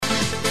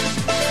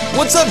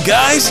What's up,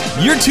 guys?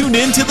 You're tuned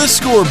in to The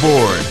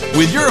Scoreboard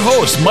with your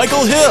hosts,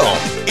 Michael Hill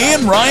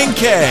and Ryan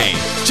Kay.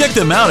 Check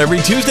them out every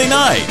Tuesday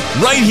night,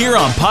 right here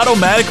on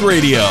Podomatic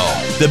Radio.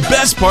 The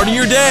best part of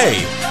your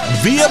day,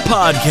 via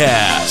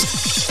podcast.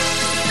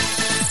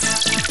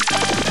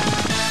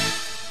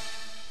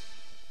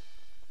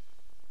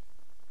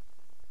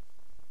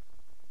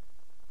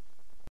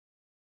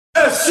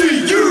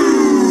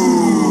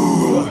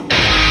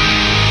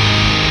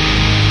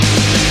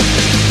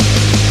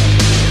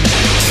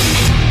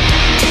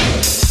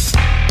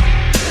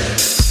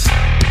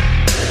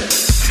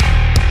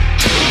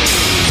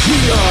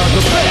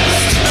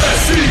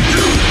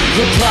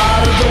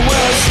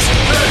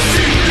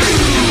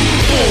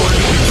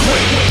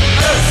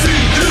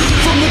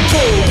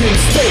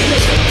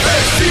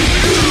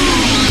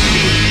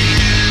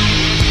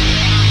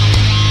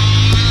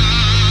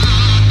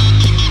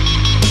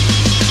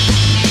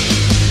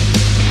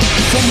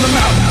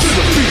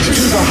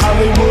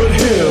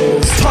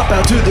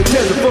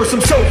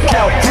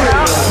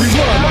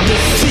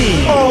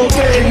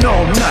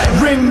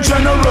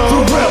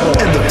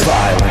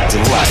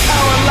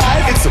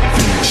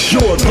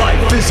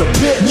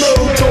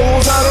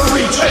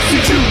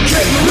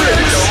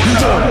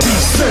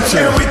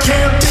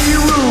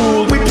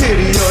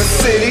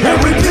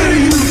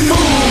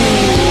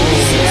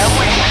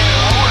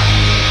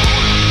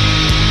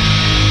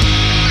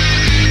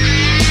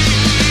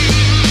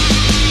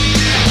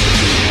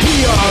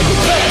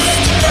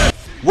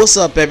 What's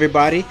up,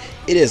 everybody?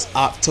 It is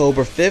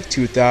October 5th,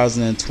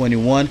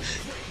 2021.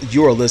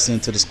 You are listening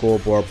to The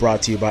Scoreboard,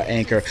 brought to you by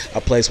Anchor,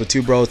 a place where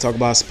two bros talk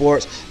about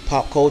sports,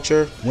 pop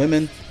culture,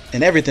 women,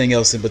 and everything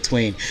else in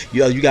between.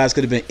 You guys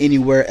could have been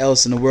anywhere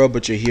else in the world,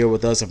 but you're here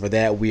with us, and for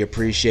that, we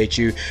appreciate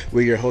you.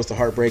 We're your host, the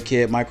Heartbreak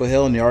Kid, Michael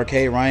Hill, and the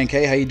arcade, Ryan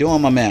K. How you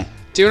doing, my man?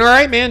 Doing all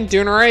right, man.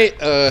 Doing all right.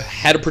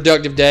 Had a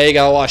productive day.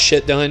 Got a lot of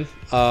shit done.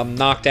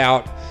 Knocked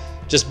out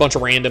just a bunch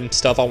of random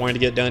stuff I wanted to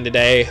get done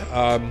today.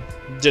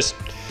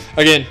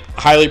 Again,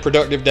 highly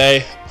productive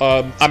day.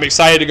 I'm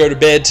excited to go to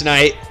bed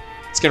tonight.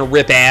 It's going to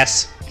rip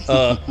ass.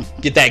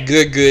 Get that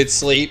good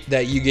sleep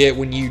that you get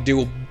when you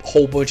do a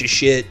whole bunch of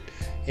shit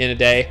in a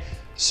day.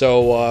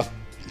 So,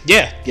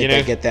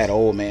 Get that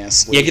old man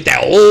sleep. Yeah, get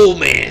that old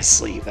man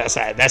sleep. That's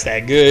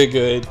that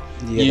good.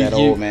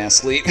 Old man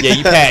sleep.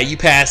 Yeah, you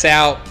pass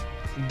out.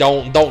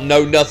 Don't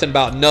know nothing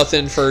about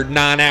nothing for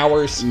 9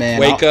 hours. Man,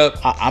 wake up.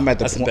 I'm at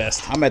the That's point. The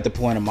best. I'm at the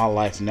point in my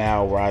life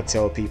now where I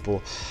tell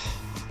people,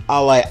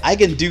 I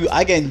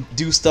can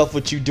do stuff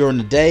with you during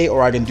the day,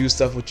 or I can do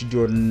stuff with you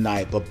during the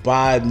night, but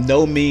by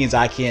no means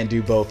I can't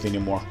do both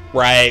anymore.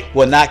 Right.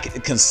 Well, not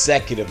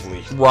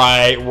consecutively.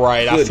 Right.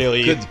 I feel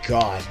you. Good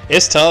God.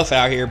 It's tough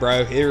out here,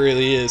 bro. It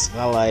really is.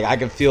 I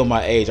can feel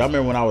my age. I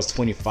remember when I was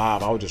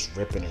 25, I was just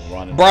ripping and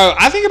running. Bro,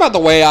 I think about the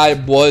way I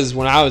was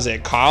when I was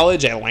at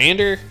college at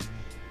Lander.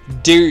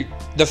 Dude,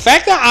 the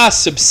fact that I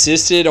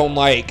subsisted on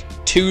like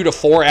 2 to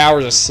 4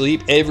 hours of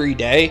sleep every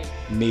day.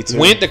 Me too.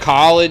 Went to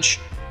college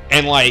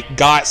and like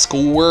got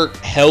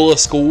hella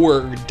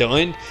schoolwork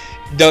done.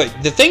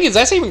 The thing is,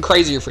 that's even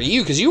crazier for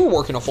you because you were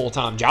working a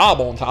full-time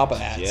job on top of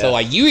that. Yeah. So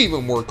like you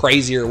even were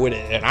crazier with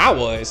it than I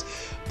was.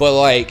 But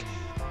like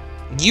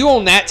you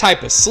on that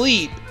type of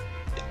sleep,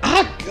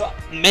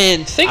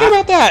 think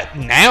about that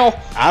now.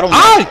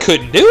 I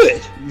couldn't do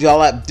it.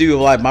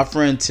 Like my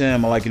friend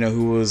Tim,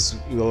 who was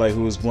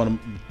one of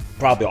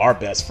probably our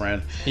best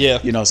friend.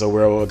 Yeah. So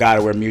we're a guy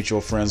that we're mutual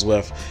friends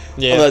with.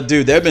 Yeah.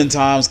 Dude, there have been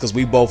times because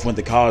we both went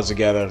to college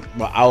together.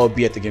 I would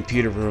be at the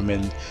computer room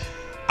and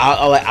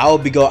I'll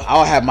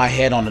have my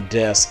head on the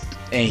desk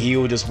and he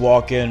would just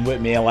walk in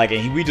with me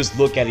and we just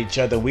look at each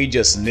other. We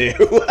just knew.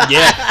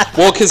 Yeah.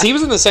 Well, because he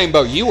was in the same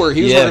boat you were.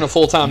 He was working a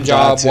full-time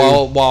job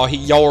while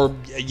y'all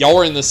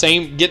were in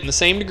getting the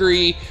same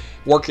degree,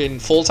 working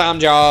full-time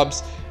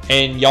jobs,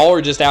 and y'all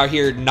are just out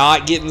here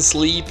not getting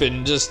sleep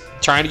and just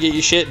trying to get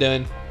your shit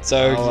done.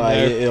 So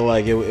it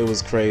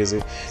was crazy.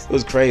 It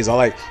was crazy.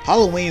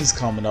 Halloween's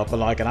coming up,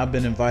 and I've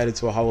been invited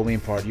to a Halloween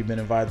party. You been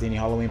invited to any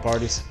Halloween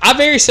parties? I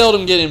very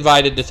seldom get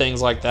invited to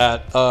things like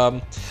that.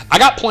 I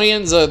got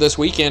plans this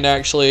weekend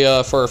actually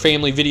for a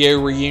family video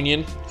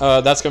reunion.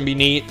 That's gonna be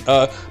neat.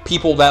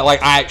 People that I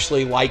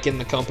actually like in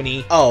the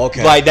company. Oh,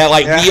 okay.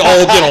 We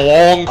all get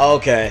along.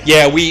 Okay.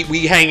 Yeah,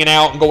 we hanging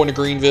out and going to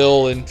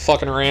Greenville and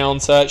fucking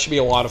around. So that should be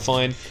a lot of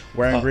fun.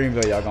 Where in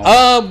Greenville y'all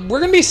going? We're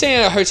gonna be staying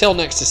at a hotel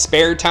next to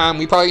Spare Time.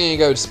 We probably gonna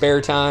go to Spare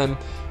Time,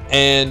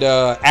 and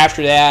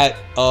after that,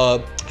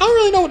 I don't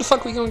really know what the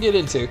fuck we gonna get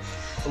into.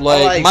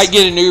 Might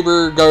get an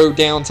Uber, go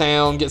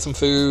downtown, get some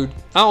food.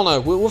 I don't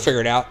know. We'll figure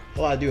it out.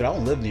 Well, dude, I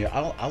don't live near.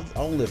 I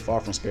don't live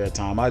far from Spare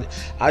Time.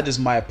 I just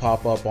might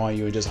pop up on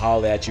you and just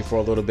holler at you for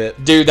a little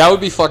bit. Dude, that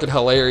would be fucking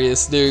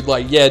hilarious, dude.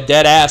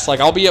 Dead ass.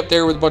 I'll be up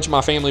there with a bunch of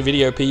my family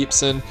video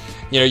peeps, and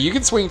you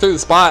can swing through the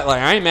spot.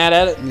 I ain't mad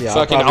at it. Yeah,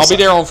 I'll be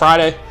there on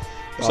Friday.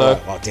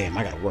 So. Oh damn!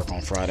 I gotta work on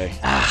Friday.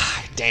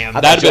 Damn.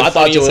 I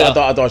thought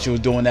you were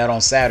doing that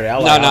on Saturday.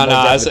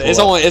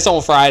 No. It's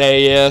on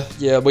Friday.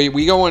 Yeah.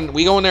 We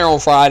going there on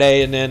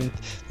Friday, and then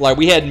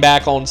we heading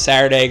back on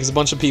Saturday because a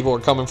bunch of people are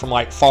coming from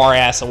far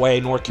ass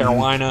away, North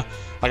Carolina.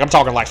 Like I'm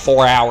talking like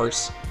 4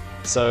 hours.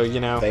 So, you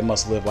know. They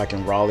must live like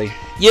in Raleigh.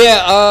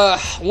 Yeah,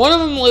 one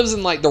of them lives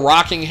in like the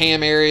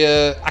Rockingham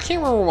area. I can't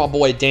remember where my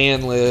boy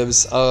Dan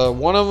lives.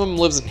 One of them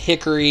lives in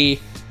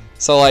Hickory.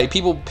 So like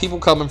people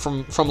coming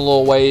from a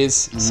little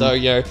ways. Mm-hmm. So,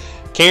 you know,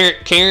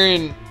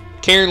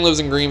 Karen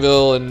lives in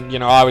Greenville, and, you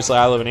know, obviously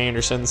I live in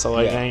Anderson, so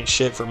like it ain't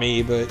shit for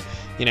me, but,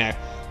 you know.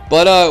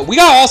 But we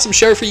got an awesome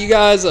show for you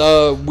guys.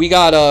 We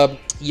got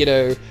you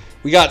know,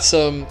 we got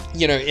some,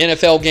 you know,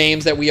 NFL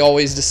games that we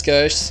always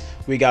discuss.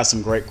 We got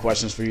some great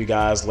questions for you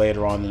guys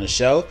later on in the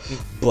show.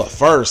 But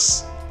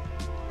first,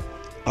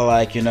 I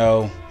like, you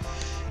know,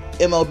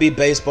 MLB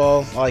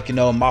baseball. I like, you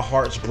know, my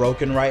heart's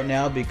broken right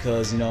now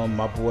because, you know,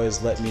 my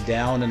boys let me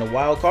down in the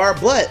wild card.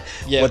 But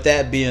with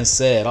that being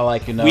said, I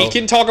like, you know, we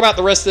can talk about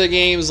the rest of the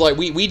games. Like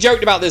we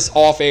joked about this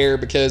off air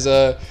because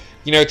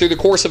you know, through the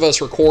course of us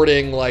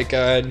recording, like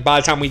by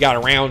the time we got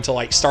around to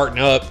like starting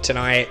up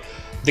tonight,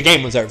 the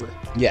game was over.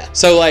 Yeah.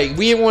 So like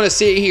we didn't want to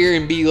sit here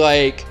and be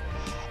like,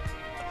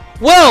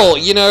 well,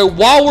 you know,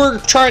 while we're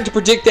trying to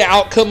predict the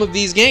outcome of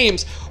these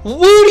games, who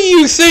do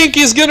you think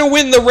is going to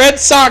win the Red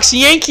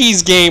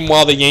Sox-Yankees game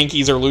while the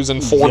Yankees are losing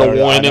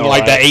 4-1 in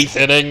like the 8th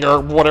inning or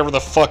whatever the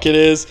fuck it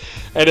is?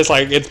 And it's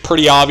like, it's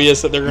pretty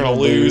obvious that they're going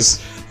to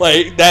lose.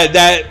 Like,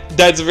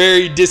 that's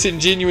very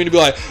disingenuous to be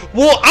like,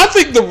 well, I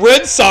think the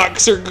Red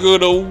Sox are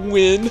going to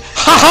win.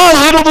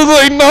 Ha-ha, little do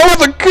they know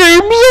the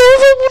game's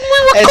over when we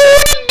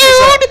recorded,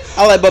 dude.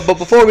 I like, but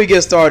before we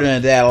get started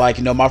in that, like,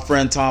 you know, my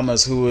friend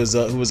Thomas, who is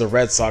a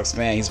Red Sox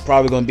fan, he's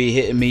probably going to be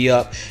hitting me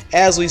up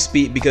as we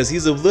speak because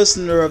he's a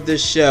listener of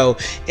this show.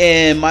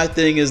 And my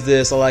thing is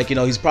this, I like, you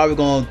know, he's probably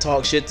going to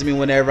talk shit to me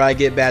whenever I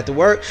get back to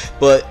work,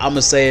 but I'm going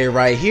to say it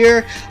right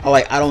here.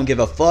 I don't give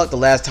a fuck. The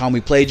last time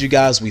we played you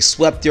guys, we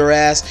swept your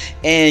ass,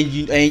 and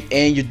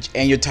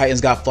your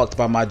Titans got fucked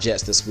by my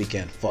Jets this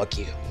weekend. Fuck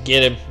you.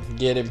 Get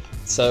him.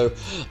 So,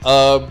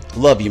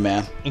 love you,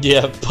 man.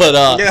 Yeah, but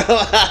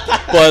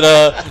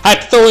I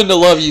have to throw in the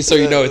love you so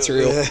you know it's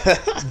real.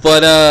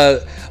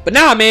 But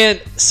nah, man.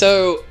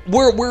 So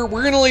we're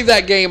gonna leave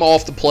that game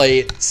off the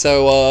plate.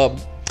 So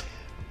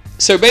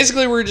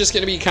basically we're just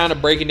gonna be kind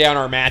of breaking down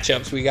our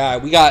matchups. We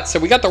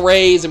got the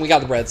Rays and we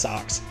got the Red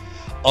Sox.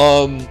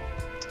 We're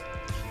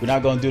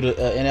not gonna do the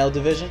NL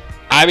division.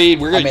 I mean,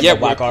 we're gonna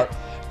wild card.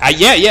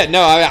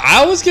 No,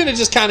 I was going to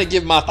just kind of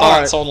give my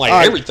thoughts on, like,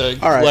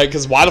 everything. All right. Like,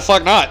 because why the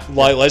fuck not?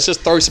 Like, let's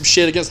just throw some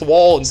shit against the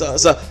wall. And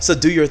So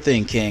do your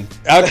thing, King.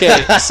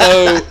 Okay,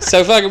 so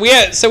fucking, we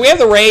have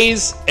the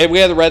Rays and we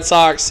have the Red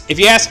Sox. If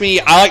you ask me,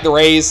 I like the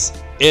Rays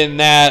in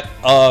that,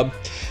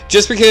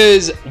 just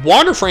because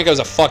Wander Franco's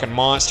a fucking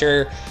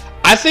monster.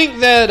 I think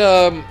that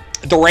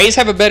the Rays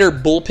have a better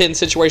bullpen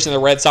situation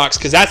than the Red Sox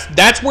because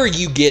that's where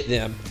you get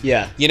them.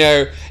 Yeah. You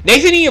know,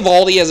 Nathan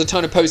Eovaldi has a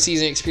ton of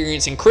postseason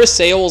experience, and Chris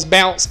Sale's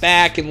bounced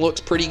back and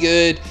looks pretty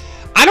good.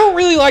 I don't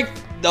really like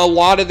a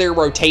lot of their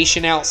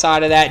rotation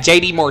outside of that.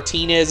 JD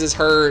Martinez is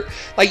hurt.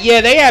 Like,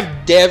 yeah, they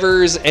have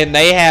Devers and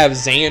they have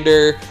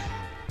Xander.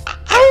 I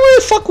don't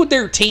really fuck with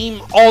their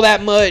team all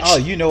that much. Oh,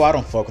 you know I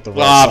don't fuck with the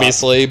Red Sox.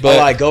 Obviously, but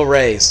like, go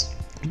Rays.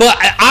 But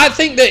I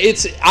think that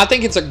it's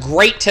a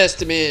great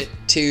testament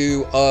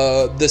to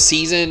the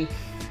season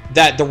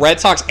that the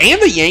Red Sox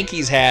and the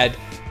Yankees had,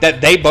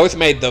 that they both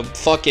made the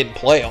fucking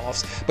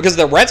playoffs, because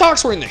the Red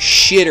Sox were in the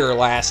shitter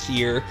last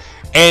year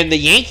and the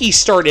Yankees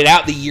started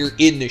out the year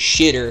in the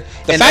shitter.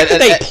 The fact that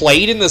they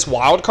played in this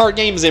wild card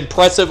game is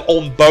impressive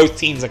on both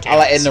teams'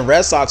 accounts. And the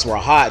Red Sox were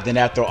hot. Then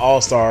after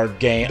All-Star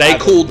game, they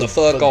cooled the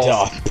fuck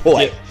off.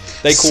 Boy. Yeah.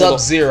 They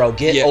Sub-Zero,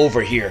 get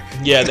over here.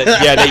 Yeah,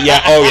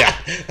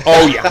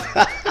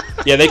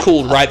 yeah, they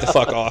cooled right the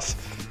fuck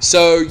off.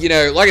 So, you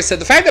know, like I said,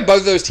 the fact that both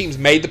of those teams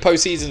made the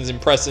postseason is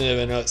impressive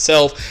in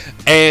itself.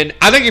 And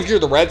I think if you're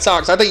the Red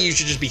Sox, I think you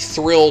should just be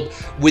thrilled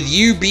with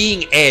you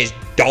being as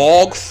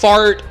dog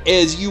fart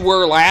as you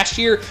were last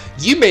year.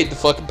 You made the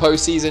fucking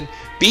postseason.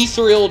 Be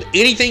thrilled.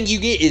 Anything you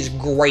get is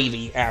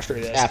gravy after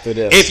this.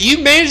 If you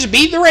manage to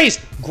beat the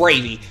Rays,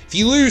 gravy. If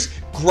you lose,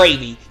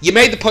 gravy. You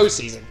made the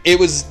postseason.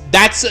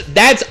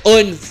 That's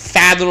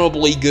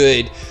unfathomably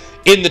good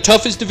in the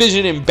toughest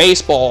division in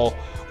baseball,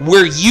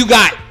 where you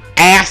got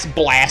ass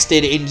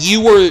blasted and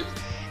you were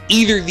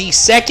either the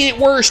second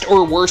worst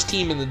or worst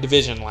team in the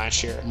division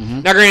last year.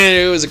 Mm-hmm. Now,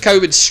 granted, it was a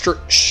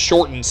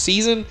COVID-shortened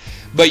season,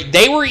 but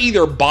they were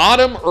either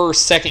bottom or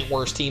second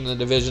worst team in the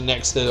division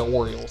next to the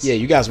Orioles. Yeah,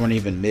 you guys weren't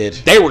even mid.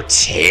 They were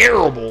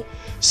terrible.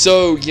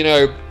 So, you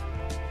know,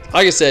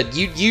 like I said,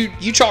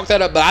 you chalk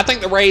that up, but I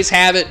think the Rays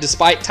have it,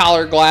 despite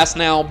Tyler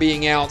Glasnow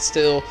being out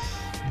still.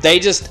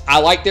 I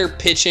like their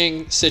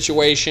pitching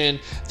situation.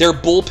 Their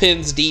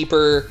bullpen's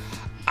deeper.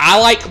 I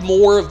like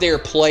more of their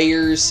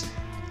players.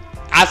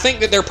 I think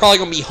that they're probably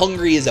going to be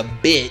hungry as a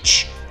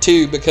bitch,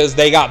 too, because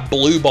they got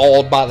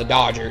blue-balled by the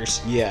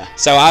Dodgers. Yeah.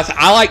 So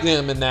I like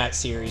them in that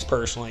series,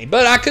 personally.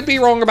 But I could be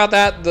wrong about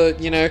that,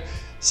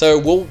 so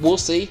we'll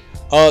see.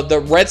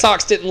 The Red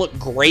Sox didn't look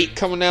great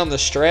coming down the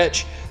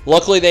stretch.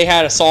 Luckily, they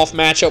had a soft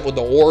matchup with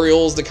the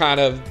Orioles to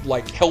kind of,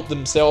 like, help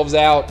themselves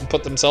out and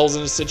put themselves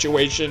in a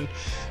situation.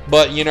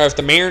 But, you know, if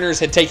the Mariners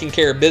had taken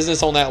care of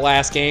business on that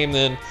last game,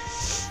 then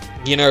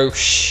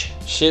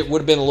shit would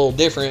have been a little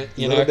different.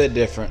 A little bit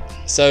different.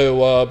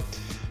 So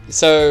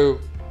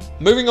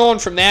moving on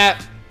from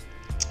that,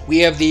 we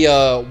have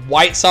the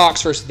White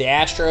Sox versus the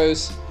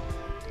Astros.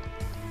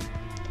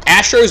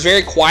 Astros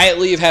very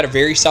quietly have had a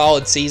very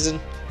solid season.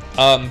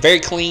 Very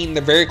clean,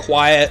 they're very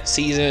quiet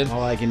season.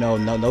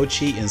 No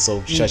cheating,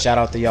 so shout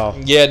out to y'all.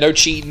 Yeah, no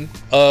cheating.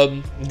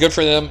 Good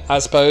for them, I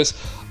suppose.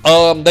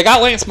 They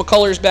got Lance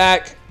McCullers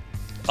back.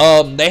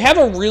 They have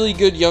a really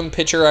good young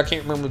pitcher. I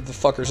can't remember the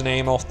fucker's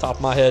name off the top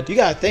of my head. You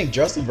gotta think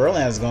Justin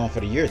Verlander's gone for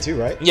the year too,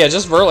 right? Yeah,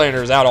 just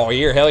Verlander's out all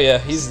year. Hell yeah,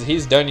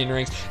 he's done in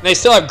rings. And they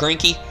still have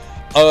Greinke.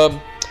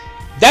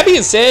 That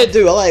being said,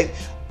 dude,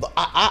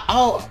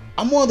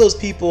 I'm one of those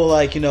people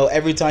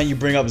every time you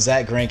bring up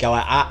Zach Greinke,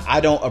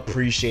 I don't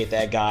appreciate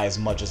that guy as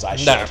much as I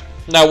should.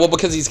 No, well,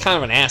 because he's kind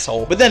of an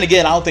asshole. But then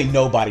again, I don't think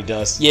nobody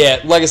does.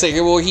 Yeah, like I said,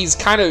 well, he's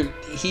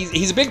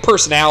a big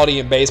personality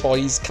in baseball.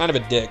 He's kind of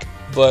a dick.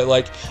 But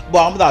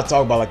I'm not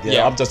talking about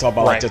I'm just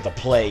talking about just the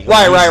play.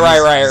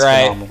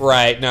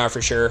 Right. No,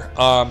 for sure.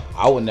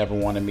 I would never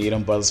want to meet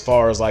him, but as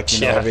far as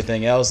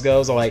everything else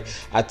goes, I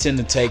tend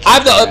to take. I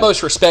have the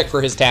utmost respect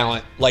for his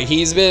talent.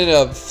 He's been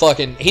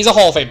he's a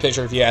Hall of Fame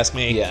pitcher if you ask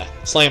me. Yeah,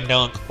 slam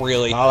dunk,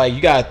 really. You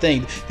gotta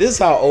think. This is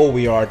how old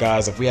we are,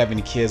 guys. If we have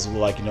any kids who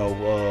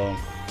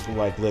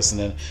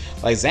listening,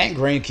 Zach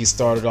Greinke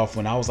started off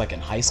when I was in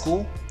high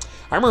school.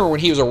 I remember when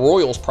he was a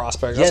Royals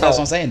prospect. That's what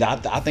I'm saying.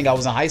 I think I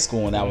was in high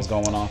school when that was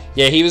going on.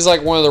 Yeah, he was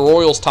one of the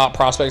Royals' top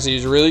prospects. He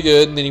was really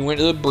good, and then he went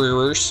to the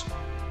Brewers.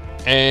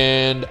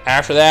 And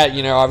after that,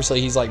 obviously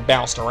he's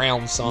bounced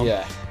around some.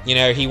 Yeah.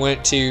 He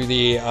went to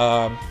the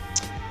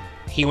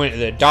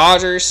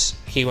Dodgers.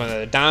 He went to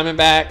the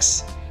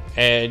Diamondbacks,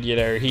 and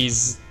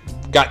he's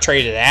got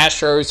traded to the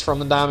Astros from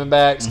the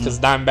Diamondbacks because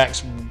the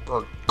Diamondbacks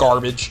are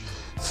garbage.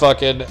 So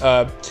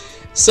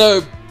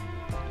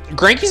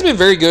Greinke's been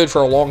very good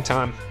for a long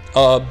time.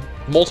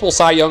 Multiple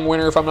Cy Young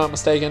winner, if I'm not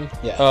mistaken.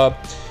 Yeah.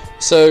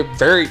 So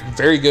very,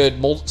 very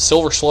good.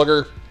 Silver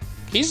Slugger.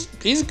 He's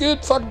a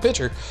good fucking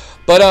pitcher.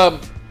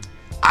 But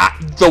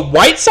the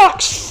White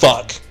Sox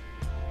fuck.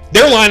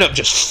 Their lineup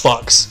just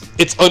fucks.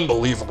 It's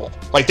unbelievable.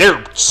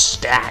 They're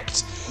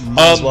stacked.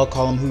 Might as well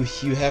call him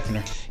Hugh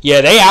Hefner.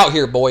 Yeah, they out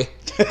here, boy.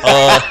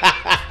 Yeah,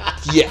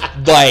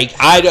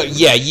 I don't.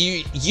 Yeah,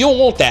 you don't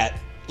want that.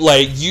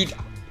 You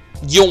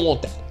don't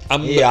want that.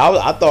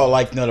 I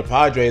thought the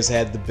Padres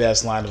had the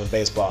best lineup in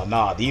baseball.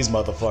 Nah, these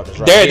motherfuckers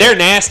they're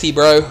nasty,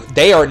 bro.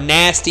 They are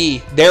nasty.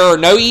 There are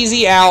no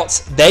easy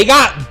outs. They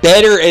got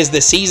better as the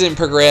season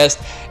progressed.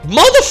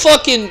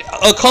 Motherfucking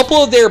a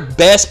couple of their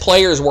best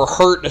players were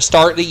hurt to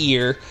start the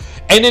year,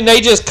 and then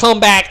they just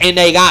come back and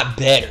they got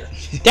better.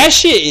 That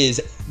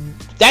shit's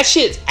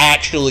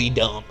actually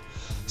dumb.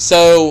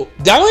 So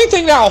the only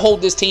thing that'll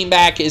hold this team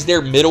back is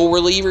their middle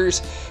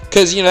relievers.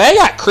 Because, they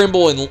got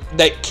Kimbrel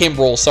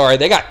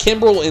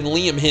and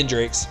Liam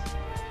Hendricks.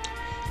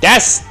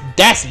 That's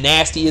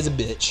nasty as a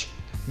bitch.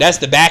 That's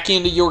the back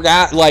end of your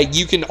guy.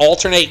 You can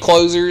alternate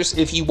closers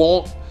if you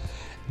want.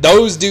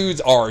 Those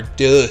dudes are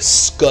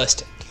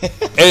disgusting.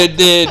 And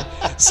then,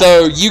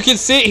 so you can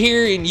sit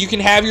here and you can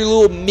have your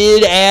little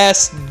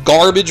mid-ass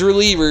garbage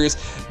relievers,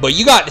 but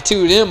you got the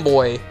two of them,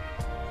 boy.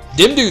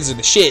 Them dudes are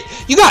the shit.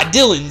 You got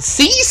Dylan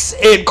Cease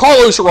and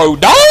Carlos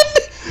Rodon.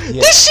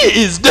 Yeah. This shit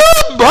is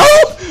dumb, bro.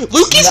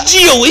 Lucas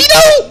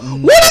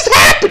Giolito? What is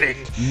happening?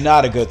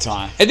 Not a good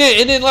time. And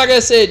then, like I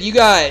said, you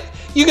got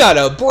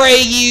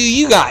Abreu,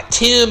 you got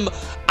Tim.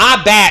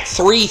 I bat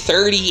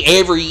 330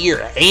 every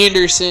year.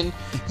 Anderson.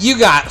 You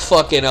got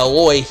fucking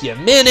Eloy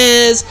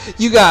Jimenez.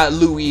 You got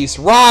Luis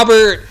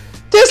Robert.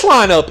 This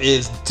lineup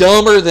is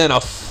dumber than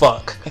a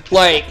fuck.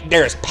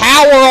 There's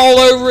power all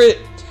over it.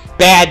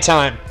 Bad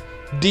time.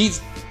 These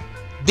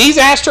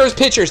Astros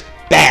pitchers.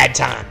 Bad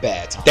time.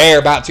 They're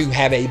about to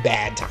have a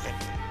bad time.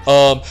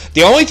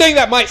 The only thing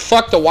that might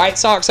fuck the White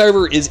Sox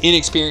over is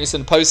inexperience in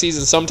the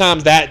postseason.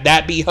 Sometimes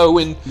that be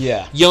hoeing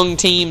young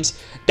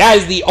teams. That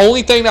is the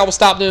only thing that will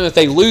stop them. If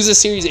they lose a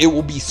series, it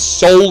will be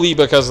solely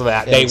because of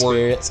that. They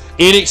were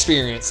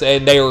inexperienced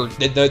and they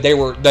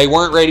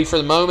weren't ready for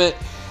the moment.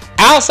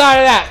 Outside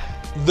of that,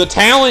 the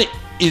talent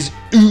is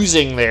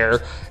oozing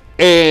there,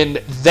 and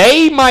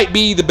they might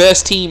be the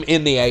best team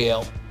in the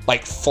AL.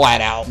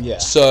 Flat out. Yeah.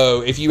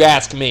 So, if you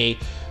ask me.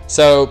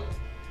 So,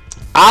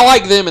 I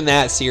like them in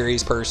that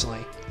series, personally.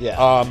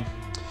 Yeah.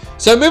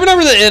 So, moving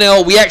over to the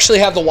NL, we actually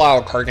have the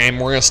wild card game.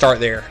 We're going to start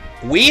there.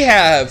 We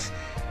have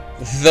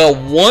the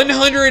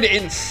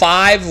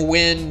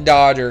 105-win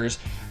Dodgers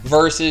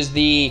versus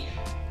the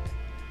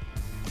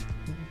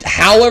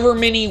however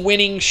many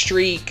winning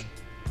streak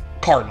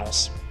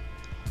Cardinals.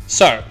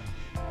 So,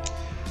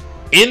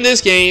 in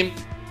this game,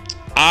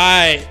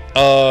 I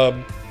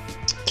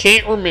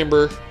can't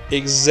remember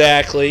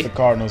exactly. The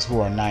Cardinals, who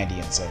are 90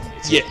 and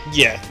 72.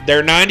 Yeah,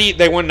 they're 90.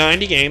 They won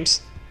 90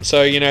 games.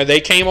 So they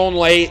came on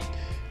late,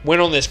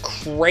 went on this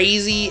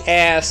crazy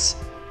ass,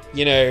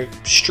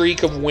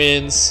 streak of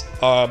wins.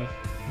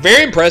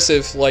 Very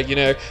impressive.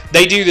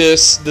 They do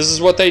this. This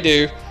is what they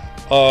do.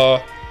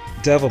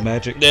 Devil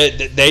magic.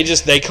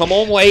 They come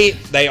on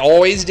late. They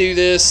always do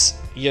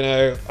this. You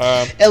know,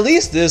 at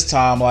least this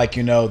time, like,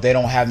 you know, they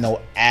don't have no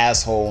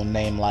asshole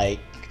named like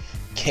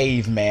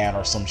Caveman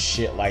or some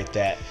shit like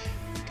that.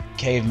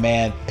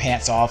 Caveman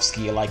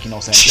Pantsovsky, like, you know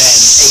what I'm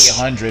saying,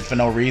 800 for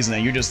no reason,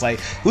 and you're just like,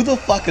 who the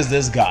fuck is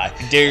this guy?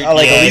 Dude,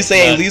 like, yeah,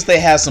 at least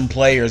they have some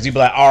players. You'd be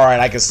like, all right,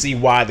 I can see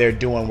why they're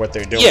doing what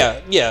they're doing.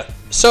 Yeah.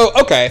 So,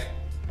 okay.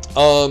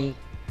 You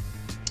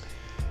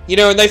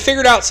know, and they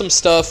figured out some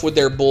stuff with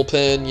their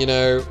bullpen, you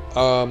know.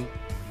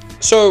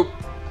 So,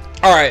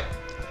 all right.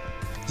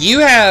 You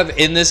have,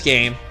 in this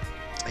game,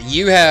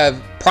 you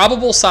have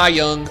probable Cy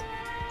Young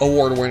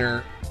Award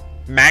winner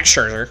Max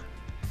Scherzer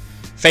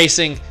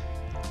facing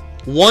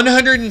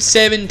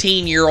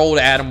 117-year-old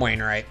Adam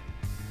Wainwright.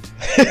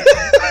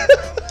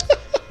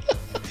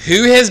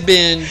 Who has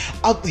been...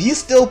 he's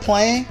still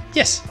playing?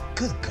 Yes.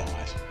 Good God.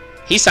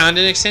 He signed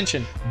an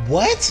extension.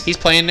 What? He's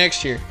playing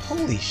next year.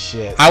 Holy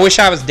shit. I wish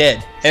I was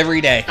dead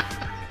every day.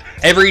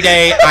 Every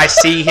day I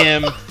see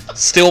him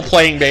still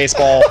playing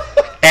baseball,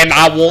 and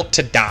I want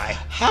to die.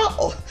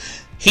 How?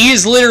 He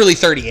is literally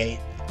 38.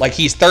 Like,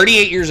 he's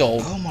 38 years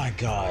old. Oh my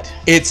God.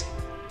 It's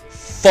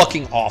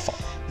fucking awful.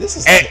 This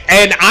is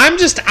and I'm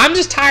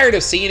just tired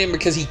of seeing him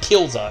because he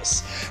kills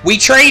us. We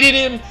traded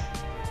him,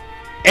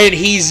 and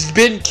he's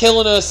been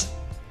killing us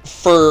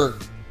for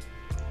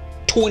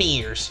 20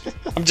 years.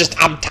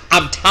 I'm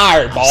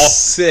tired, boss. I'm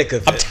sick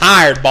of it. I'm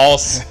tired,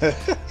 boss.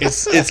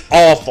 It's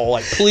awful.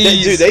 Like,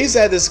 please, dude. They used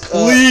to have this.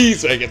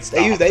 Please make it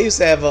stop. They used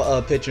to have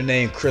a pitcher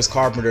named Chris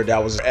Carpenter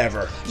that was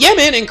ever. Yeah,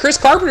 man. And Chris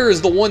Carpenter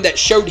is the one that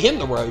showed him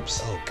the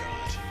ropes. Oh God.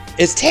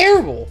 It's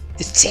terrible.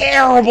 It's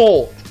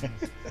terrible.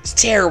 It's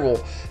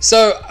terrible.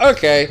 So,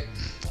 okay.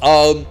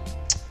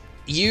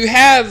 You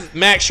have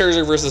Max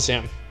Scherzer versus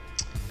him.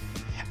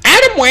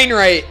 Adam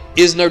Wainwright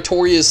is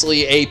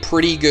notoriously a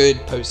pretty good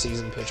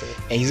postseason pitcher.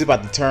 And he's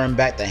about to turn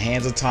back the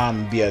hands of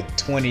time and be a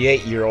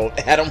 28-year-old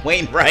Adam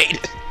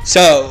Wainwright.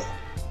 So,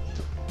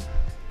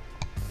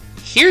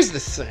 here's the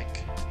thing.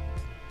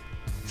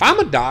 If I'm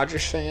a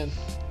Dodgers fan,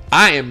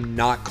 I am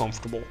not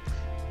comfortable.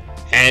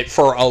 And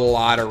for a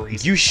lot of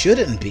reasons. You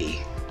shouldn't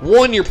be.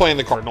 One, you're playing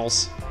the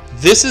Cardinals.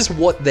 This is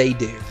what they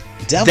do.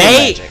 Devil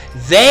magic.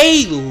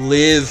 They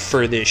live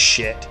for this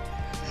shit.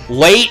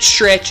 Late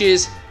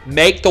stretches,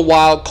 make the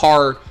wild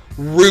card,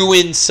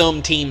 ruin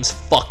some team's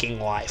fucking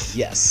life.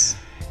 Yes.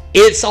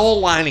 It's all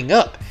lining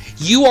up.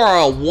 You are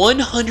a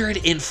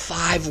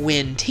 105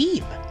 win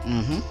team.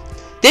 Mm-hmm.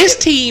 This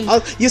team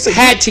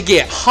had to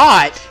get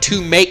hot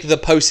to make the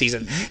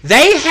postseason.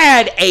 They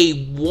had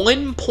a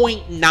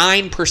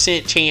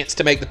 1.9% chance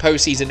to make the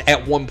postseason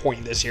at one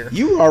point this year.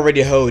 You were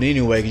already hoed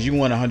anyway because you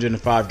won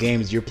 105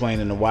 games. You're playing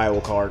in the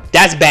wild card.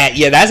 That's bad.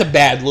 Yeah, that's a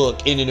bad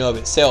look in and of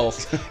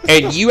itself.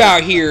 And you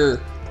out here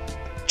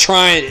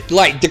trying,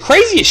 like, the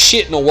craziest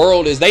shit in the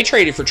world is they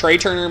traded for Trey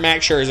Turner and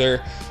Max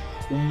Scherzer,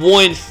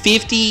 went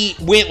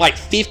like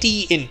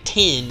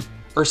 50-10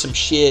 or some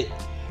shit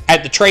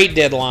at the trade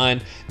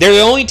deadline. They're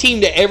the only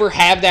team to ever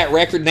have that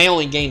record. They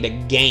only gained a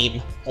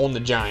game on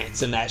the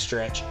Giants in that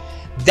stretch.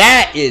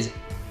 That is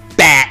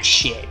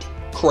batshit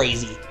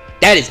crazy.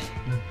 That is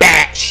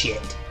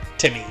batshit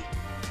to me.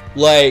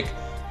 Like,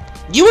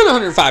 you win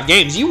 105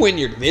 games, you win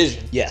your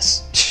division.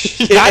 Yes.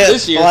 Not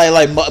this year.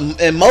 Like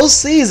in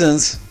most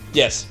seasons.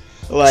 Yes.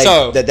 Like,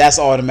 so, that's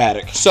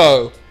automatic.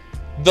 So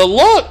the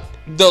luck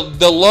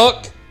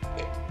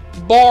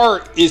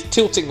bar is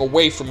tilting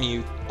away from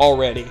you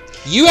already.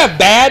 You have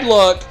bad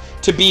luck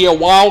to be a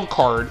wild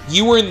card.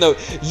 You were in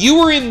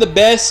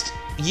baseball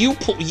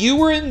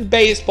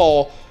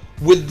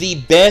with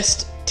the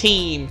best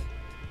team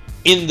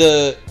in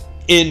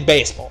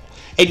baseball.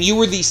 And you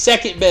were the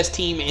second best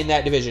team in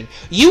that division.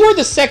 You were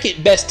the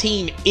second best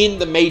team in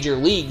the major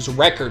leagues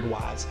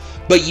record-wise.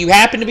 But you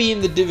happen to be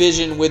in the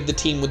division with the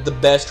team with the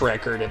best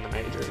record in the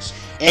majors.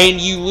 And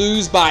you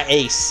lose by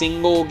a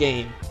single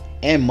game.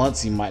 And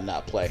Muncy might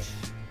not play.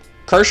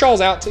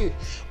 Kershaw's out too.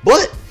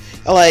 But,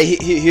 like,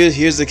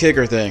 here's the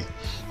kicker thing.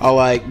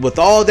 Like, with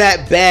all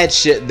that bad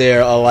shit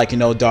there, like, you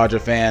know, Dodger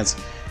fans,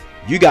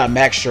 you got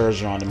Max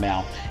Scherzer on the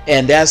mound.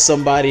 And that's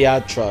somebody I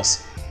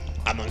trust.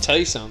 I'm going to tell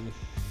you something.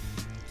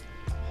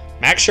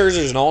 Max Scherzer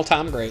is an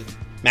all-time great.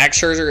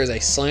 Max Scherzer is a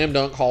slam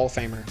dunk Hall of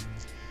Famer.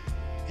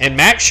 And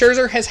Max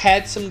Scherzer has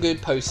had some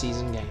good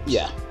postseason games.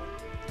 Yeah.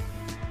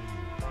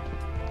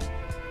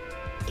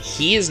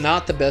 He is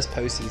not the best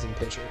postseason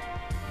pitcher.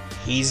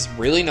 He's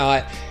really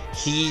not.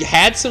 He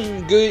had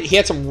some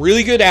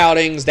really good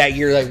outings that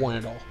year they won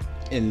it all.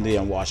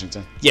 In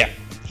Washington. Yeah.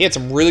 He had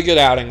some really good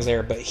outings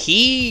there, but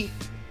he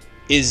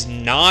is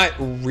not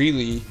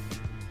really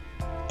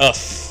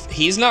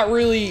he's not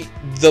really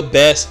the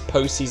best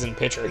postseason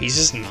pitcher. He's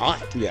just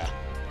not. Yeah.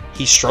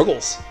 He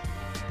struggles.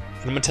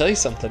 And I'm going to tell you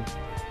something.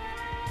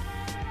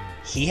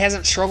 He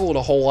hasn't struggled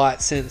a whole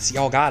lot since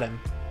y'all got him.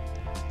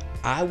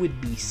 I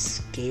would be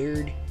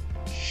scared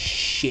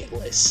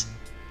shitless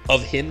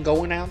of him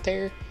going out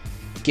there,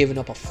 giving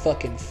up a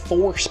fucking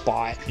 4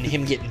 spot and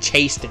him getting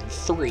chased in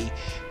 3.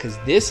 Because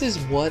this is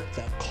what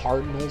the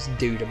Cardinals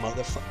do to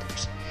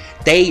motherfuckers.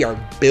 They are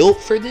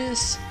built for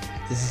this.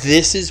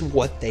 This is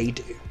what they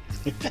do.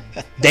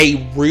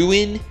 They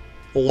ruin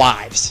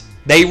lives.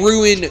 They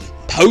ruin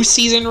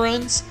postseason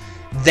runs.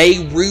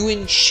 They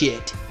ruin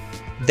shit.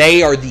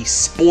 They are the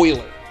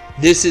spoiler.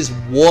 This is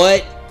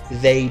what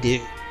they do.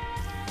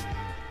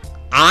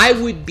 I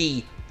would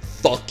be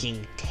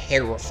fucking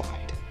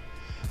terrified.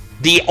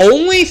 The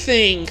only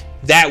thing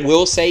that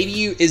will save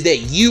you is that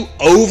you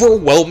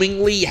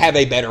overwhelmingly have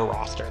a better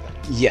roster than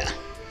them. Yeah.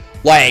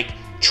 Like,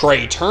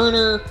 Trey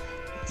Turner,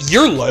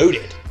 you're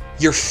loaded.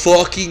 You're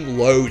fucking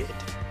loaded.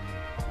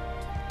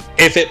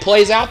 If it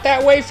plays out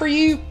that way for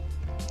you,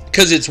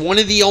 because it's one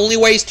of the only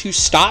ways to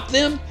stop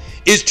them,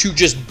 is to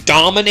just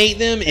dominate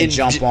them and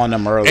jump on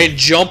them early. And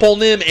jump on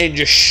them and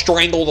just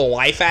strangle the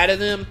life out of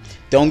them.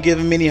 Don't give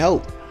them any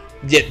hope.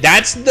 Yeah,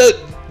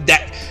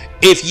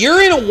 if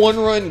you're in a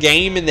one-run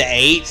game in the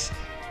 8th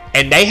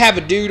and they have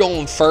a dude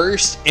on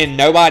first and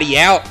nobody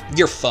out,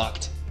 you're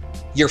fucked.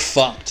 You're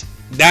fucked.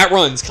 That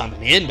run's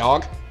coming in,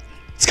 dog.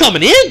 It's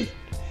coming in.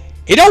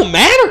 It don't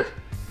matter.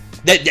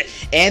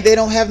 And they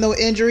don't have no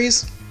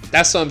injuries.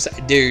 That's what I'm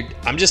saying. Dude,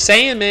 I'm just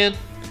saying, man.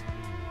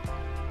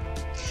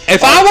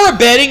 If I were a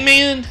betting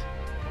man,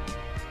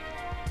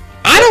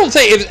 I don't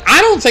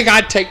think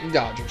I'd take the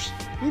Dodgers.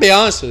 I'm gonna be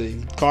honest with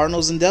you.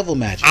 Cardinals and Devil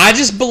Magic. I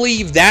just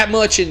believe that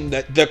much in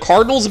the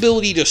Cardinals'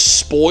 ability to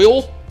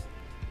spoil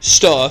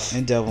stuff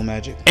and Devil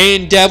Magic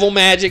and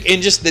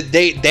just that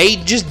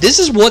this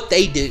is what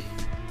they do.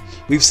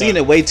 We've seen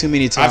it way too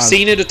many times. I've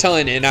seen it a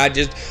ton, and I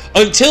just,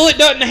 until it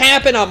doesn't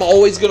happen, I'm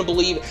always going to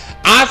believe it.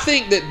 I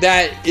think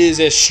that is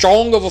as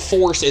strong of a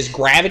force as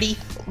gravity.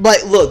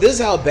 But look, this is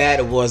how bad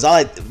it was.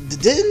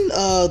 Didn't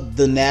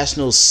the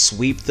Nationals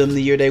sweep them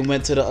the year they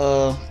went to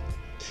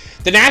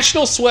the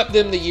Nationals swept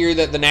them the year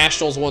that the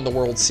Nationals won the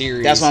World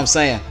Series. That's what I'm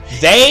saying.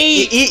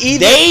 They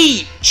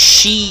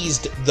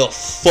cheesed the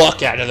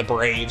fuck out of the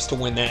Braves to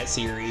win that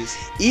series.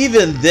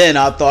 Even then,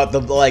 I thought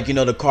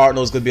the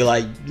Cardinals could be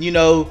like,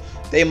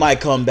 they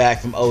might come back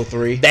from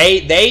 0-3.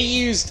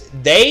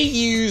 They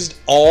used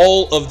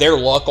all of their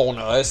luck on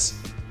us,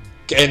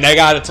 and they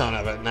got a ton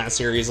of it in that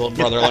series,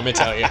 brother. Let me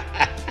tell you.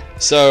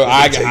 So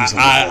I've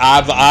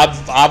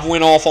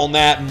went off on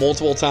that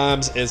multiple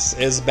times.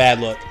 It's bad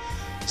luck.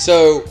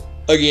 So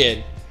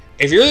again,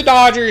 if you're the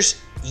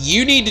Dodgers,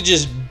 you need to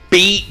just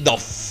beat the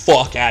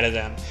fuck out of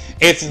them.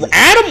 If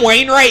Adam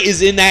Wainwright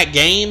is in that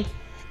game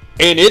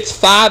and it's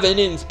 5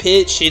 innings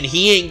pitched and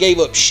he ain't gave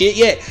up shit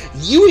yet,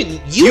 you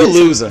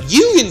losing.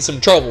 You in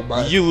some trouble,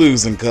 bro. You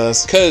losing,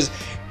 cuz. Because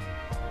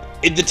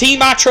the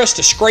team I trust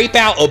to scrape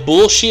out a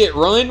bullshit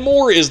run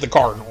more is the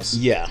Cardinals.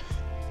 Yeah.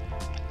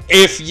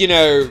 If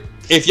y'all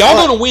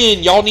gonna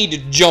win, y'all need to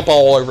jump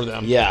all over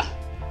them. Yeah.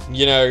 And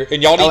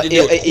y'all need to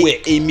do it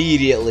quick.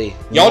 Immediately.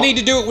 Y'all need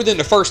to do it within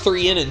the first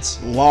 3 innings.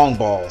 Long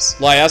balls.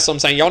 Like, that's what I'm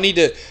saying. Y'all need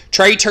to...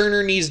 Trey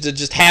Turner needs to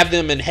just have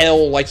them in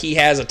hell like he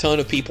has a ton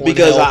of people in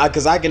hell.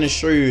 Because I can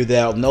assure you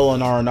that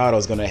Nolan Arenado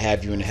is going to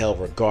have you in hell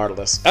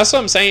regardless. That's what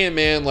I'm saying,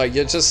 man. Like,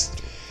 it's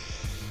just...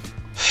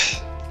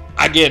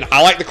 Again,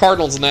 I like the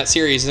Cardinals in that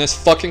series, and it's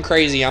fucking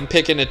crazy. I'm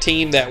picking a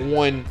team that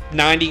won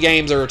 90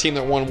 games or a team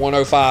that won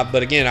 105.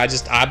 But again,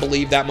 I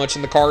believe that much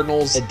in the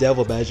Cardinals. A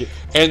Devil Magic.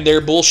 And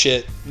their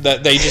bullshit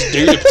that they just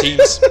do to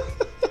teams.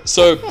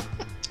 So,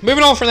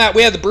 moving on from that,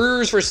 we have the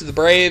Brewers versus the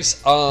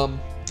Braves. I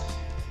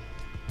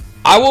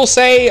will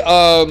say...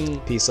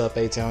 Peace up,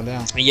 A-Town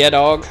down. Yeah,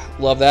 dog.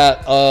 Love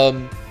that.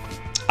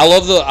 I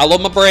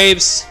love my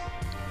Braves.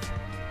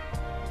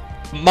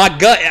 My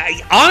gut,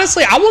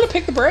 honestly, I want to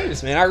pick the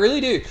Braves, man. I really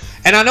do.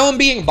 And I know I'm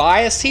being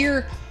biased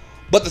here,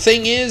 but the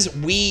thing is,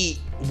 we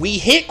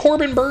hit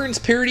Corbin Burns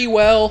pretty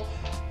well.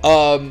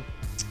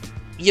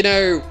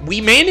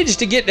 We managed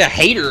to get to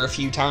Hader a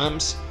few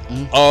times.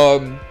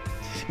 Mm-hmm.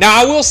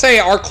 Now, I will say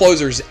our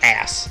closer's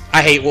ass.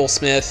 I hate Will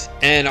Smith,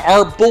 and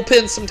our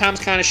bullpen's sometimes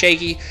kind of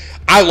shaky.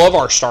 I love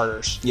our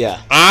starters.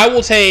 Yeah. I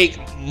will take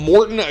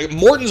Morton.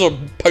 Morton's a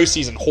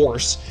postseason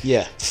horse.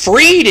 Yeah.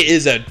 Fried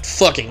is a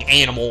fucking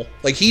animal.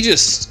 Like,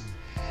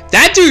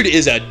 that dude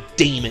is a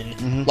demon.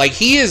 Mm-hmm. Like,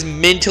 he is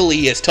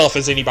mentally as tough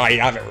as anybody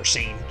I've ever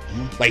seen.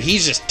 Mm-hmm. Like,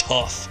 he's just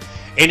tough.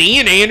 And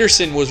Ian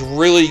Anderson was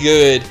really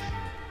good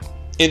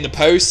in the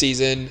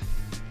postseason.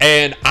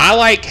 And I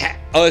like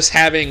us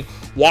having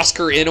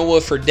Wasker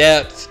Inoue for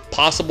depth,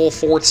 possible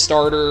 4th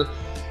starter,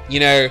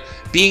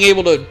 being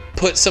able to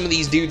put some of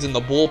these dudes in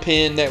the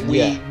bullpen that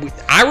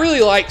I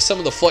really like some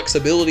of the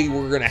flexibility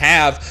we're going to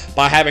have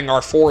by having our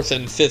 4th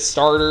and 5th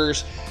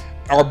starters,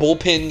 our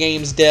bullpen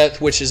games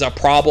depth, which is a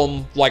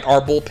problem. Like,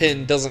 our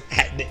bullpen doesn't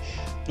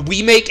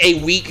we make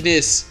a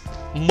weakness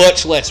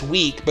much less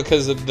weak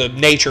because of the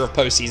nature of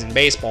postseason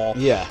baseball.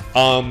 Yeah.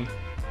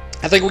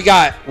 I think we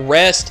got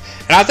rest,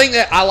 and I think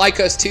that I like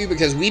us too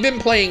because we've been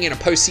playing in a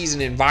postseason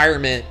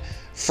environment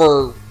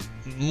for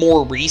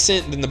more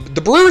recent than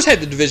the Brewers had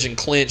the division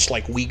clinched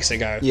like weeks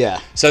ago. Yeah.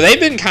 So they've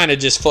been kind of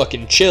just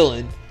fucking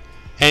chilling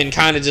and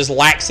kind of just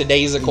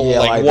lackadaisical,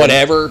 like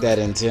whatever. That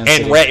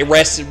intensity. And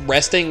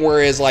resting,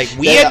 whereas like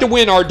we had to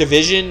win our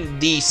division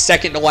the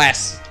second to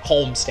last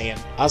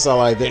homestand. I saw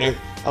like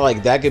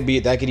that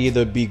could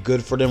either be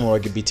good for them or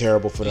it could be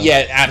terrible for them.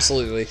 Yeah,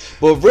 absolutely.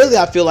 But really,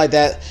 I feel like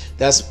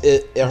that's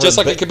it. Just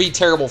like it could be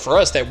terrible for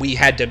us that we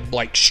had to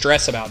like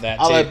stress about that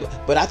too.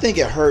 But I think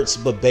it hurts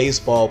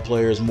baseball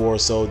players more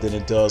so than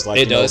it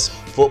does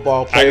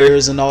football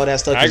players and all that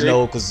stuff.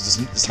 Because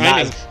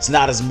it's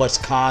not as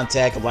much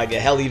contact. Like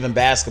hell, even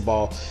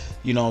basketball.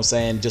 You know what I'm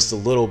saying? Just a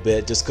little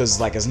bit, just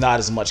because like it's not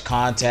as much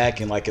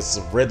contact and like it's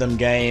a rhythm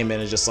game, and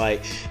it's just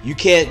like you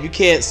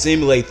can't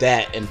simulate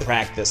that in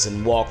practice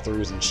and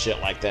walkthroughs and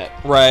shit like that.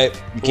 Right.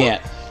 You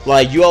can't.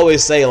 Like you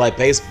always say, like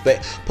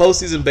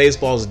postseason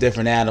baseball is a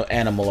different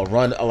animal. A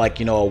run,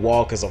 a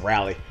walk is a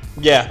rally.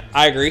 Yeah,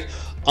 I agree.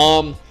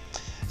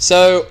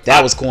 So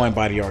that was coined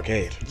by the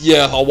arcade.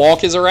 Yeah, a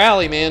walk is a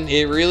rally, man.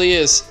 It really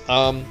is.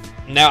 Now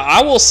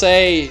I will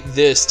say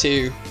this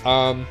too.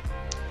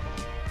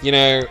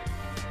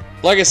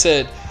 Like I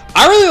said,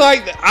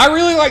 I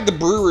really like the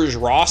Brewers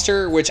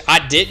roster, which I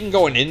didn't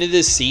going into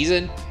this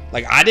season.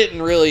 Like I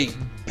didn't really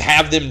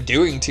have them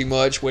doing too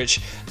much, which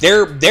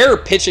their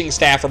pitching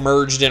staff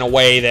emerged in a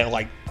way that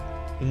like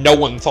no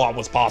one thought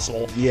was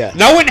possible. Yeah.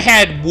 No one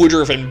had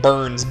Woodruff and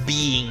Burns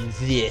being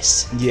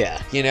this.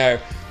 Yeah.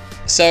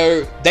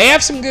 So they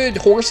have some good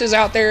horses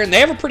out there, and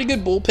they have a pretty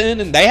good bullpen,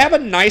 and they have a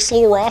nice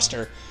little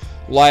roster.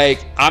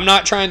 Like I'm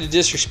not trying to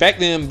disrespect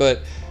them,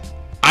 but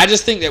I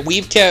just think that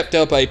we've kept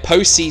up a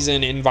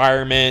postseason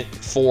environment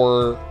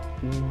for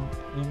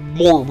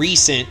more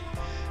recent,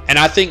 and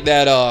I think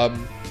that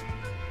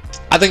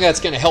that's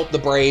going to help the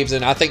Braves,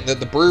 and I think that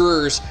the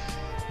Brewers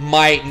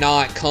might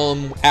not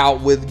come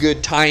out with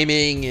good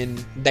timing, and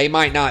they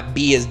might not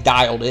be as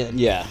dialed in.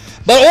 Yeah.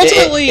 But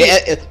ultimately,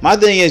 my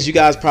thing is you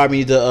guys probably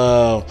need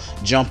to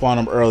jump on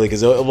them early,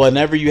 because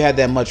whenever you had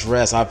that much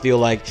rest, I feel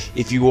like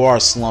if you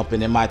are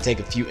slumping, it might take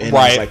a few innings,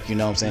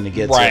 to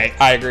get to. Right,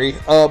 I agree.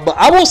 But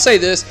I will say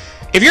this: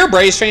 if you're a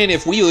Braves fan,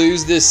 if we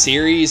lose this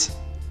series,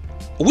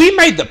 we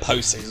made the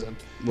postseason.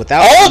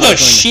 Without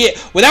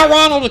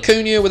Ronald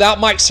Acuna, without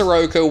Mike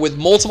Soroka, with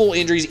multiple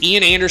injuries,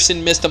 Ian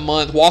Anderson missed a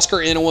month,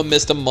 Huascar Inoue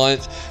missed a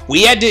month.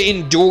 We had to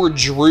endure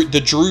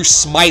the Drew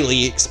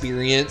Smyly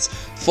experience.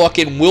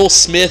 Fucking Will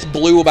Smith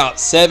blew about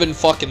 7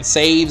 fucking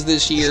saves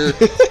this year.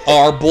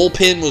 Our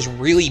bullpen was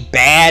really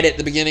bad at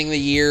the beginning of the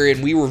year,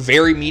 and we were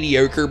very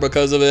mediocre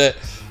because of it.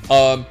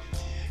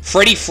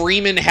 Freddie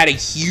Freeman had a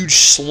huge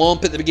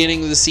slump at the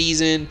beginning of the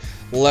season.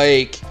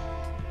 Like,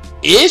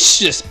 it's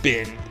just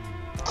been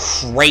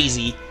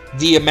crazy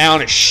the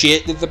amount of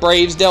shit that the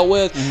Braves dealt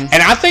with. Mm-hmm.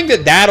 And I think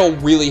that that'll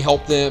really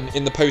help them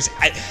in the post.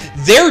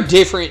 They're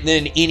different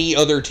than any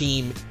other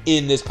team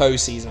in this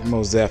postseason.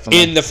 Most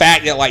definitely. In the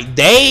fact that, like,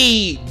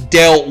 they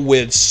dealt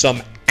with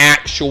some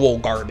actual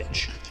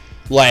garbage.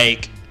 So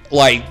I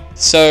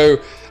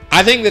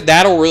think that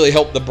that'll really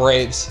help the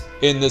Braves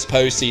in this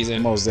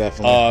postseason. Most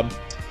definitely.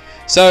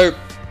 So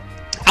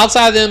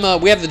outside of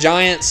them, we have the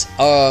Giants.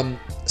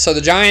 So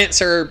the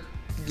Giants are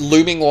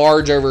looming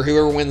large over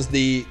whoever wins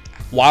the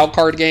wild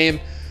card game.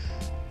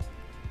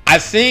 I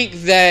think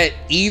that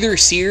either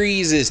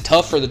series is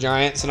tough for the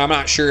Giants, and I'm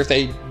not sure if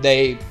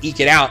they eke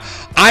it out.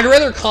 I'd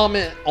rather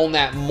comment on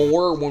that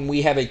more when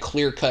we have a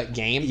clear-cut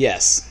game.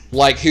 Yes.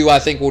 Like who I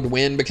think would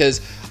win,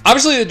 because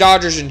obviously the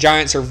Dodgers and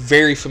Giants are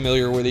very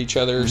familiar with each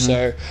other. Mm-hmm.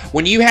 So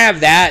when you have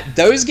that,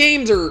 those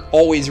games are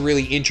always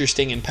really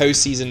interesting in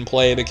postseason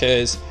play,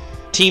 because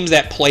teams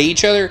that play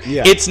each other,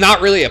 it's not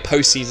really a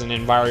postseason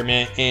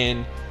environment,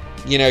 and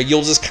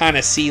you'll just kind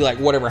of see like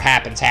whatever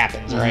happens,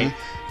 mm-hmm. right?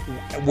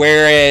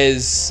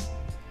 Whereas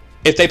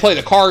if they play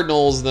the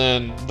Cardinals,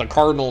 then the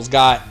Cardinals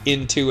got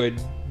into a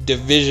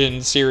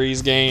division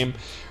series game,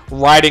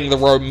 riding the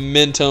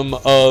momentum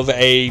of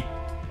a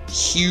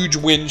huge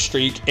win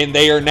streak, and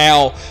they are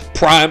now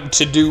primed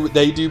to do what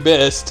they do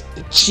best,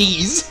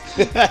 cheese.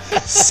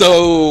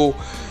 So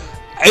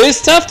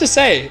it's tough to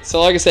say.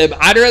 So like I said,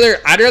 I'd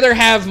rather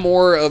have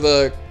more of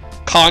a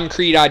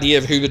concrete idea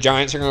of who the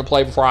Giants are going to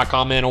play before I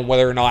comment on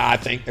whether or not I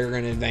think they're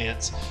going to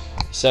advance.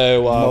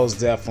 So most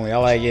definitely, I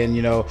like it.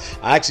 And,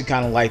 I actually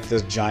kind of like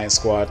this Giant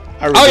squad.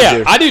 I really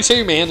do. I do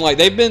too, man. Like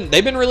they've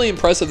been really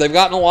impressive. They've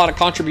gotten a lot of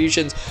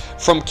contributions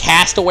from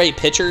castaway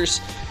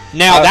pitchers.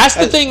 Now that's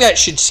the thing that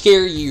should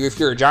scare you if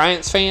you're a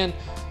Giants fan.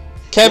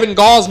 Kevin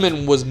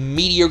Gausman was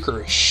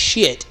mediocre as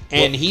shit,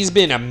 and he's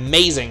been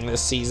amazing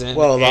this season.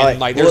 Well,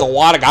 there's a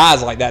lot of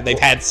guys like that they've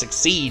had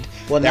succeed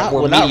that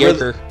were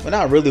mediocre.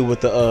 Not really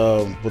with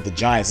the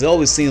Giants. It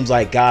always seems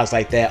like guys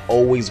like that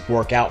always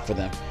work out for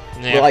them.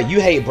 Yeah. But you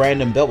hate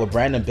Brandon Belt, but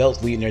Brandon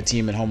Belt's leading their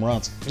team in home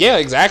runs. Yeah,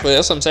 exactly.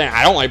 That's what I'm saying.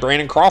 I don't like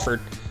Brandon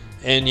Crawford.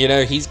 And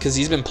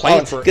he's been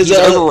playing for. He's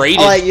overrated.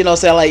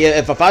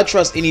 If I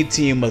trust any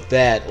team with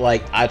that,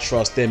 I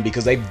trust them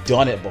because they've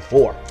done it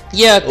before.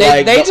 Yeah,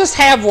 they just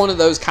have one of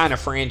those kind of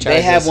franchises.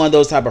 They have one of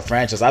those type of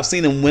franchises. I've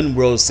seen them win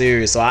World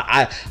Series, so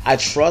I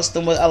trust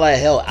them with.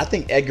 Hell, I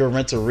think Edgar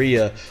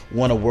Renteria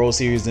won a World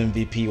Series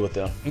MVP with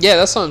them. Yeah,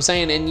 that's what I'm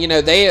saying. And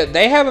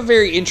they have a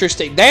very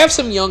interesting. They have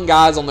some young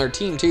guys on their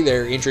team too.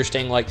 They're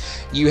interesting. Like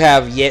you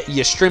have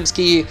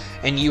Yastrzemski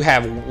and you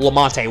have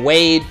Lamonte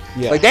Wade.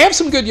 Yeah. Like they have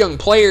some good young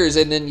players.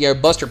 And then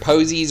Buster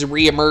Posey's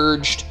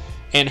reemerged,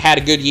 and had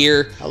a good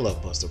year. I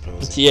love Buster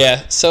Posey.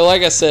 Yeah. So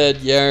like I said,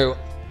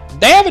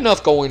 they have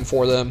enough going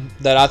for them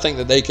that I think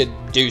that they could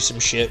do some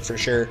shit for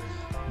sure.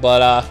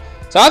 But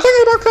so I think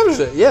that about covers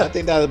it. Yeah, I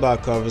think that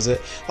about covers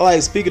it.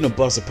 Speaking of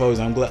Buster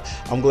Posey, I'm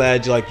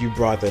glad you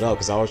brought that up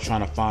because I was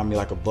trying to find me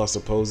like a Buster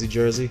Posey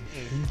jersey.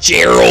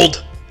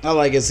 Gerald.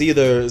 It's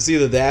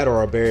either that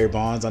or a Barry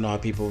Bonds. I know how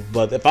people,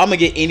 but if I'm gonna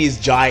get any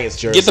Giants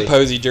jersey, get the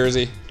Posey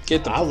jersey.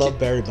 I love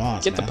Barry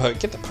Bonds. Get the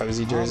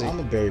Posey jersey. I'm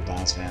a Barry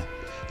Bonds fan.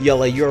 You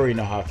already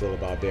know how I feel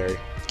about Barry.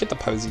 Get the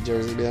Posey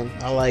jersey, man.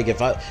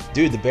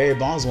 The Barry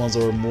Bonds ones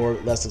are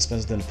less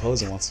expensive than the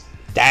Posey ones.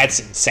 That's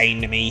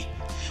insane to me.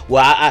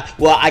 Well,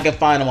 I can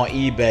find them on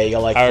eBay.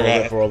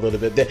 For a little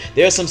bit.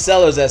 There's some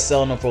sellers that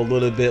sell them for a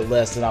little bit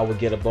less than I would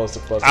get a Buster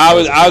Posey. I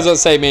was gonna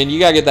say, man, you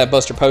gotta get that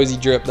Buster Posey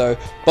drip though.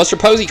 Buster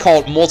Posey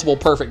called multiple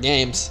perfect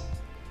games.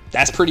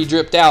 That's pretty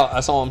dripped out.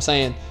 That's all I'm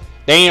saying.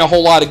 There ain't a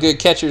whole lot of good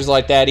catchers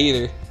like that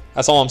either.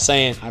 That's all I'm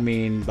saying. I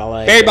mean,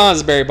 Barry Bonds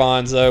is Barry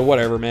Bonds though.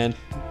 Whatever, man.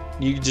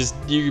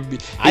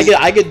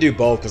 I could do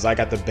both because I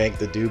got the bank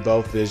to do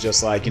both. It's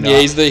just Yeah,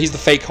 he's the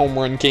fake home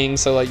run king.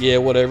 So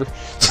whatever.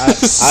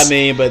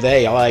 But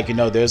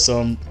hey, there's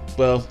some.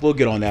 Well, we'll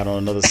get on that on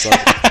another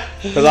subject.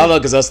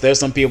 Because there's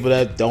some people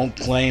that don't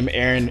claim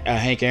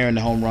Hank Aaron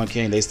the home run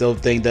king. They still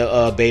think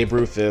that Babe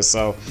Ruth is.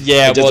 So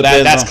yeah,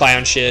 that's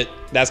clown shit.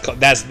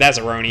 That's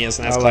erroneous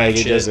and that's clown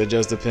shit. It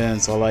just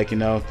depends. So he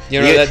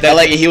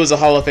was a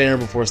Hall of Famer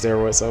before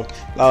steroids. So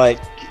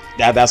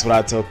that's what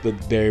I took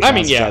with Barry Bonds. I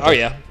mean, yeah,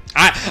 yeah.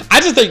 I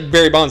just think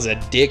Barry Bonds is a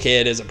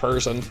dickhead as a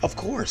person. Of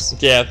course.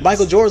 Yeah.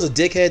 Michael Jordan's a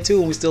dickhead too,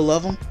 and we still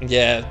love him.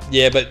 Yeah,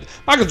 but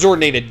Michael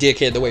Jordan ain't a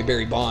dickhead the way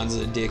Barry Bonds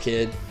is a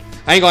dickhead.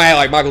 I ain't gonna act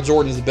like Michael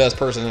Jordan's the best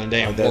person in the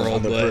damn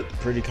world, but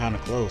pretty kind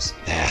of close.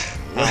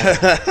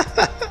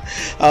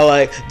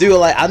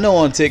 I know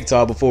on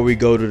TikTok, before we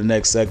go to the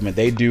next segment,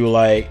 they do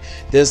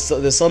there's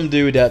some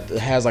dude that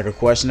has a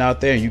question out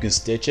there and you can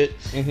stitch it.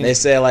 Mm-hmm. They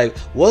say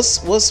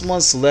what's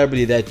one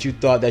celebrity that you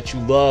thought that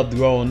you loved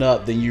growing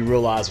up then you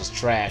realized was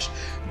trash?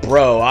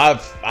 Bro,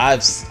 I've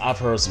heard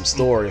some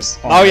stories.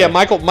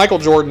 Michael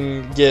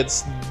Jordan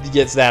gets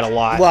that a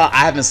lot. Well, I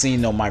haven't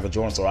seen no Michael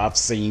Jordan story. I've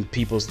seen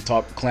people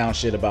talk clown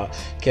shit about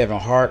Kevin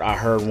Hart. I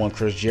heard one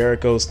Chris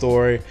Jericho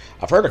story.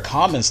 I've heard a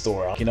Common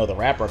story. The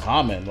rapper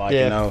Common.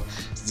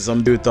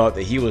 Some dude thought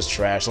that he was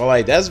trash.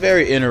 So that's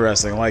very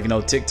interesting.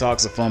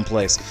 TikTok's a fun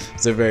place.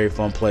 It's a very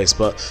fun place.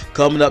 But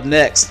coming up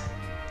next,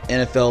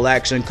 NFL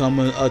action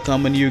coming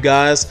to you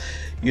guys.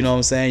 You know what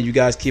I'm saying? You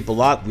guys keep a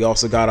lock. We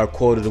also got our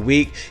quote of the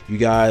week. You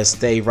guys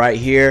stay right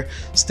here.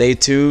 Stay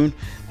tuned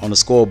on the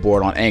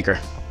scoreboard on Anchor.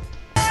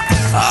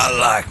 I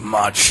like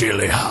my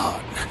chili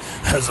hot.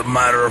 As a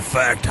matter of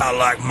fact, I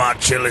like my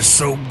chili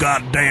so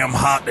goddamn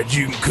hot that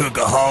you can cook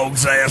a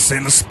hog's ass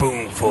in a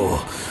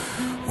spoonful.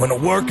 When a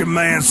working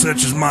man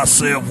such as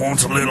myself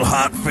wants a little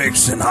hot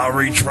fixin', I'll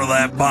reach for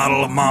that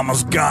bottle of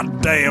Mama's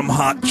goddamn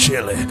hot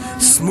chili.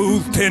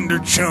 Smooth, tender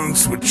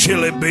chunks with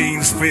chili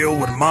beans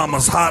filled with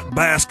Mama's hot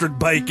bastard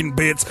bacon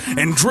bits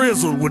and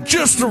drizzled with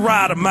just the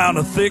right amount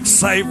of thick,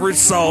 savory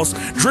sauce,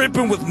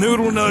 dripping with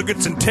noodle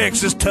nuggets and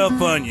Texas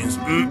tough onions.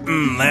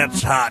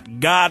 That's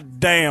hot.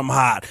 Goddamn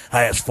hot.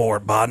 I asked for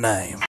it by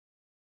name.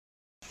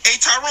 Hey,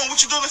 Tyrone,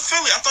 what you doing in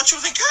Philly? I thought you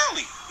was in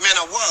Cali. Man,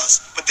 I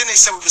was. But then they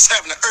said we was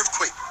having an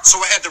earthquake,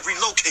 so I had to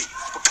relocate.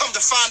 But come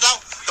to find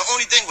out, the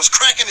only thing was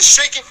cracking and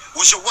shaking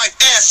was your wife's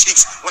ass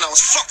cheeks when I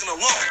was fucking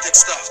along with that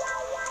stuff.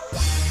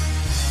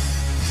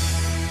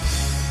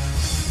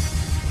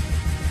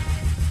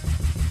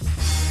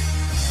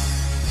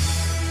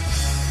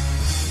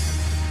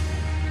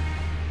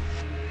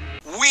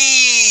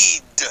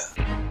 Weed.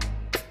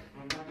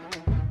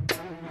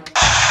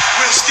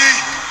 Whiskey.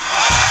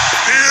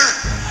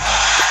 Beer.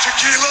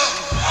 Tequila,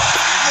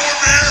 more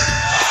beer,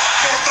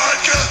 more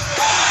vodka,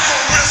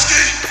 more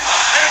whiskey,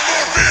 and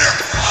more beer.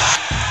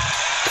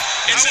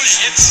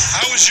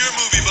 How was your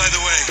movie, by the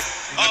way?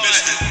 I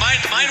missed it.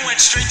 Mine went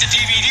straight to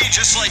DVD,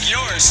 just like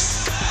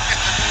yours.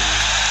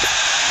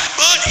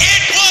 But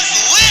it was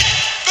lit,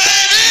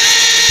 baby!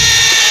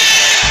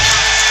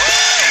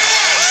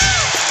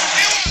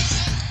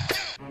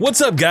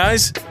 What's up,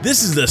 guys?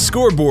 This is the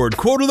Scoreboard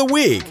Quote of the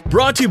Week,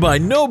 brought to you by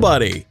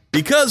nobody.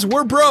 Because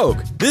we're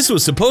broke. This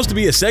was supposed to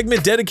be a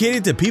segment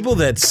dedicated to people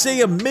that say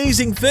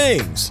amazing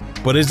things.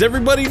 But as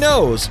everybody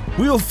knows,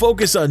 we'll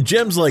focus on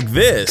gems like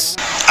this.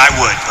 I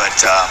would,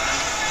 but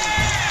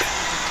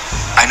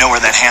I know where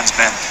that hand's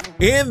been.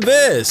 And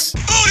this.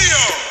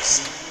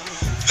 Bootios!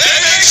 They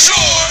make sure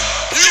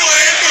you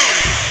ain't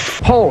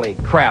booty. Holy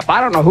crap, I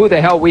don't know who the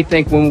hell we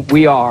think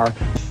we are.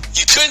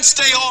 You couldn't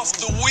stay off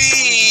the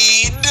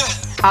weed.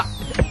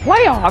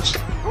 Playoffs?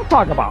 Don't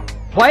talk about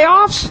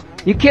playoffs.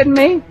 You kidding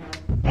me?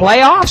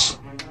 Playoffs?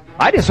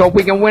 I just hope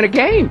we can win a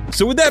game.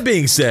 So with that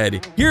being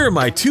said, here are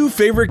my two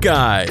favorite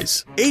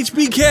guys,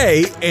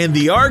 HBK and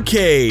the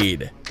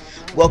Arcade.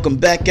 Welcome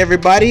back,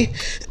 everybody.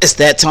 It's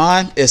that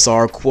time. It's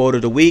our quote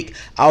of the week.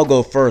 I'll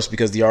go first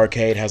because the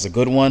Arcade has a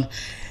good one.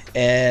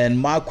 And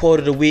my quote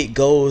of the week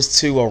goes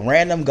to a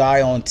random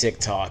guy on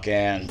TikTok.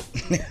 And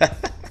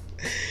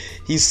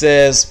He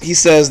says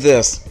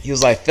this. He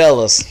was like,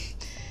 fellas,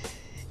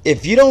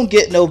 if you don't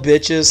get no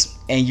bitches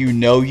and you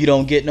know you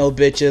don't get no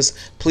bitches,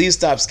 please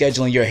stop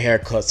scheduling your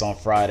haircuts on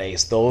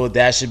Fridays. Though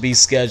that should be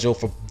scheduled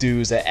for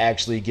dudes that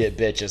actually get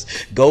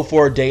bitches. Go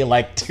for a day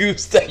like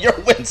Tuesday or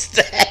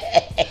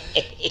Wednesday.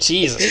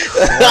 Jesus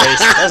Christ,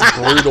 that's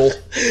brutal.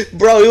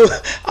 Bro,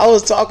 I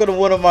was talking to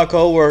one of my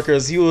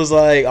coworkers. He was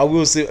like, I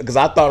will see, because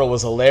I thought it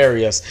was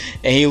hilarious.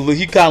 And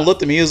he kind of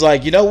looked at me. He was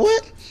like, you know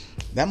what?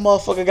 That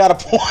motherfucker got a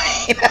point.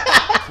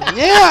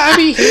 Yeah, I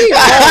mean, he ain't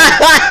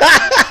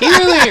wrong. He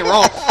really ain't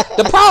wrong.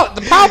 The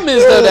problem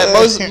is, though,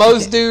 that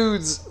most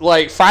dudes,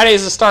 like,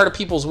 Friday's the start of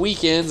people's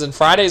weekends, and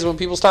Friday's when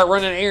people start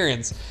running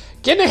errands.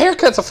 Getting a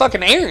haircut's a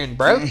fucking errand,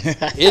 bro.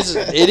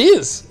 It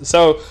is.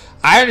 So,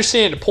 I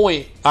understand the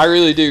point. I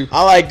really do.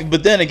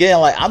 But then again,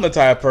 like, I'm the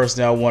type of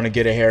person that want to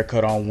get a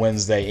haircut on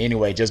Wednesday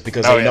anyway, just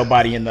because ain't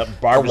nobody in the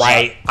barbershop.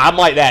 Right. I'm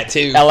like that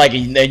too.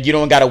 And you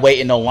don't got to wait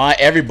in no line.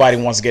 Everybody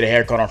wants to get a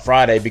haircut on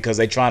Friday because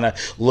they trying to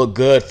look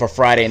good for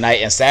Friday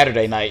night and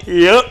Saturday night.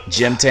 Yep.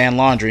 Gym tan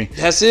laundry.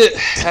 That's it.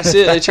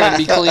 They trying to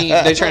be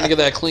clean. They trying to get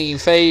that clean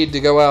fade to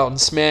go out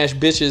and smash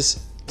bitches.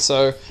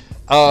 So.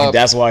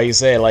 That's why he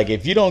said, like,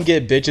 if you don't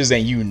get bitches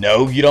and you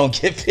know you don't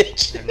get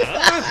bitches.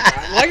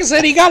 Like I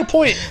said, he got a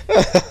point.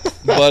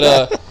 But,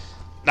 all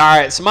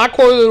right, so my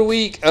quote of the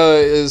week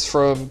is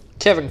from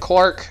Kevin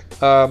Clark.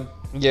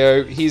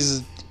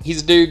 He's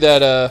a dude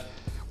that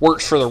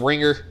works for the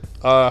Ringer.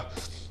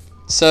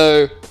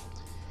 So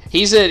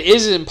he said, it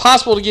is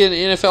impossible to get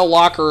an NFL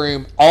locker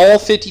room, all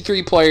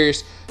 53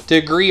 players, to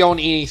agree on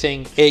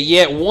anything,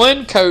 yet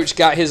one coach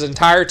got his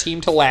entire team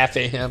to laugh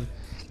at him.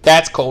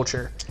 That's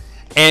culture.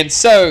 And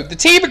so, the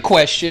team in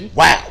question...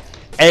 Wow.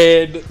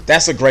 And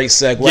that's a great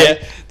segue.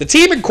 Yeah. The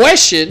team in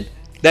question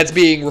that's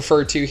being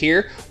referred to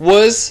here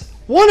was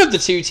one of the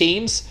two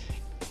teams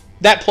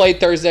that played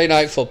Thursday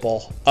Night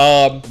Football.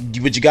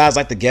 Would you guys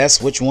like to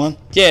guess which one?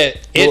 Yeah.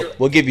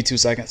 We'll give you 2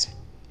 seconds.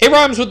 It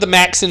rhymes with the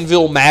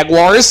Jacksonville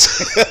Jaguars.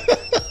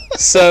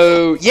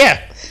 So,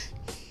 yeah.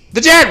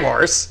 The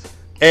Jaguars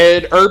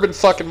and Urban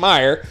fucking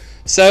Meyer.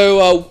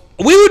 So,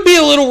 we would be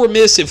a little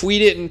remiss if we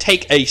didn't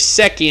take a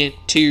second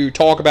to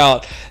talk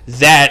about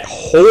that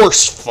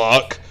horse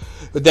fuck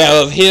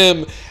of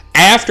him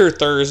after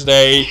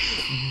Thursday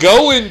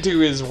going to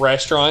his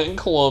restaurant in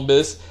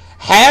Columbus,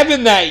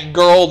 having that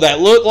girl that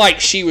looked like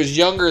she was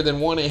younger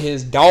than one of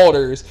his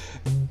daughters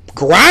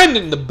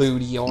grinding the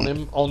booty on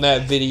him on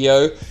that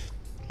video.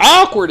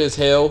 Awkward as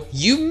hell.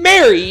 You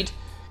married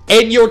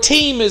and your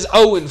team is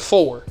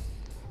 0-4.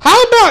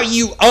 How about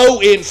you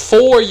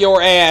 0-4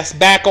 your ass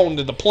back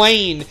onto the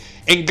plane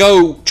and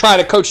go try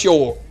to coach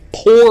your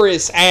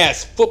porous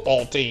ass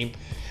football team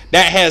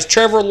that has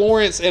Trevor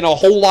Lawrence and a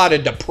whole lot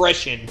of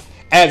depression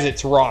as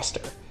its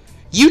roster?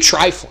 You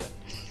trifling.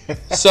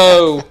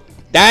 So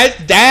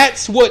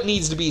that's what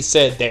needs to be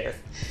said there.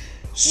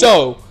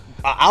 So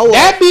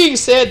that being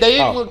said, they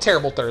didn't look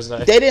terrible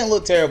Thursday. They didn't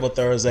look terrible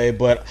Thursday,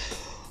 but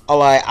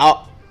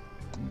I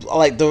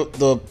like the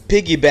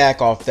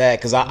piggyback off that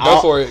because go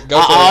for it.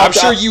 I'm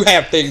sure you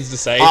have things to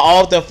say. I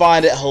often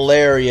find it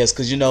hilarious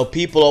because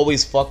people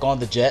always fuck on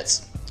the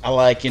Jets.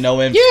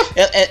 And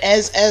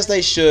as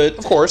they should,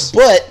 of course.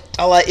 But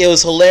it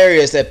was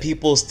hilarious that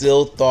people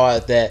still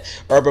thought that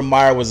Urban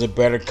Meyer was a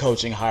better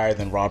coaching hire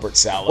than Robert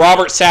Saleh.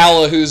 Robert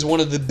Saleh, who's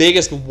one of the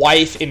biggest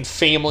wife and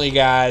family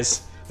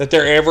guys that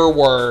there ever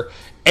were,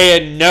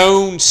 and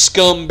known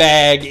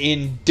scumbag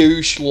in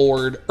douche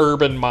lord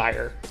Urban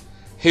Meyer,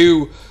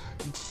 who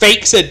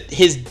fakes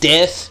his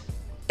death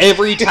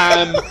every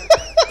time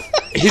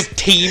his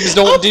teams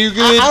don't do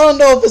good. I don't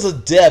know if it's a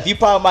death. You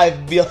probably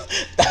might be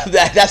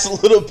that's a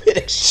little bit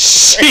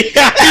extreme.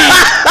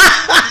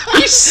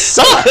 He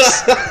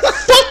sucks.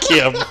 Fuck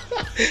him.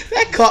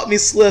 That caught me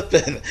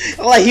slipping.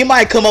 He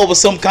might come over with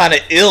some kind of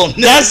illness.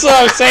 That's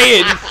what I'm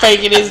saying.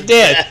 Faking his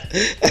death.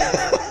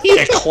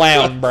 He's a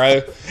clown,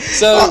 bro.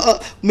 So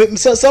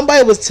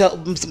somebody was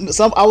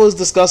I was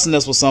discussing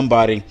this with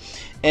somebody,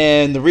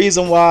 and the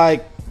reason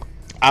why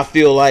I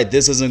feel like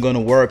this isn't going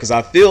to work because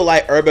I feel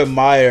like Urban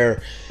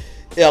Meyer,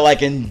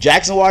 in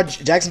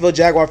Jacksonville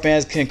Jaguar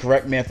fans can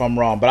correct me if I'm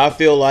wrong, but I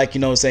feel like,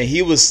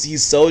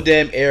 he's so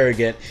damn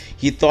arrogant.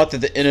 He thought that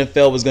the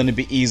NFL was going to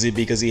be easy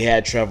because he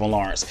had Trevor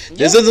Lawrence. Yep.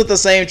 This isn't the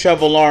same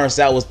Trevor Lawrence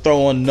that was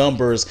throwing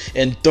numbers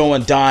and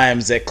throwing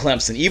dimes at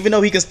Clemson, even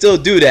though he can still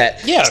do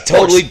that. Yeah, it's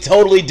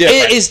totally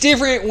different. It's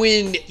different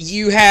when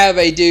you have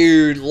a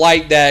dude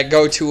like that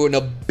go to an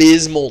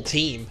abysmal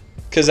team,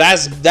 because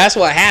that's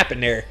what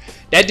happened there.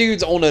 That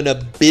dude's on an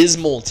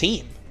abysmal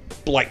team,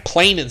 like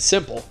plain and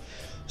simple.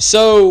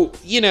 So,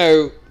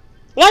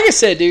 like I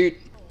said, dude,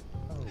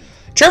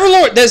 Trevor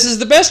Lawrence, this is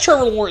the best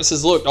Trevor Lawrence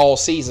has looked all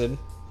season,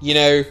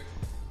 and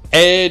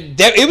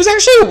it was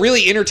actually a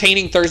really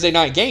entertaining Thursday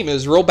night game. It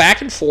was real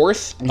back and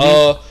forth.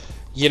 Mm-hmm.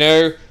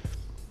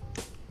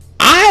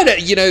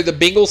 The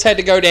Bengals had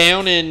to go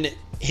down and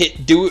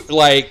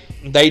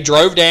they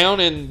drove down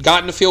and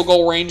got into field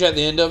goal range at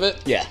the end of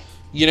it. Yeah.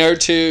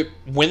 To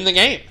win the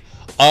game.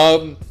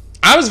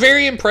 I was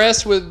very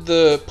impressed with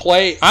the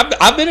play.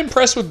 I've been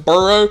impressed with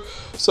Burrow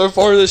so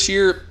far this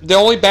year. The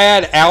only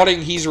bad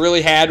outing he's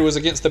really had was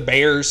against the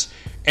Bears,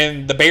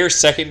 and the Bears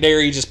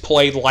secondary just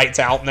played lights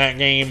out in that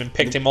game and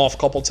picked him off a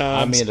couple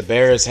times. I mean, the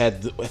Bears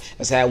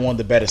has had one of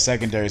the better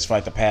secondaries for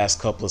like the past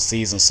couple of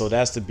seasons, so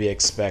that's to be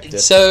expected.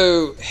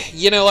 So,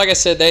 like I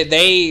said,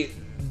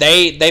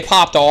 they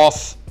popped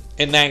off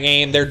in that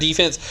game. Their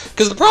defense,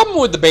 because the problem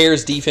with the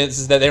Bears defense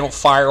is that they don't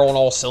fire on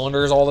all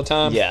cylinders all the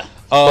time. Yeah.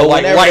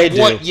 Like they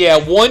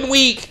do. 1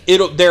 week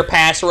their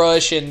pass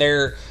rush and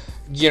their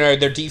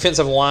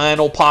defensive line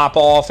will pop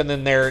off, and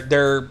then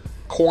their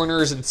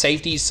corners and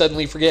safeties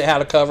suddenly forget how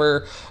to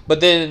cover. But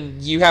then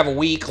you have a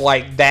week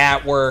like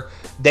that where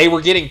they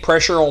were getting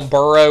pressure on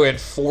Burrow and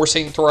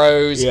forcing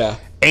throws. Yeah.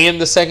 And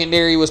the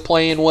secondary was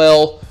playing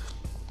well.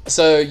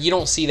 So you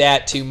don't see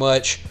that too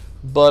much.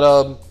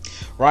 But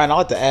Ryan, I'd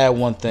like to add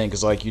one thing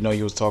because,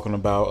 you was talking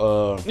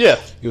about you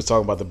was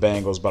talking about the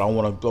Bengals, but I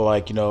want to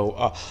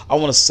I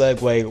want to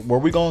segue. Were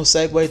we going to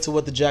segue to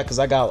what the because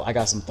I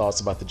got some thoughts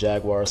about the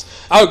Jaguars.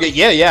 Okay,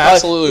 yeah,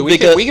 absolutely. We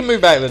can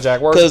move back to the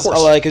Jaguars because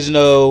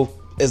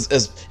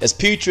as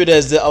putrid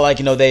as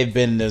they've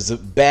been, as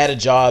bad a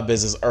job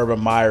as Urban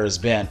Meyer has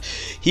been,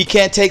 he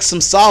can't take some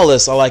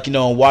solace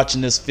in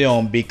watching this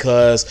film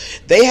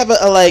because they have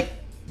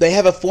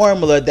a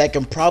formula that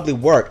can probably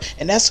work,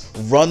 and that's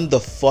run the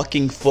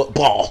fucking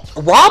football.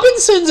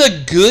 Robinson's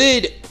a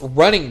good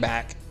running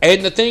back,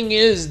 and the thing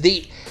is,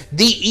 the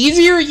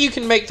easier you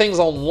can make things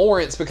on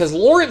Lawrence, because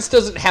Lawrence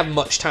doesn't have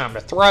much time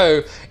to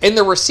throw, and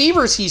the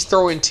receivers he's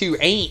throwing to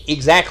ain't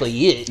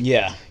exactly it.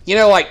 Yeah.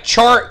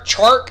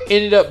 Chark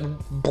ended up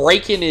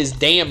breaking his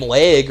damn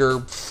leg or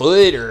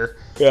foot or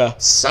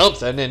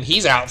something, and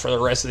he's out for the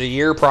rest of the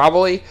year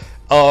probably.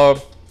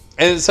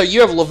 And so you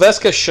have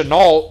Laviska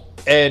Shenault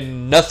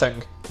and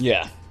nothing.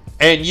 Yeah.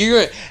 And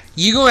you're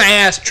going to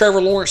ask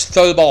Trevor Lawrence to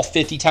throw the ball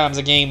 50 times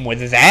a game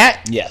with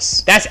that?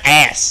 Yes. That's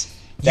ass.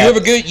 You have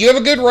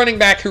a good running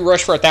back who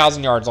rushed for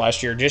 1,000 yards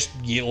last year. Just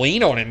you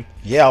lean on him.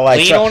 Yeah,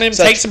 lean on him.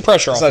 Take some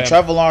pressure off him. So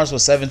Trevor Lawrence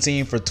was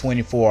 17 for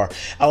 24.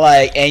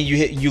 And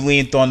you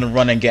leaned on the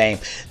running game.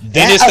 And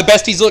it's the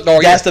best he's looked all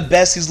year. That's the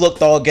best he's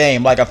looked all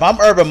game. If I'm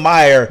Urban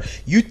Meyer,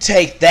 you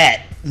take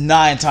that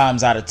 9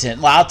 times out of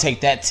 10. Well, I'll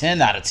take that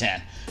 10 out of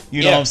 10.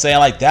 You know what I'm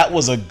saying? That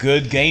was a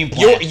good game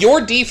plan.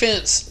 Your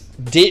defense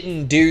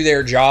didn't do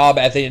their job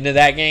at the end of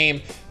that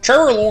game.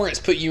 Trevor Lawrence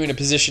put you in a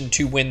position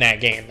to win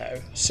that game,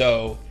 though.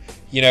 So,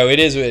 it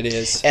is what it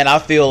is. And I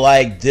feel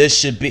like this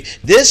should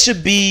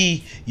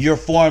be your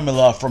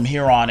formula from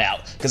here on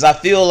out. Because I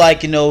feel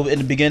like, in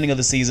the beginning of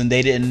the season,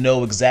 they didn't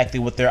know exactly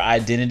what their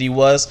identity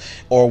was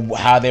or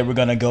how they were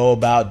going to go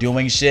about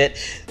doing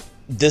shit.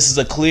 This is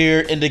a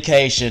clear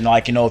indication,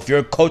 if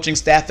your coaching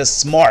staff is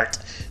smart,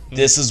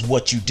 this is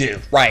what you do.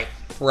 Right,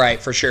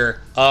 for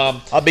sure.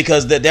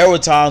 Because there were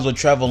times when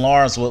Trevor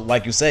Lawrence,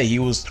 like you say, he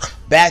was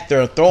back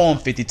there throwing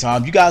 50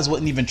 times. You guys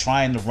wasn't even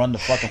trying to run the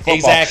fucking football.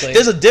 Exactly.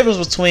 There's a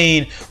difference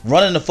between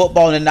running the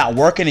football and it not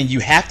working and you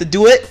have to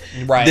do it.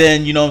 Right.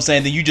 Then,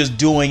 then you just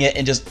doing it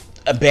and just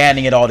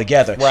abandoning it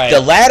altogether. Right. The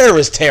latter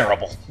is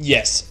terrible.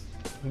 Yes,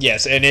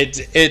 and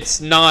it's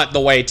not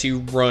the way to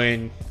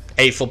run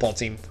a football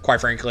team,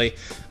 quite frankly.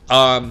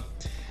 One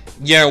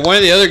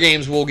of the other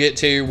games we'll get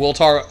to,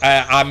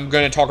 I'm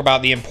going to talk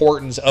about the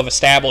importance of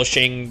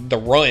establishing the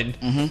run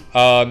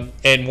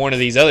in one of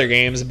these other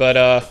games.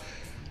 But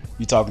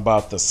you talking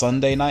about the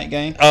Sunday night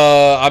game?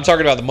 I'm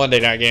talking about the Monday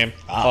night game.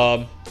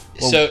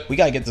 So we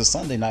got to get to the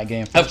Sunday night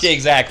game first. Okay,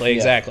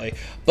 exactly.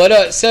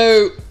 But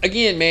so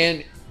again,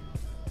 man,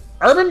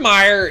 Urban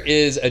Meyer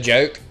is a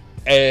joke,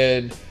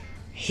 and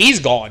he's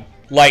gone.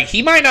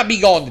 He might not be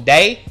gone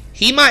today.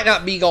 He might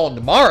not be gone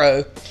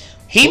tomorrow.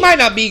 He might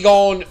not be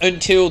gone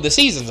until the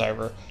season's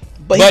over.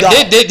 But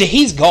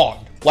he's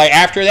gone.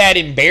 After that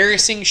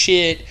embarrassing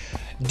shit,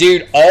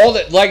 dude, all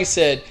that, like I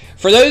said,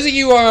 for those of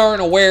you who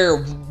aren't aware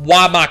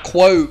why my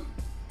quote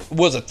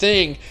was a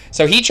thing,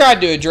 so he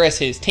tried to address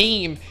his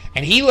team,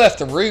 and he left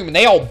the room, and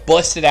they all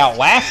busted out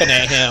laughing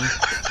at him.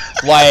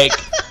 That's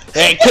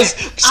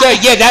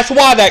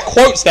why that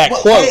quote's that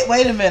quote.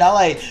 Wait a minute,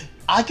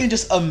 I can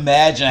just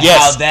imagine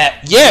how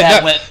that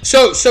went.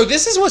 So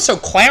this is what's so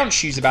clown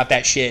shoes about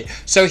that shit.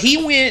 So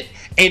he went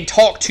and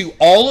talked to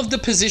all of the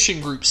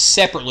position groups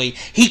separately.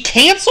 He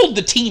canceled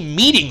the team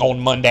meeting on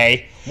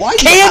Monday.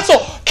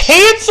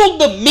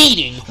 Canceled the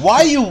meeting.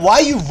 Why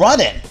you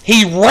running?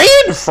 He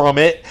ran from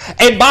it.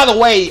 And by the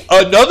way,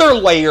 another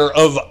layer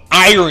of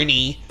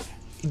irony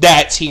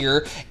that's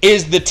here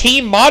is the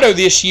team motto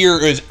this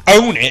year is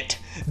 "Own It,"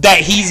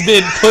 that he's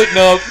been putting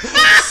up.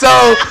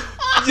 So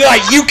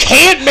you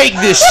can't make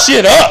this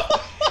shit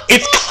up.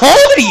 It's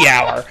comedy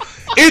hour.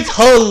 It's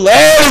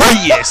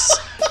hilarious.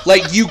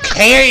 You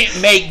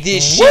can't make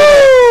this shit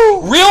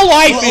up. Real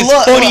life is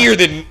funnier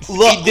than...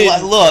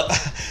 Look.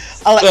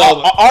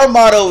 Our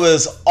motto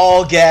is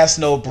all gas,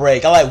 no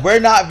break. We're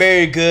not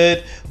very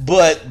good,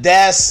 but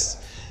that's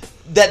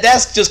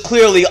just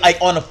clearly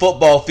on the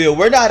football field.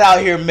 We're not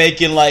out here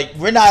making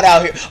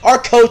our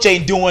coach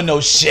ain't doing no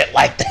shit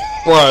like that.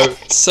 Bro,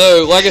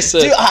 so like I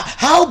said, dude,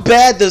 how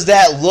bad does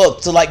that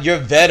look to like your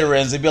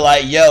veterans and be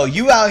like, yo,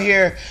 you out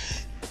here,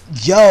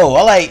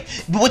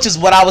 which is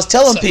what I was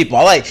telling people.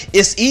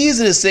 It's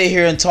easy to sit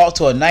here and talk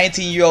to a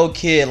 19-year-old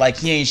kid like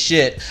he ain't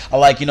shit.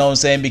 You know what I'm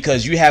saying?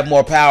 Because you have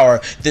more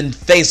power than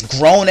face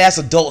grown ass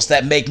adults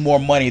that make more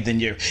money than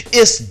you.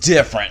 It's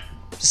different.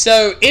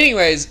 So,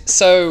 anyways,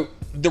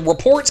 the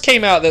reports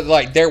came out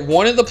that they're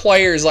one of the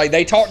players,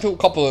 they talked to a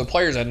couple of the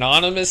players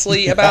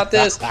anonymously about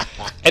this,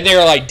 and they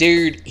were like,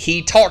 dude,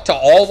 he talked to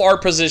all of our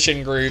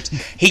position groups.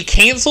 He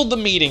canceled the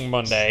meeting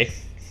Monday,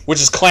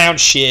 which is clown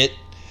shit.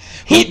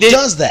 Who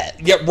does that?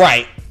 Yeah,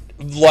 right.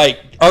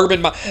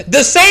 Urban Meyer.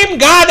 The same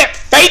guy that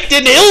faked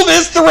an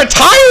illness to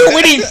retire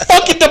when he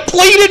fucking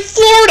depleted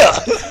Florida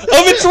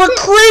of its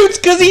recruits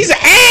because he's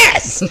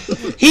ass.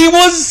 He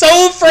was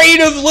so afraid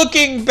of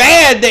looking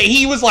bad that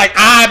he was like,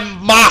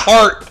 I'm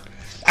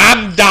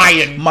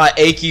dying. My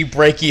achy,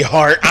 breaky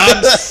heart.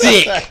 I'm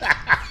sick.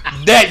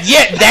 That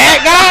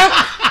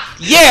guy?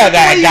 Yeah,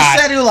 that guy. You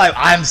said he was like,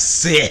 I'm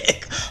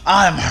sick.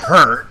 I'm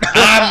hurt.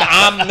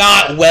 I'm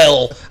not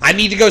well. I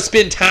need to go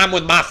spend time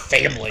with my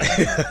family.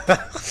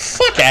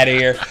 Fuck out of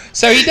here.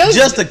 So he does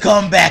just to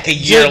come back a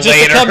year later.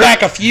 Just to come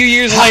back a few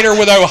years later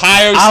with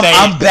Ohio State.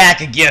 I'm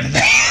back again,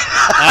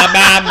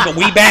 man.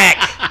 We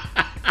back.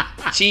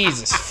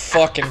 Jesus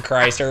fucking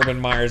Christ, Urban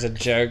Meyer's a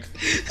joke.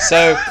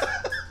 So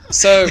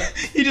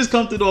he just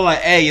come to the door like,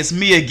 hey, it's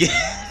me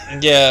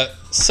again. Yeah.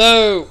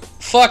 So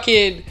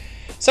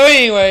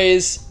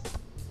anyways,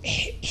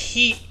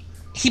 he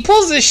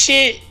pulls this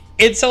shit,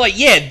 and so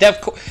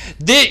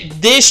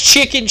this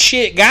chicken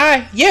shit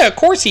guy, yeah, of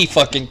course he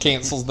fucking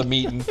cancels the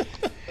meeting.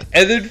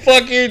 And then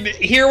fucking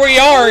here we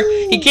are,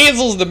 he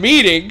cancels the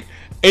meeting,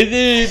 and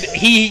then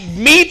he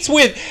meets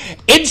with,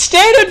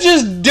 instead of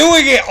just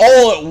doing it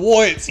all at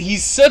once,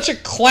 he's such a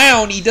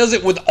clown, he does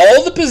it with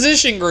all the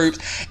position groups,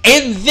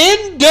 and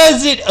then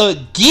does it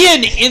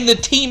again in the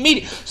team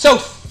meeting. So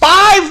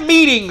 5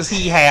 meetings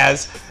he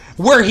has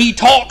where he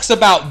talks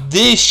about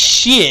this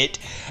shit,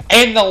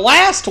 and the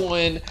last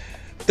one,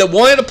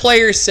 one of the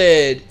players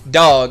said,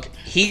 dog,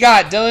 he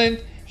got done,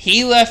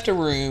 he left the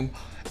room,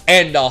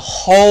 and the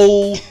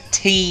whole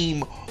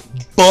team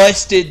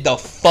busted the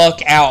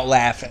fuck out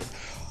laughing.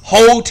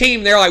 Whole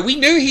team, they're like, we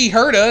knew he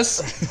hurt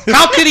us.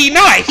 How could he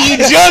not? He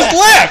just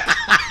left.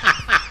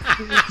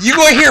 You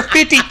gonna hear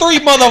 53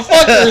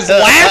 motherfuckers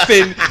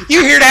laughing,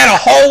 you hear that a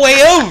whole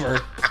way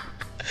over.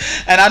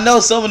 And I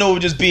know some of them were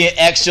just being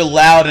extra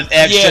loud and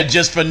extra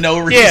just for no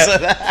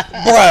reason.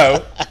 Yeah.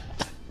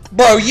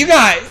 Bro, you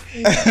got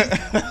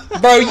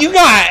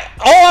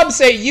all I'm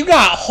saying, you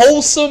got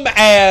wholesome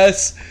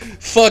ass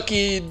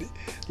fucking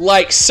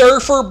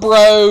surfer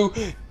bro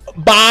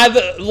by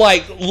the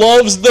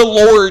loves the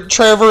Lord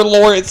Trevor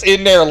Lawrence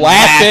in there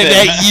laughing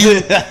at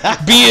you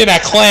being a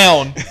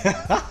clown.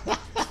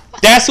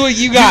 That's what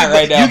you got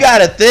right now. You got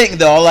to think,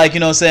 though, you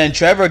know what I'm saying,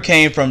 Trevor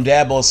came from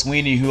Dabo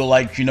Swinney, who,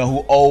 who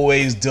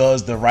always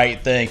does the right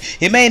thing.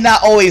 He may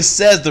not always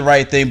says the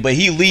right thing, but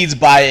he leads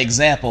by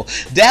example.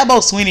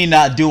 Dabo Swinney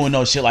not doing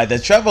no shit like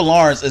that. Trevor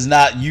Lawrence is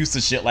not used to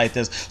shit like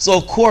this. So,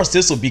 of course,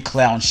 this will be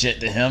clown shit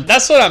to him.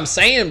 That's what I'm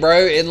saying,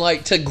 bro. And,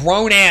 to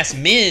grown-ass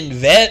men,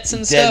 vets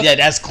and stuff. Yeah,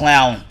 that's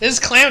clown. This is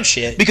clown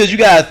shit. Because you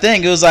got to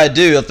think, it was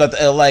dude,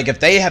 if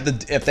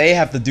they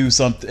have to do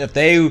something,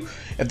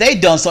 if they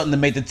done something to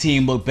make the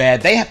team look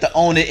bad, they have to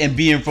own it and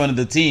be in front of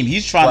the team.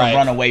 He's trying to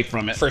run away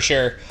from it. For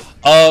sure.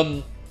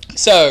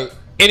 So,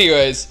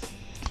 anyways,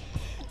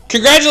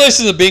 congratulations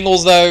to the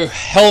Bengals, though.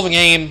 Hell of a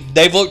game.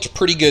 They've looked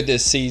pretty good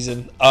this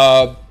season.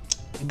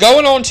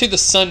 Going on to the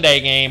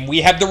Sunday game,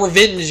 we have the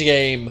revenge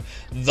game.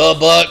 The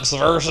Bucks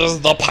versus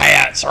the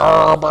Pats.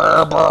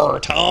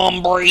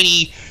 Tom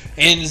Brady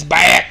is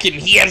back, and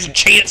he has a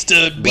chance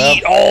to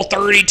beat all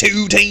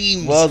 32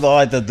 teams. Well,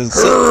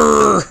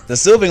 the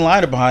silver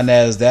lining behind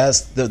that is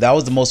that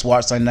was the most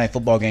watched Sunday Night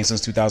Football game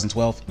since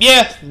 2012.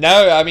 Yeah,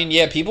 no, I mean,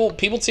 yeah, people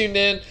tuned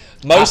in.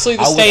 Mostly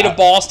the state of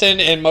Boston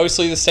and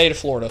mostly the state of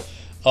Florida.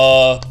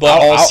 But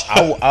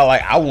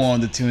I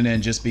wanted to tune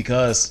in just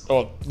because.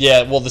 Oh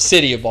yeah, well, the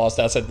city of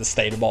Boston. I said the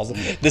state of Boston.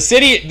 The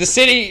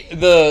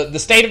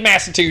state of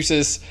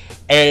Massachusetts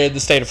and the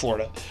state of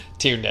Florida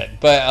tuned in.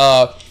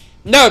 But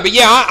no, but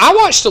yeah, I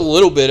watched a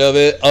little bit of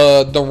it.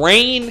 The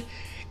rain,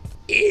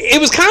 it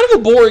was kind of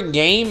a boring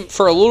game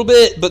for a little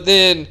bit, but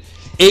then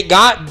it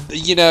got,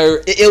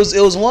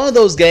 it was one of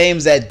those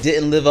games that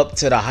didn't live up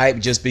to the hype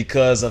just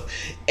because of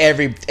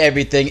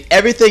everything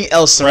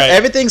else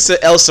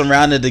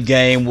surrounding the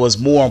game was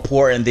more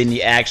important than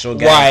the actual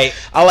game. Right.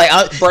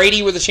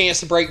 Brady with a chance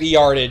to break the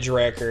yardage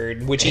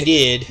record, which he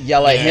did.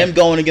 Yeah, him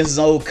going against his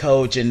old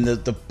coach and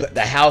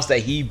the house that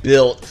he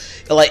built.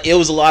 It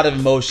was a lot of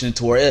emotion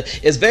toward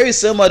it. It's very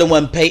similar to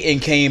when Peyton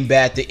came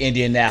back to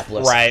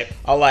Indianapolis. Right.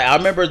 I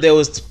remember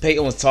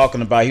Peyton was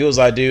talking about, he was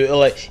like,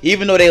 dude,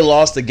 even though they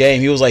lost the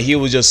game, he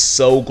was just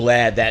so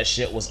glad that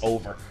shit was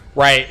over.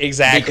 Right,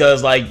 exactly.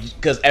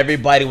 Because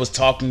everybody was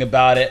talking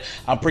about it.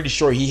 I'm pretty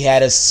sure he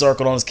had it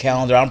circled on his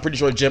calendar. I'm pretty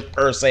sure Jim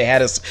Irsay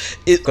had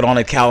it on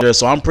the calendar.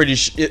 So I'm pretty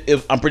sure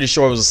it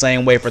was the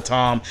same way for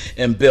Tom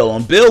and Bill.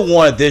 And Bill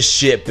wanted this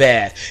shit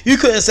bad. You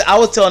couldn't say. I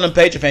was telling them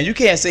Patriot fans, you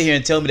can't sit here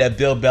and tell me that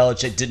Bill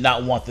Belichick did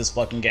not want this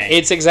fucking game.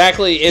 It's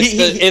exactly.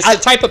 It's the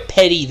type of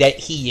petty that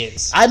he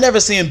is. I never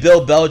seen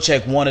Bill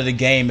Belichick wanted the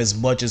game as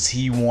much as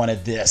he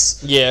wanted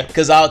this. Yeah.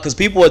 Because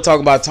people were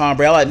talking about Tom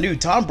Brady. I knew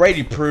Tom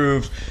Brady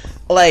proved.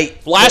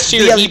 Like last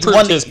year, he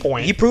proved his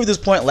point. He proved his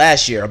point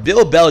last year.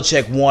 Bill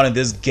Belichick wanted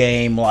this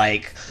game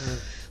like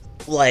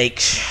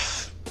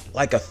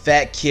a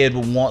fat kid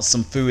would want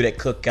some food at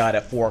cookout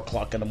at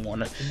 4:00 in the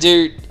morning.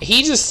 Dude,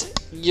 he just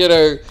he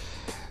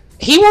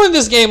wanted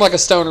this game like a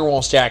stoner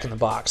wants Jack in the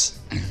Box.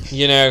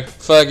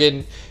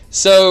 Fucking.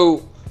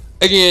 So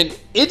again,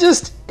 it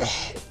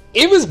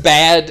was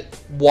bad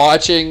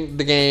watching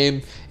the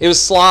game. It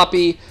was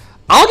sloppy.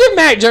 I'll give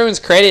Mac Jones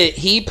credit.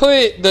 He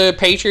put the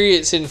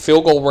Patriots in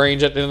field goal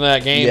range at the end of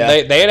that game.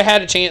 Yeah. They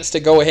had a chance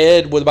to go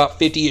ahead with about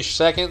 50-ish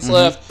seconds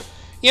left.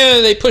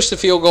 They pushed the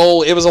field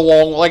goal. It was a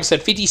long, like I said,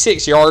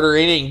 56-yarder.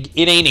 It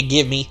ain't a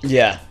give me.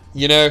 Yeah.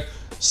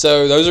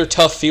 So those are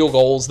tough field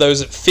goals.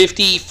 Those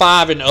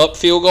 55 and up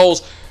field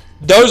goals,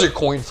 those are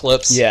coin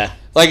flips. Yeah.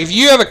 Like if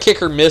you have a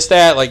kicker miss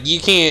that, like you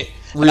can't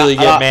really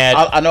get mad.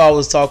 I know I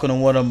was talking to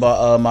one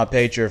of my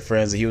Patriot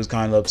friends, and he was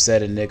kind of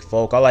upset at Nick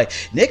Folk.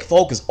 Nick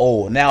Folk is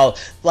old. Now,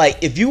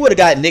 if you would have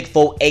got Nick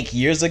Folk 8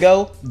 years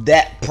ago,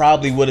 that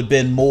probably would have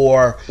been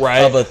more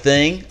of a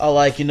thing.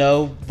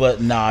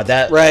 But nah,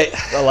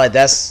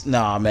 that's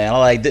nah,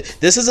 man.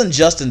 This isn't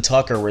Justin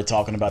Tucker we're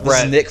talking about.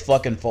 This is Nick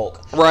fucking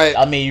Folk. Right.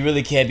 I mean, you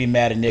really can't be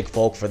mad at Nick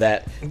Folk for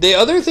that. The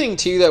other thing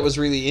too that was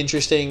really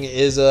interesting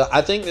is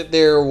I think that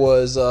there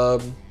was a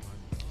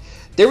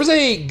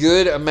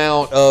good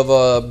amount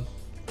of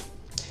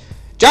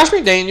Josh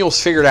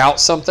McDaniels figured out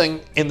something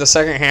in the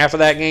second half of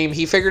that game.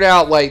 He figured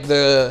out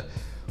the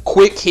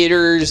quick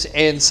hitters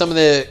and some of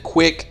the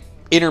quick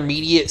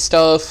intermediate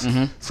stuff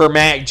for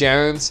Mac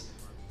Jones.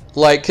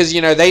 Because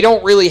they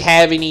don't really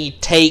have any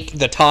take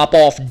the top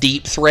off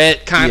deep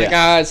threat kind of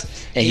guys,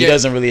 and he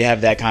doesn't really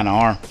have that kind of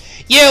arm.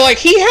 Yeah,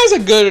 he has a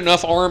good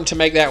enough arm to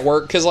make that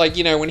work. Because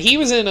when he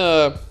was in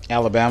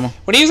Alabama.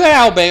 When he was at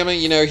Alabama,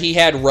 he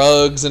had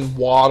Ruggs and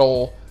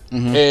Waddle.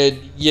 And,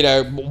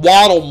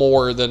 Waddle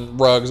more than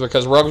Ruggs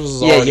because Ruggs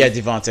was already... Yeah,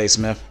 Devontae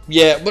Smith.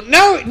 Yeah, but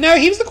no,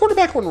 he was the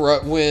quarterback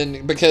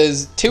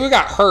because Tua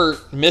got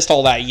hurt, missed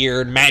all that year,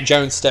 and Matt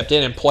Jones stepped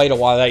in and played a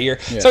while that year.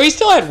 Yeah. So he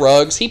still had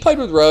Ruggs. He played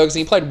with Ruggs, and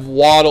he played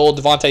Waddle,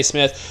 Devontae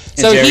Smith.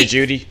 And Jerry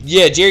Jeudy.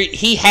 Yeah, Jerry.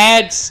 He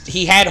had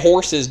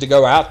horses to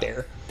go out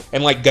there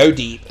and, go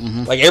deep.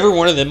 Every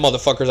one of them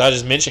motherfuckers I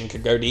just mentioned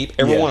could go deep.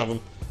 Every one of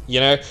them,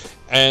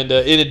 And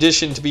in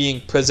addition to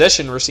being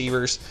possession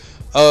receivers.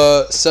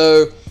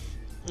 So...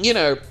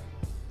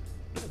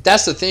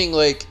 that's the thing.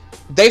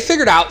 They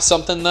figured out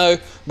something though,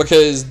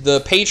 because the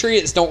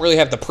Patriots don't really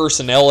have the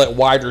personnel at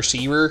wide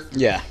receiver.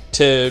 Yeah.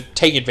 To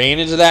take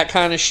advantage of that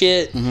kind of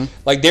shit.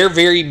 They're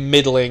very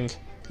middling.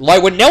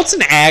 When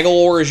Nelson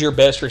Aguilar is your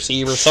best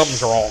receiver,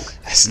 something's wrong.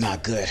 That's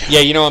not good.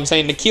 Yeah, you know what I'm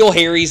saying? N'Keal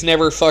Harry's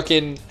never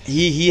fucking...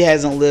 He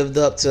hasn't lived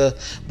up to...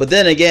 But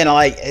then again,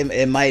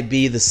 it might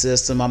be the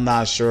system. I'm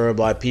not sure.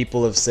 But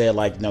people have said,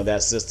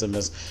 that system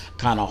is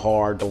kind of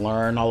hard to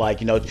learn.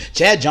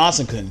 Chad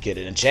Johnson couldn't get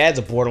it. And Chad's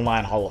a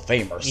borderline Hall of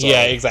Famer. So.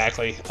 Yeah,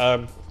 exactly.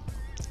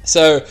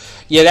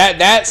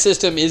 That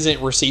system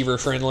isn't receiver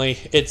friendly.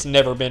 It's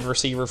never been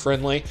receiver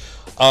friendly.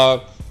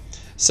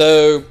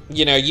 So,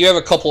 you have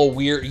a couple of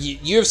weird...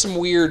 You have some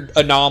weird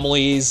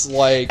anomalies,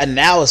 And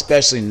now,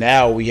 especially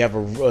now, we have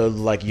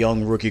a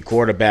young rookie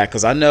quarterback.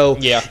 Because I know...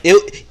 Yeah.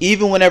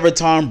 Even whenever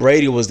Tom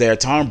Brady was there,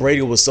 Tom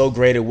Brady was so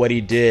great at what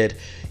he did,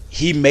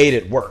 he made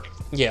it work.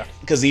 Yeah.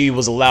 Because he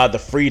was allowed the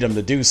freedom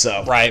to do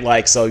so.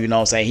 Right. So, you know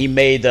what I'm saying? He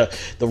made the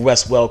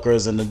Wes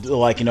Welkers and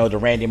the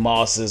Randy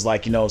Mosses,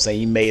 you know what I'm saying?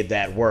 He made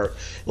that work.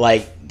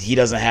 He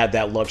doesn't have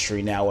that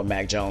luxury now with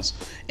Mac Jones.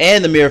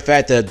 And the mere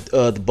fact that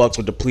the Bucs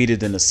were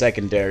depleted in the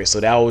secondary. So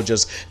that was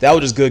just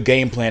good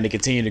game plan to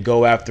continue to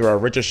go after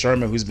Richard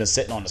Sherman, who's been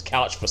sitting on his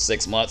couch for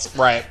 6 months.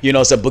 Right.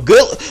 But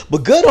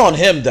good on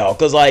him though,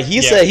 because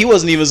he said he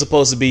wasn't even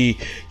supposed to be.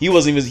 He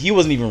wasn't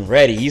even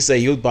ready. He said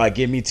he was about to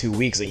give me 2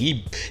 weeks, and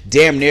he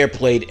damn near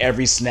played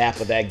every snap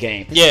of that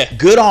game. Yeah.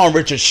 Good on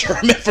Richard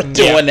Sherman for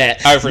doing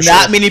that. Oh, for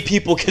Not sure. many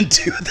people can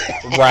do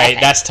that. Right.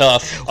 That's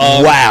tough.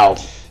 Wow.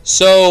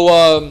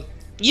 So,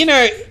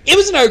 it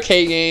was an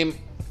okay game.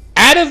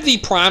 Out of the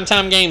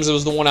primetime games, it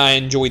was the one I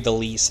enjoyed the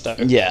least. Though.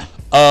 Yeah.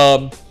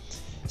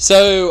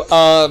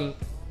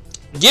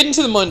 Getting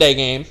to the Monday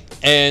game,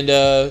 and,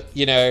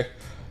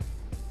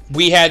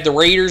 we had the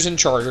Raiders and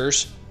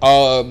Chargers.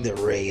 The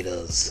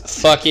Raiders.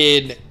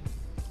 Fucking...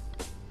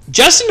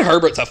 Justin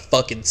Herbert's a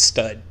fucking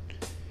stud.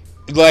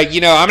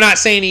 I'm not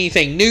saying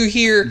anything new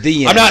here.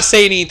 I'm not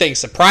saying anything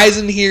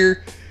surprising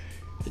here.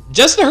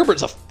 Justin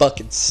Herbert's a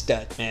fucking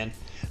stud, man.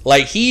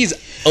 He's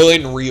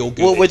unreal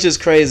good. Well, which is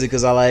crazy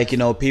because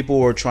people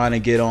were trying to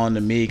get on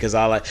to me because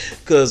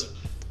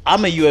I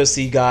I'm a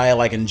USC guy,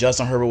 like, and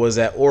Justin Herbert was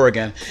at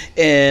Oregon,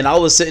 and I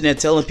was sitting there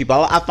telling people,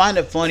 I find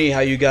it funny how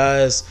you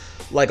guys,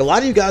 like, a lot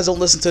of you guys don't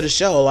listen to the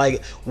show.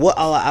 Like,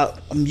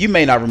 you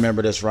may not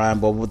remember this, Ryan,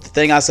 but the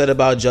thing I said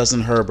about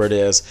Justin Herbert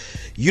is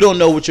you don't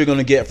know what you're going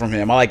to get from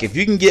him. Like, if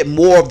you can get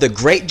more of the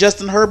great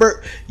Justin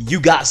Herbert, you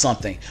got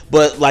something.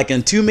 But, like,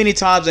 in too many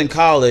times in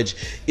college,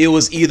 it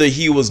was either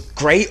he was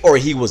great or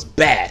he was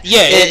bad.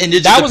 Yeah, and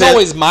that was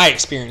always my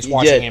experience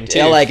watching him, too.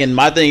 Yeah, like, and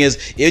my thing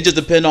is, it just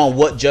depends on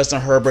what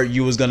Justin Herbert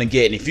you was going to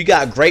get. And if you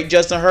got great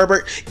Justin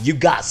Herbert, you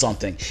got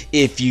something.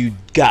 If you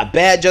got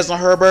bad Justin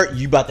Herbert,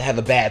 you about to have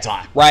a bad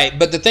time. Right,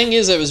 but the thing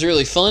is that was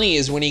really funny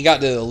is when he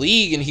got to the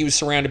league and he was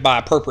surrounded by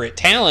appropriate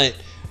talent,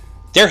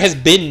 there has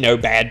been no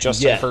bad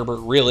Justin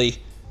Herbert, really.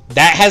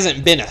 That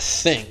hasn't been a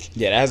thing.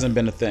 Yeah, that hasn't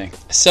been a thing.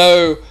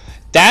 So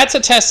that's a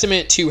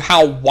testament to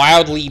how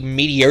wildly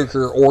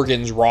mediocre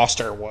Oregon's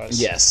roster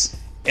was. Yes.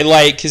 And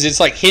like, because it's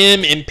like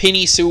him and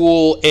Penny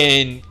Sewell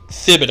and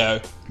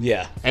Thibodeau.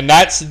 Yeah. And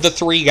that's the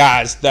three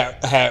guys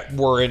that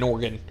were in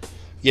Oregon,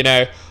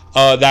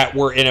 that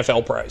were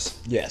NFL pros.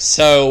 Yes.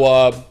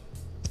 So,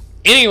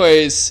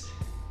 anyways,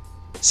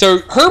 so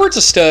Herbert's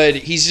a stud.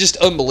 He's just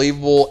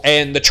unbelievable.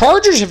 And the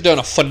Chargers have done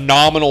a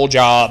phenomenal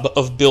job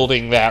of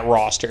building that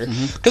roster.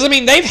 Because, I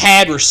mean, they've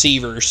had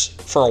receivers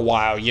for a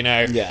while,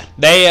 Yeah.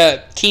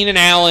 They, Keenan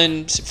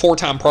Allen,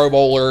 4-time Pro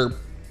Bowler,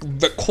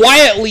 but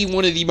quietly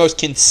one of the most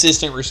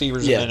consistent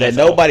receivers in the NFL. That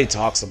nobody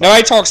talks about.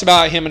 Nobody talks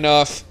about him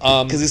enough.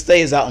 Because he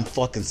stays out in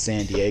fucking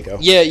San Diego.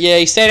 Yeah,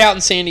 he stayed out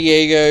in San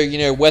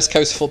Diego, West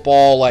Coast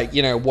football,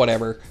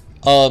 whatever.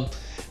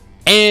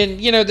 And,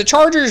 the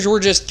Chargers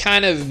were just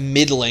kind of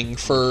middling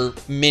for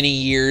many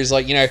years.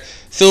 Like,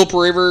 Phillip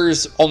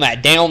Rivers on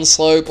that down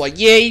slope. Like,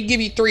 he'd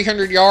give you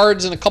 300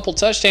 yards and a couple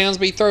touchdowns,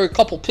 but he'd throw a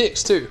couple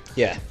picks, too.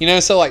 Yeah.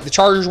 So, like, the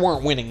Chargers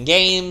weren't winning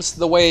games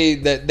the way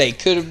that they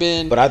could have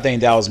been. But I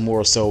think that was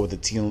more so with the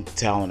team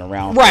talent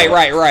around.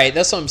 Right.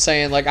 That's what I'm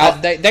saying. Like,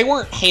 they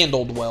weren't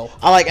handled well.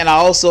 I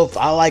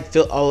like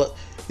Phil.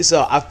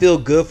 So I feel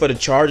good for the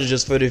Chargers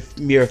just for the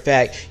mere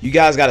fact you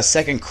guys got a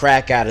second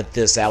crack at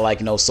this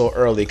so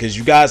early because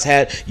you guys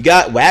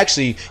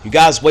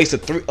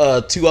wasted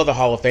two other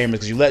Hall of Famers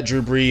because you let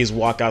Drew Brees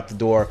walk out the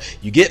door.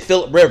 You get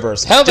Phillip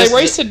Rivers. Hell, they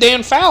wasted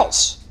Dan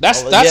Fouts.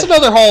 That's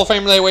another Hall of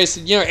Famer they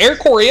wasted. Eric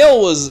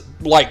Coryell was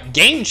like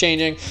game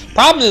changing.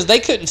 Problem is they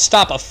couldn't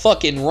stop a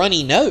fucking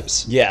runny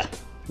nose. Yeah,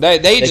 they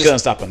couldn't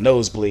stop a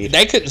nosebleed.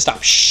 They couldn't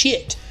stop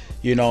shit.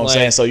 You know what I'm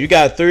saying? So you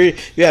had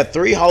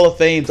three Hall of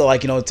Fame,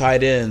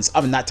 tight ends.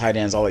 I mean, not tight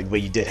ends,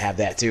 you did have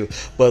that too.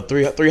 But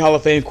three Hall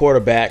of Fame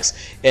quarterbacks,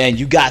 and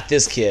you got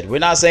this kid. We're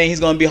not saying he's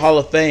going to be Hall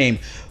of Fame,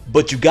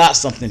 but you got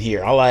something here.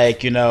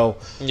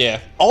 Yeah.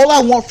 All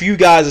I want for you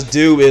guys to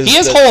do is... He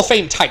has Hall of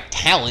Fame type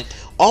talent.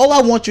 All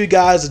I want you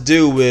guys to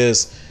do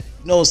is,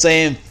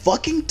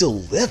 fucking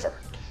deliver.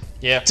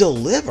 Yeah.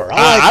 Deliver.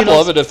 I'd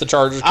love it if the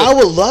Chargers could. I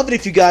would love it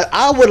if you guys.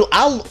 I would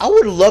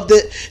have loved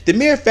it. The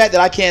mere fact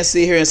that I can't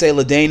sit here and say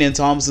LaDainian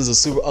Thompson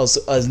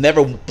has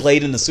never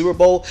played in the Super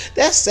Bowl.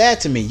 That's sad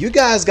to me. You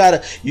guys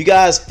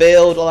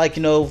failed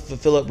for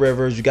Phillip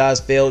Rivers. You guys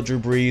failed Drew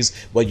Brees.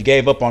 Well, you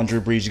gave up on Drew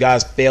Brees. You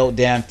guys failed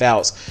Dan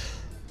Fouts.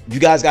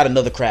 You guys got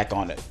another crack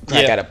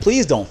at it.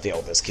 Please don't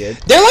fail this kid.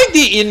 They're like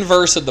the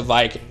inverse of the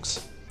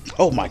Vikings.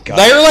 Oh my God!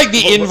 They're like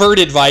the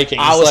inverted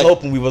Vikings. I was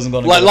hoping we wasn't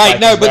going to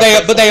but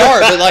they are.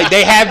 But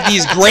they have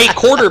these great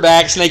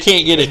quarterbacks and they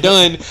can't get it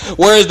done.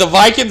 Whereas the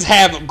Vikings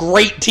have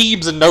great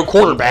teams and no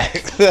quarterback.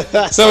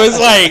 So it's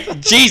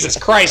like Jesus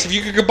Christ! If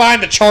you could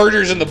combine the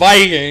Chargers and the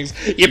Vikings,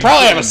 you'd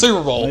probably have a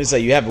Super Bowl. Let me say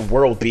you have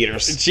world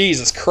beaters.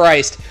 Jesus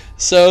Christ!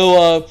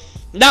 So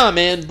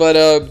man.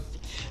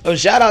 But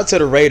shout out to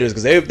the Raiders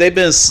because they've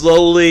been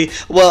slowly.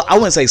 Well, I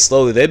wouldn't say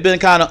slowly. They've been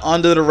kind of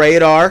under the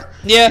radar.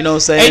 Yeah, you know what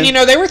I'm saying.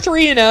 And they were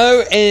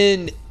 3-0,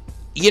 and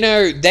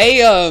they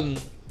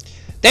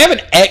have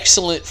an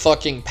excellent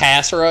fucking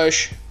pass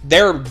rush.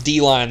 Their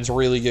D line's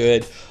really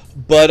good,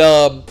 but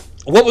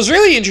what was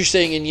really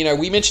interesting, and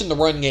we mentioned the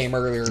run game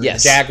earlier,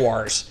 yes. The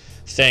Jaguars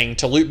thing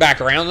to loop back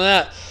around to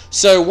that.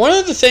 So one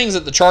of the things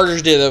that the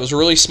Chargers did that was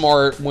really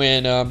smart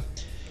when the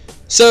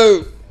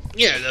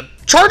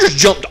Chargers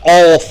jumped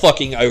all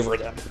fucking over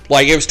them.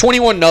 Like, it was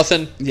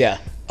 21-0. Yeah.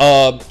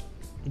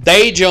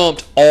 They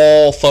jumped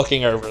all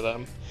fucking over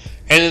them.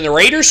 And then the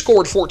Raiders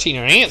scored 14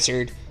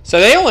 unanswered. So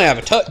they only have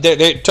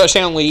a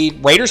touchdown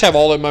lead. Raiders have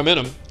all the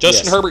momentum.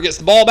 Justin Herbert gets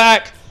the ball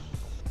back.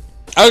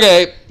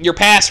 Okay, your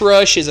pass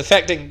rush is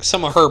affecting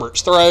some of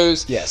Herbert's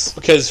throws. Yes.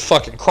 Because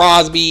fucking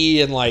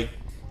Crosby and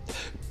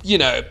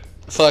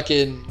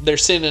fucking they're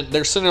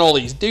sending all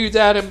these dudes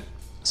at him.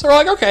 So they're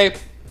like, okay,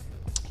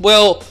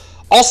 well,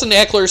 Austin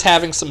Eckler's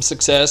having some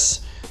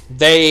success.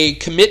 They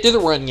commit to the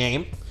run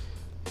game.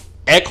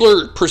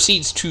 Eckler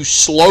proceeds to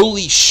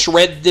slowly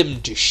shred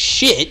them to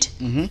shit.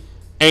 Mm-hmm.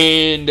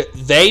 And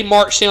they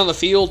march down the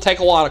field, take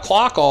a lot of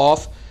clock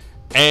off,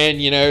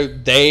 and,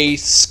 they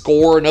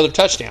score another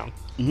touchdown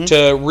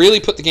to really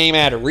put the game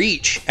out of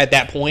reach at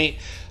that point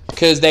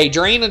because they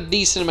drain a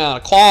decent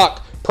amount of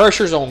clock.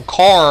 Pressure's on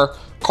Carr.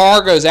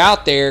 Carr goes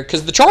out there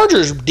because the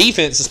Chargers'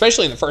 defense,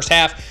 especially in the first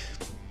half,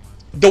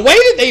 the way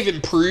that they've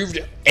improved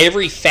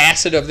every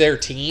facet of their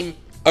team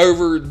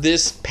over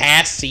this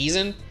past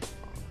season,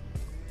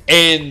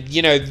 and,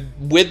 you know,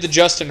 with the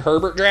Justin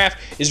Herbert draft,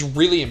 is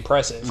really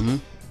impressive. Mm-hmm.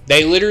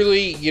 They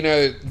literally, you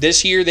know,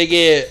 this year they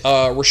get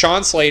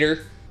Rashawn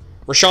Slater.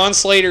 Rashawn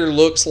Slater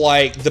looks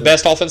like the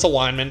best offensive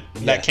lineman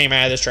that came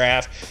out of this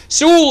draft.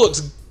 Sewell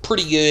looks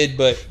pretty good,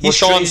 but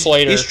Rashawn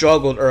Slater, he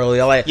struggled early.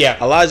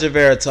 Elijah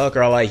Vera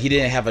Tucker. He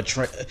didn't have a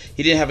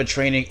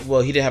training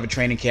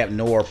camp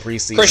nor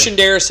preseason. Christian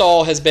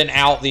Darrisaw has been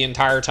out the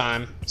entire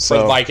time for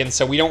the Vikings,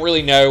 so we don't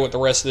really know what the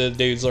rest of the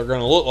dudes are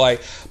going to look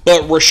like.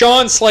 But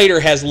Rashawn Slater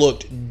has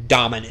looked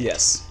dominant.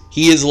 Yes,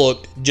 he has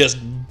looked just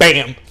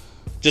bam.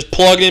 Just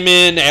plug him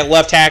in at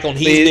left tackle, and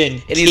he's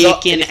been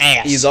kicking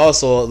ass. He's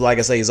also, like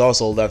I say, he's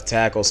also a left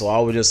tackle. So I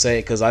would just say,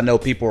 because I know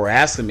people were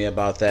asking me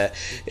about that,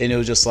 and it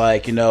was just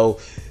like, you know,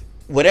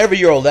 whenever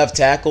you're a left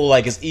tackle,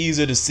 like, it's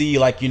easier to see,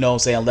 like, you know,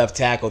 saying left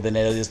tackle than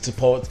it is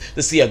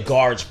to see a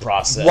guard's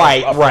process,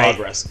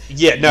 progress.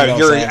 Yeah, no,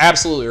 you're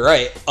absolutely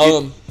right.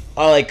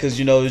 Because,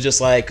 you know, it's just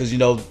like, because, you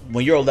know,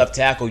 when you're a left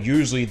tackle,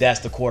 usually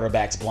that's the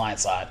quarterback's blind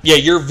side. Yeah,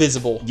 you're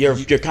visible. You're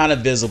kind of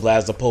visible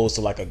as opposed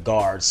to, like, a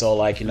guard. So,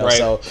 like, you know,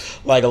 so,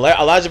 like,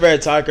 Elijah Vera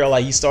Tucker,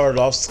 like, he started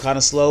off kind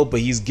of slow, but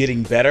he's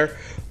getting better.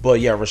 But,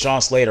 yeah,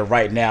 Rashawn Slater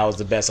right now is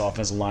the best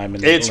offensive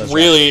lineman. It's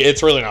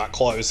really not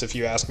close, if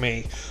you ask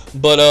me.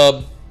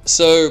 But,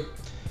 so,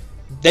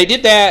 they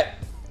did that.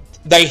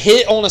 They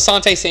hit on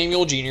Asante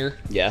Samuel Jr.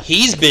 Yeah.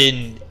 He's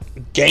been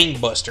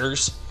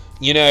gangbusters,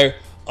 you know.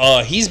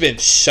 He's been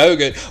so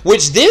good.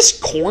 Which this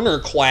corner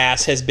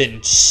class has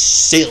been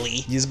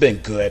silly. He's been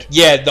good.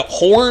 Yeah, the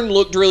Horn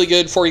looked really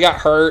good before he got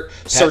hurt.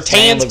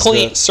 Surtain's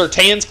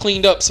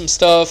cleaned up some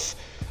stuff.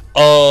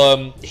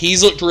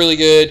 He's looked really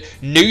good.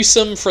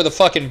 Newsome for the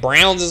fucking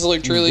Browns has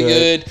looked really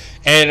good.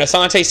 And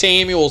Asante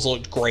Samuel's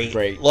looked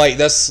great. Like,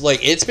 that's like,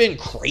 it's been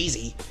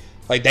crazy.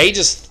 Like,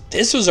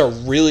 this was a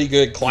really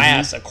good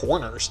class of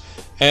corners.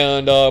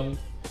 And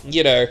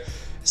you know,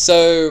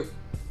 so,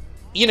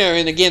 you know,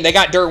 and again, they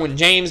got Derwin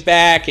James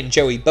back and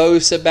Joey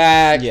Bosa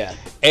back. Yeah.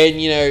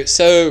 And, you know,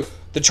 so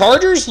the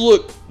Chargers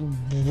look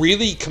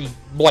really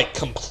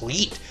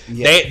complete.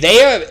 Yeah.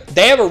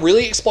 They have a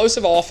really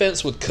explosive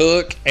offense with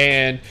Cook,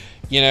 and,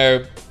 you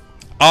know,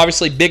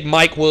 obviously Big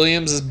Mike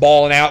Williams is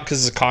balling out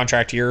because it's a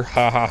contract year.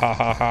 Ha, ha, ha,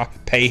 ha, ha.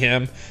 Pay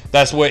him.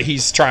 That's what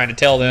he's trying to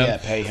tell them. Yeah,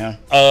 pay him.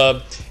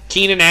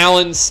 Keenan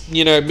Allen's,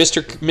 you know,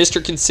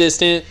 Mr.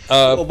 Consistent.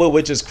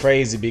 Which is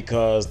crazy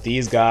because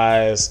these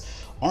guys...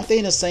 Aren't they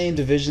in the same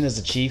division as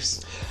the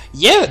Chiefs?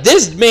 Yeah,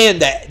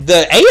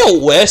 the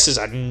AL West is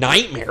a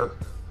nightmare.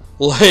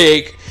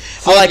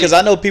 Because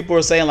I know people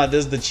are saying, like,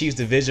 this is the Chiefs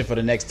division for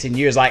the next 10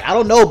 years. Like, I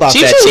don't know about that,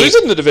 Chiefs. Chiefs are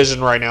losing the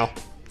division right now.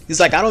 He's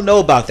like, I don't know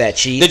about that,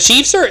 Chief. The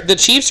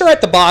Chiefs are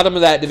at the bottom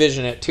of that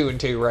division at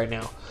 2-2 right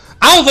now.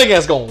 I don't think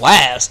that's going to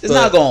last. It's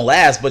not going to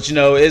last, but, you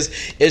know,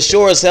 it's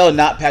sure as hell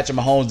not Patrick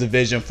Mahomes'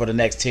 division for the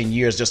next 10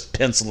 years, just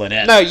penciling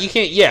in. No, you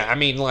can't. Yeah, I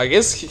mean, like,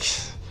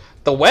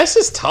 the West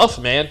is tough,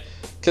 man.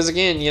 Because,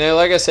 again, you know,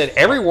 like I said,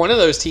 every one of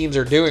those teams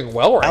are doing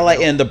well right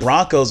now. And the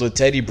Broncos with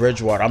Teddy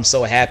Bridgewater. I'm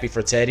so happy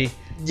for Teddy.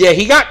 Yeah,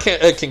 he got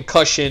a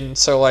concussion,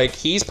 so, like,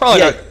 he's probably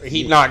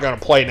not going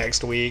to play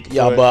next week.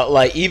 Yeah, but,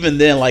 like, even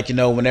then, like, you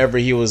know, whenever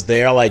he was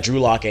there, like,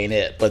 Drew Lock ain't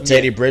it. But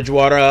Teddy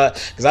Bridgewater,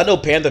 because I know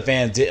Panther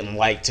fans didn't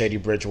like Teddy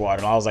Bridgewater,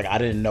 and I was like, I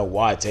didn't know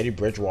why. Teddy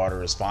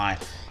Bridgewater is fine.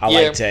 I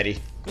like Teddy.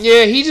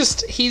 Yeah,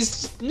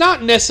 he's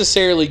not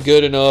necessarily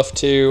good enough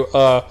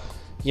to,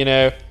 you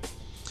know,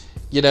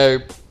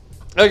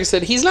 like I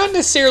said, he's not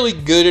necessarily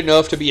good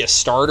enough to be a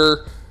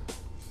starter,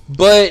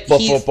 but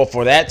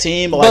for that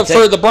team,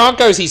 for the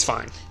Broncos, he's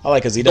fine. I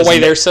like because the way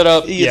they're set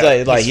up. He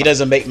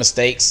doesn't make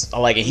mistakes. I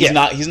like it. He's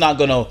not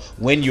gonna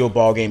win you a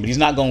ball game, but he's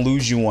not gonna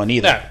lose you one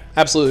either. No,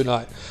 absolutely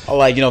not. I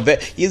like, you know,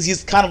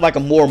 he's kind of like a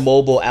more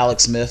mobile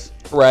Alex Smith.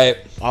 Right.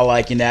 I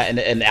like that,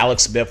 and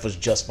Alex Smith was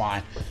just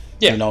fine.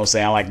 Yeah. You know what I'm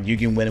saying? I like you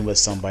can win with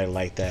somebody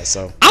like that.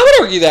 So I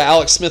would argue that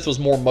Alex Smith was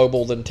more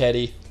mobile than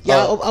Teddy.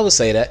 Yeah, I would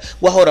say that.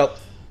 Well, hold up.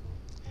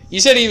 You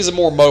said he was a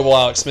more mobile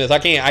Alex Smith. I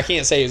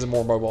can't say he was a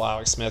more mobile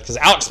Alex Smith because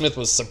Alex Smith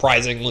was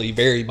surprisingly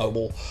very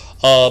mobile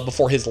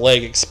before his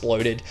leg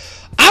exploded.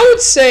 I would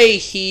say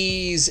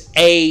he's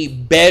a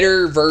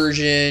better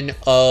version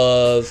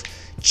of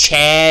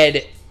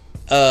Chad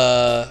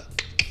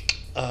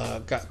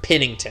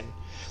Pennington.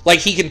 Like,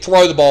 he can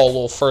throw the ball a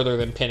little further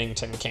than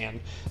Pennington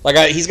can. Like,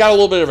 he's got a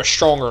little bit of a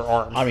stronger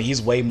arm. I mean,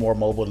 he's way more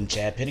mobile than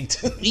Chad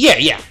Pennington.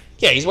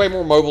 Yeah, he's way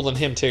more mobile than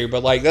him, too.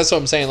 But, like, that's what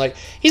I'm saying. Like,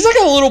 he's like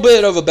a little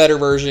bit of a better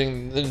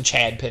version than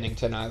Chad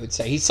Pennington, I would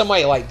say. He's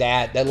somebody like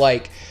that,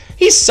 like,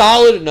 he's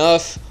solid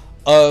enough.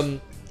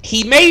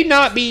 He may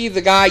not be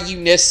the guy you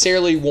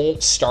necessarily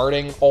want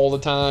starting all the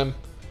time.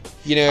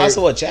 You know,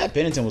 also, Chad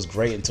Pennington was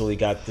great until he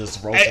got this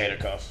rotator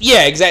cuff.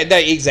 Yeah,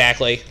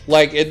 exactly.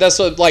 Like, that's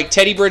what, like,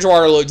 Teddy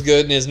Bridgewater looks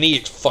good and his knee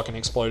fucking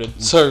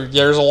exploded. So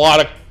there's a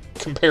lot of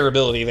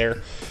comparability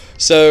there.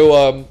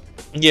 So,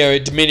 you know,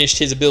 it diminished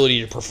his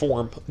ability to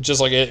perform,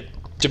 just like it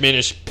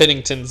diminished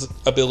Pennington's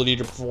ability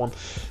to perform.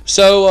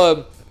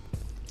 So,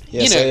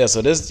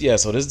 so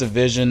this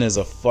division is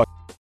a fuck.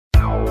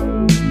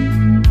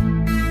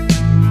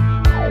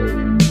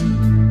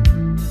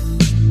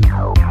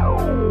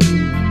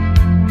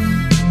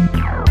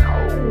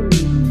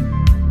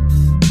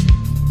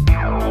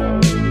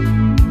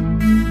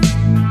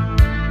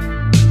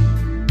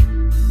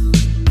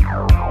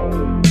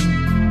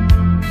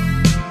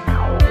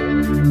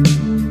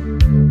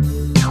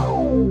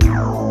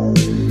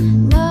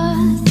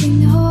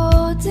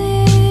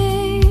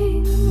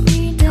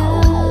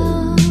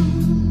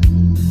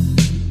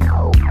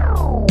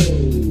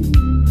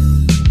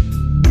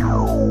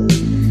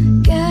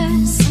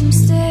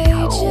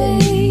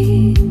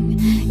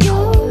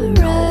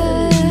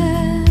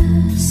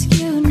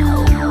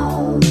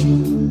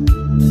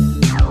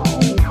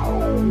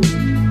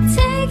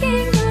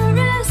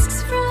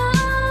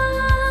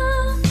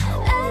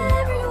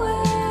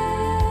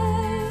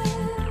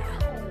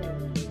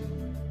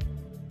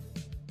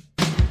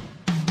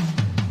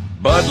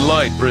 Bud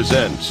Light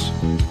presents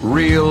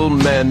Real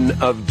Men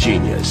of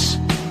Genius.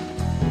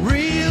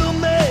 Real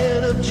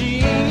man of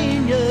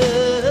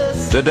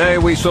genius. Today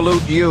we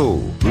salute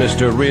you,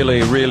 Mr.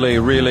 Really, Really,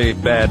 Really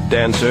Bad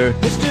Dancer.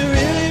 Mr.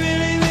 Really,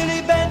 Really,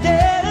 Really Bad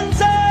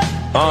Dancer.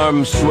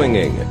 Arms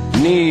swinging,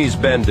 knees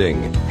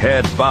bending,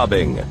 head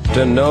bobbing,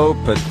 to no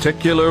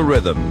particular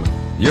rhythm.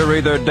 You're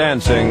either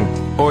dancing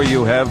or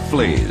you have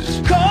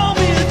fleas. Call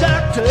me a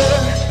doctor.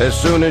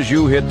 As soon as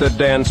you hit the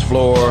dance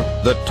floor,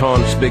 the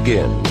taunts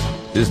begin.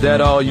 Is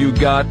that all you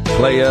got,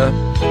 playa?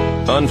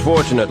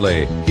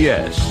 Unfortunately,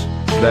 yes,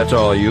 that's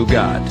all you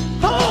got.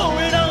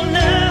 Hold it on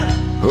now.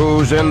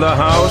 Who's in the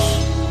house?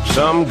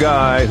 Some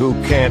guy who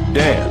can't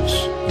dance.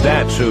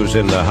 That's who's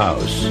in the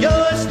house. You're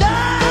a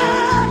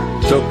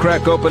star. So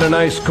crack open an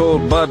ice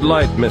cold Bud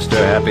Light, Mr.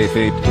 Happy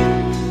Feet,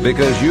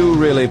 because you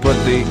really put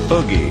the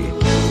oogie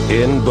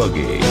in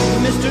boogie.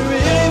 Mr.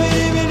 Really,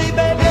 Really, Really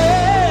Bad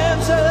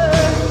Dancer.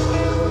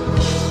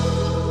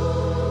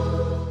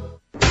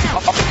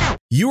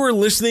 You are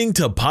listening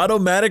to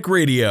Podomatic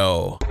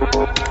Radio.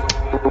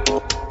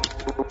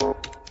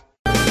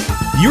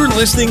 You're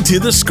listening to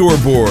The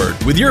Scoreboard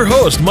with your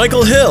host,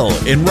 Michael Hill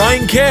and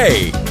Ryan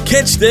Kay.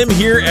 Catch them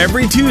here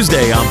every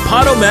Tuesday on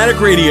Podomatic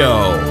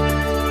Radio.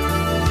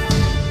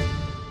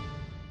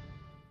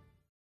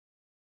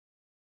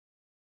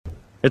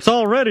 It's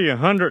already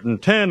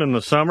 110 in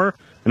the summer,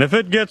 and if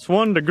it gets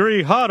 1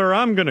 degree hotter,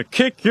 I'm gonna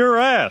kick your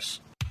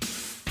ass.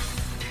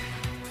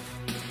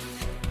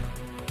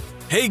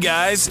 Hey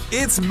guys,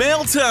 it's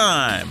mail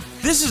time!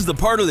 This is the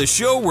part of the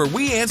show where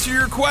we answer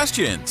your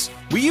questions.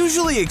 We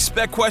usually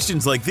expect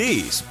questions like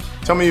these.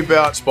 Tell me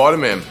about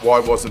Spider-Man. Why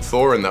wasn't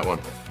Thor in that one?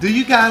 Do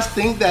you guys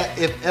think that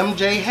if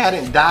MJ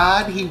hadn't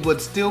died, he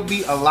would still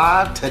be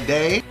alive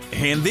today?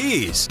 And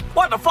these.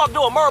 What the fuck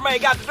do a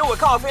mermaid got to do with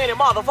coffee any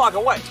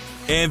motherfucking way?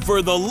 And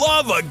for the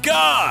love of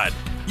God,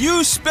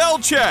 use spell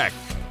check.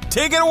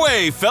 Take it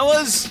away,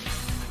 fellas.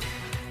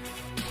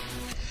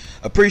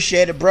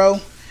 Appreciate it, bro.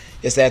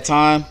 It's that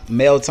time,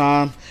 mail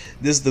time.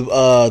 This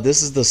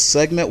is the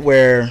segment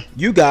where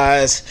you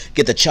guys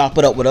get to chop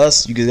it up with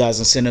us. You guys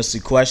can send us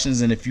the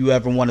questions, and if you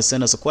ever want to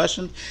send us a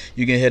question,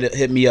 you can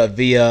hit me up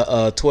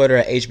via Twitter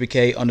at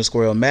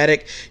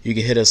HBK_Illmatic. You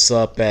can hit us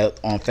up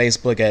on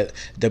Facebook at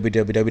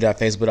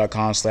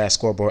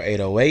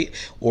www.facebook.com/scoreboard808,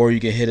 or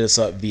you can hit us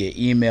up via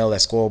email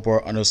at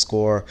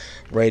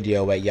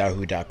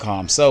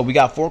scoreboard_radio@yahoo.com. So we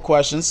got 4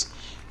 questions,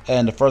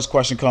 and the first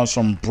question comes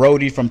from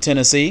Brody from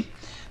Tennessee.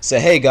 Say,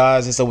 hey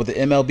guys, and so with the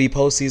MLB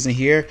postseason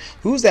here,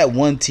 who's that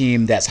one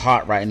team that's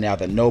hot right now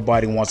that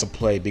nobody wants to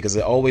play? Because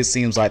it always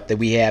seems like that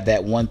we have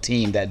that one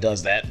team that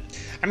does that.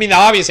 I mean, the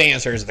obvious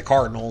answer is the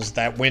Cardinals,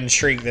 that win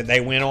streak that they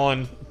went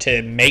on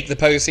to make the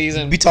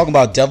postseason. We talking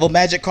about Devil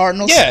Magic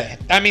Cardinals? Yeah,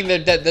 I mean, the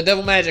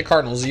Devil Magic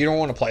Cardinals, you don't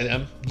want to play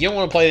them. You don't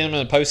want to play them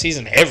in the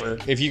postseason ever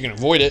if you can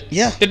avoid it.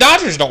 Yeah. The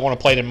Dodgers don't want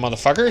to play them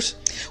motherfuckers.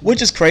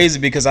 Which is crazy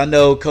because I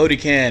know Cody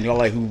Can, who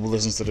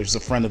listens to this, is a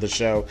friend of the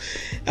show.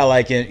 I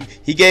like it.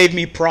 He gave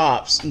me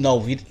props.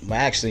 No,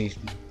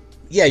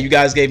 yeah, you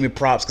guys gave me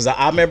props because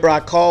I remember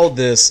I called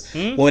this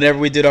whenever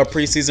we did our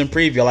preseason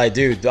preview.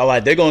 Dude,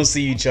 they're gonna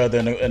see each other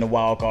in the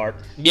wild card.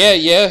 Yeah.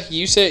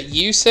 You said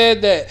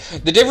that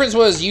the difference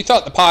was you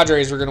thought the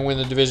Padres were gonna win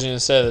the division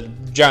instead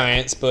of the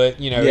Giants, but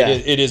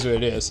it is what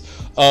it is.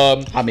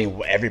 I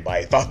mean,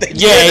 everybody thought they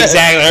did. Yeah,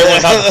 exactly.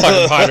 Everyone thought the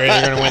fucking Padres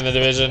were gonna win the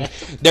division.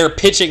 Their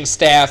pitching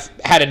staff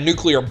had a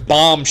nuclear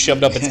bomb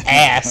shoved up its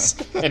ass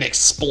and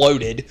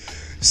exploded.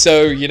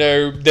 So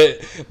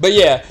but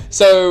yeah,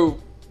 so.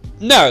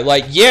 No,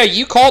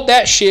 you called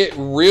that shit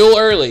real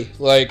early.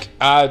 You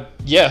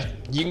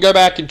can go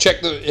back and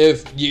check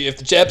if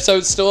the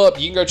episode's still up,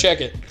 you can go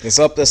check it. It's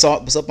up on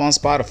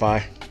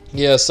Spotify.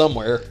 Yeah,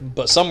 somewhere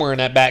in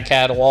that back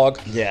catalog.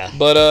 Yeah.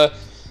 But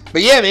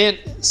yeah, man.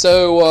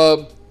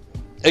 So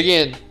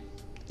again,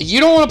 you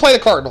don't want to play the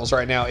Cardinals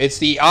right now. It's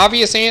the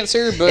obvious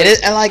answer, but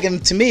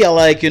to me,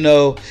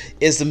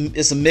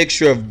 it's a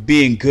mixture of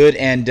being good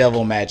and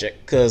devil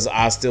magic because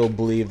I still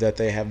believe that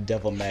they have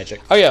devil magic.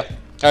 Oh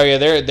yeah,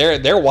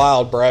 they're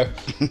wild, bro.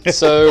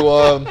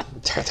 So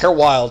they're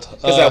wild.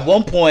 Because at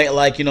one point,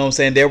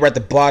 they were at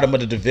the bottom of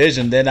the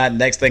division. Then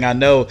next thing I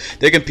know,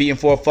 they're competing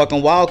for a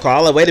fucking wild card.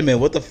 I'm like, wait a minute,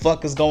 what the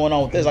fuck is going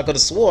on with this? I could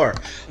have swore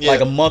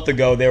a month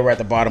ago they were at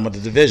the bottom of the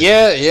division.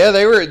 Yeah,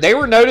 they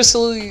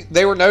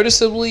were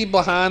noticeably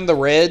behind the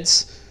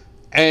Reds,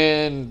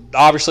 and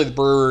obviously the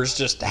Brewers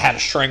just had a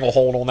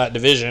stranglehold on that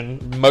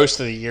division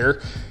most of the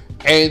year.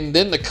 And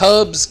then the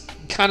Cubs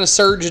kind of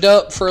surged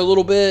up for a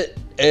little bit.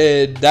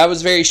 And that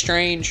was very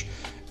strange.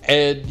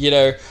 And,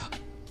 then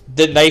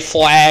they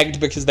flagged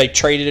because they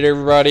traded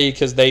everybody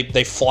because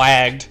they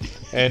flagged.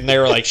 And they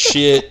were like,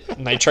 shit.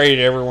 And they traded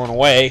everyone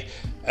away.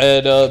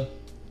 And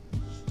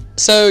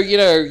so,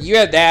 you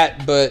had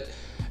that. But,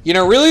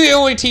 really the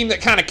only team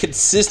that kind of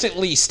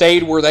consistently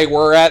stayed where they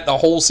were at the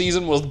whole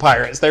season was the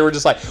Pirates. They were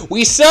just like,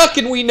 we suck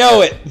and we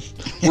know it.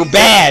 We're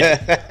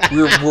bad.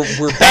 We're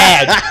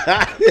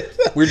bad.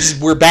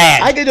 We're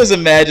bad. I can just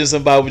imagine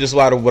somebody with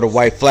a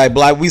white flag,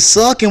 but we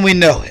suck and we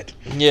know it.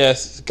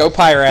 Yes, go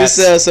Pirates.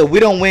 So we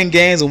don't win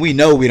games, and we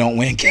know we don't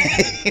win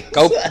games.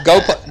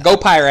 Go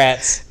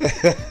Pirates.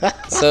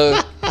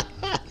 So,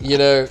 you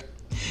know.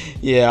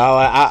 Yeah,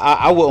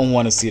 I wouldn't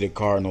want to see the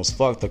Cardinals.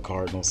 Fuck the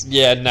Cardinals.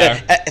 Yeah, no.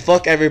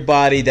 Fuck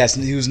everybody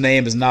whose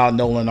name is not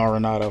Nolan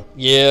Arenado.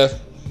 Yeah.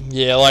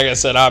 Yeah, like I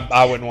said,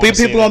 I wouldn't want to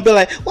see people gonna be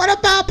like, what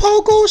about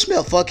Paul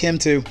Goldschmidt? Fuck him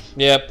too.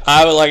 Yep,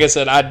 like I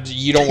said,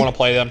 you don't want to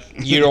play them.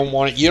 You don't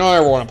want it. You don't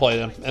ever want to play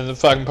them. And the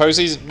fucking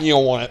postseason, you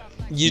don't want it.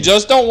 You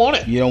just don't want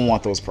it. You don't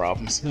want those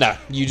problems. No,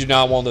 you do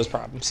not want those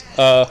problems.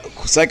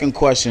 Second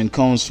question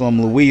comes from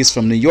Louise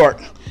from New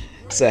York.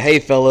 Said, hey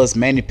fellas,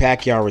 Manny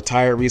Pacquiao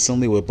retired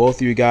recently. With both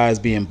of you guys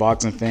being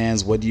boxing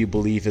fans, what do you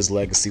believe his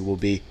legacy will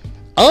be?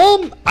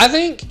 I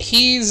think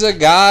he's a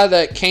guy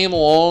that came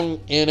along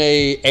in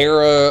a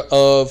era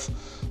of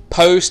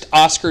post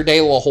Oscar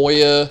De La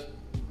Hoya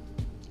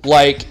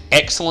like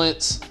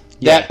excellence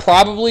that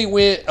probably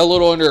went a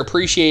little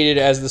underappreciated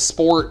as the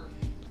sport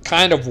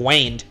kind of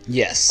waned.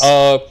 Yes.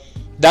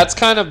 That's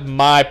kind of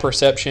my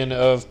perception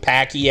of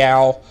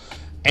Pacquiao,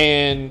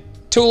 and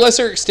to a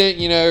lesser extent,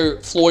 you know,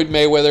 Floyd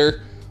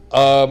Mayweather,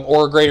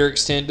 or a greater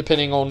extent,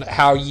 depending on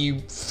how you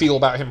feel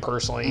about him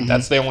personally. Mm-hmm.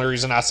 That's the only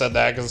reason I said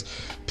that, because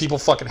people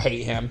fucking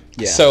hate him.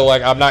 Yeah. So,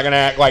 like, I'm not gonna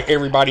act like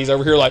everybody's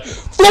over here like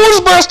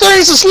Floyd's best thing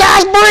is a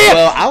sliced bread.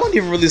 Well, I don't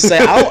even really say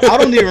I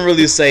don't even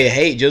really say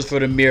hate, just for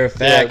the mere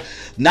fact. Yeah.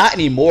 Not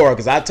anymore,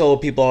 because I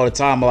told people all the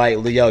time, like,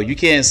 yo, you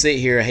can't sit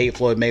here and hate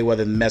Floyd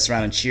Mayweather and mess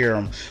around and cheer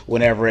him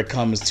whenever it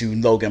comes to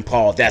Logan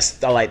Paul.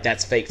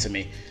 That's fake to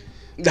me.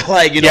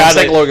 Like, you know, I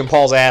think Logan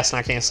Paul's ass, and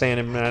I can't stand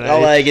him.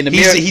 Like, in the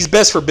he's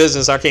best for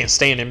business. I can't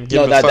stand him.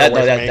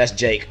 That's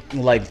Jake.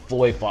 Like,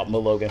 Floyd fought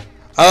Logan.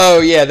 Oh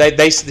yeah,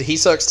 he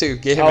sucks too.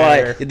 Get him out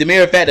of here. The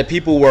mere fact that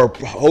people were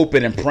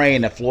hoping and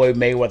praying that Floyd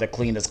Mayweather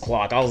cleaned his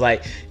clock, I was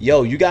like,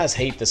 yo, you guys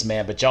hate this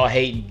man, but y'all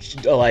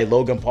hate like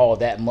Logan Paul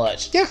that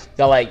much. Yeah.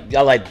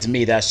 Y'all like to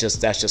me that's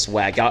just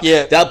whack.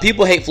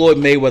 People hate Floyd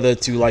Mayweather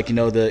to, like, you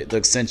know, the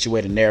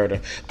accentuated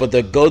narrative, but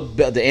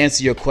the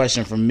answer your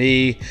question for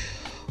me,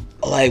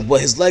 like,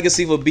 what his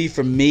legacy would be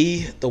for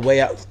me,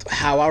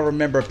 how I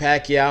remember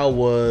Pacquiao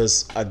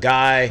was a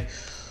guy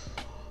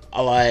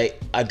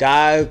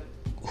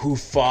who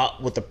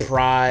fought with the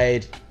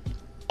pride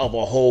of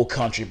a whole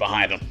country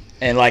behind him.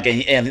 And like,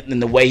 and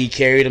the way he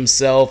carried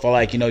himself, or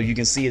like, you know, you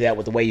can see that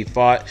with the way he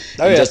fought,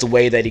 just the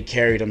way that he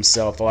carried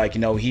himself. Or like, you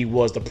know, he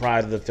was the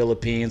pride of the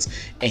Philippines,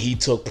 and he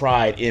took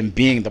pride in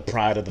being the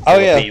pride of the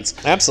Philippines.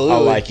 Yeah, absolutely.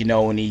 Or like, you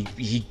know, and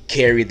he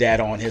carried that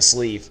on his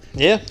sleeve.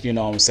 Yeah, you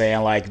know what I'm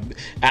saying? Like,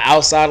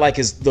 outside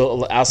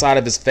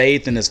of his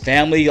faith and his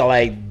family,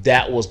 like,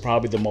 that was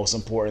probably the most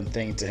important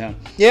thing to him.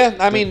 Yeah,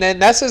 I mean,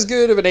 and that's as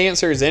good of an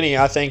answer as any,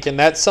 I think, and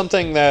that's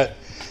something that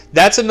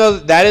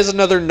is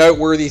another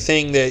noteworthy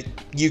thing that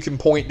you can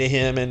point to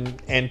him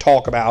and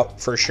talk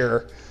about for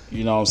sure.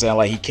 You know what I'm saying?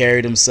 Like, he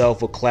carried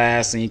himself with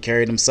class, and he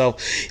carried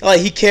himself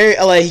he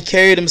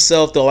carried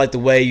himself though, like the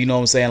way, you know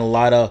what I'm saying, a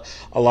lot of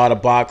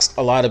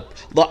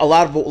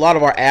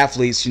our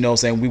athletes, you know what I'm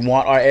saying, we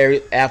want our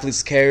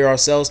athletes to carry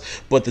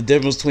ourselves, but the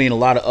difference between a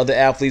lot of other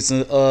athletes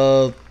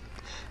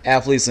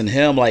and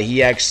him, like,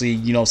 he actually,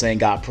 you know what I'm saying,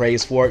 got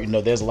praised for it. You know,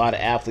 there's a lot of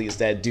athletes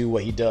that do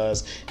what he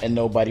does and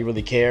nobody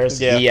really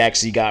cares. Yeah. He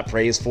actually got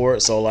praised for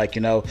it. So, like,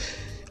 you know,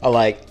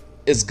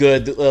 it's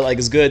good that, you know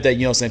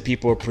what I'm saying,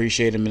 people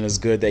appreciate him, and it's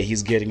good that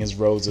he's getting his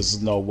roses,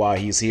 you know, while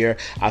he's here.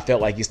 I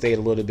felt like he stayed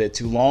a little bit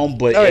too long,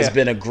 but it's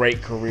been a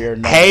great career.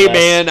 Hey,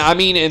 man, I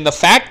mean, and the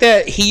fact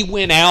that he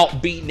went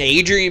out beating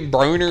Adrian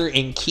Broner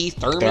and Keith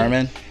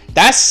Thurman.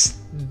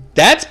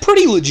 That's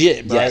pretty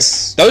legit, bro.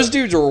 Yes. Those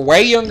dudes were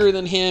way younger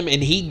than him,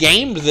 and he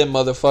gamed them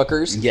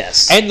motherfuckers.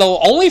 Yes. And the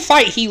only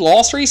fight he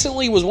lost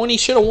recently was one he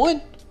should have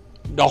won.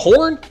 The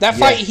Horn. That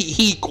fight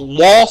he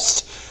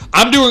lost.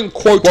 I'm doing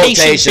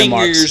quotation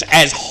fingers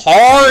as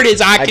hard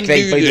as I can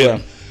do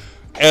them.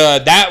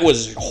 That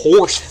was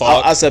horse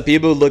fuck. I said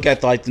people look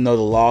at, like, you know,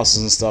 the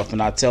losses and stuff,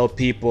 and I tell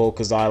people,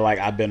 because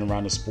I've been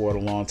around the sport a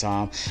long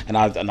time, and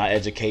I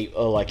educate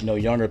like, you know,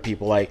 younger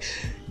people, like,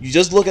 you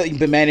just look at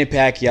Manny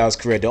Pacquiao's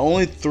career. The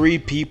only three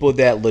people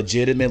that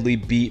legitimately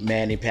beat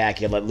Manny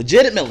Pacquiao, like,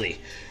 legitimately,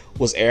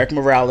 was Eric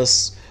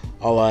Morales,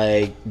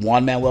 like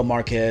Juan Manuel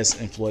Marquez,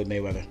 and Floyd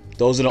Mayweather.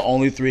 Those are the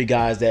only three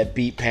guys that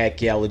beat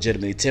Pacquiao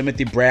legitimately.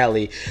 Timothy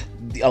Bradley,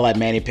 like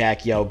Manny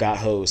Pacquiao, got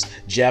hosed.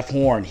 Jeff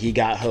Horn, he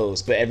got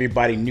hosed. But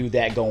everybody knew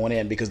that going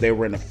in because they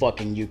were in the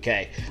fucking UK.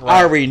 Right.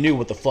 I already knew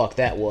what the fuck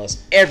that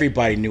was.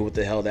 Everybody knew what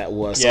the hell that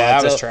was. Yeah,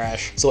 that was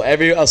trash. So I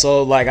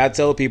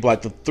tell people,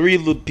 like, the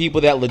three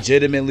people that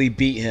legitimately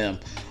beat him,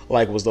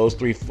 like, was those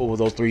three people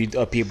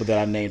that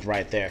I named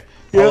right there.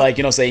 Yeah. Like,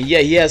 you know, saying, yeah,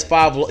 he has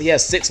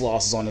 6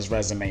 losses on his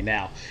resume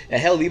now.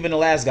 And hell, even the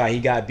last guy, he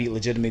got beat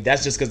legitimately.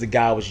 That's just because the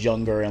guy was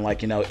younger and,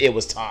 like, you know, it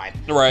was time.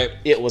 Right.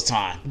 It was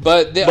time.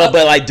 But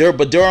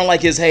during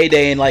like his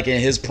heyday and, like,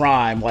 in his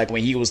prime, like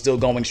when he was still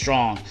going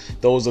strong,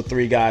 those are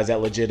 3 guys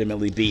that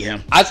legitimately beat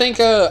him. I think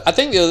the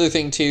other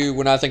thing too,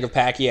 when I think of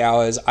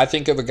Pacquiao, is I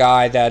think of a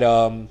guy that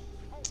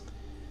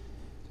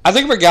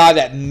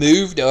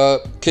moved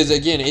up, because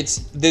again,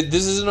 this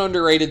is an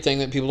underrated thing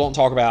that people don't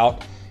talk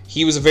about.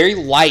 he was a very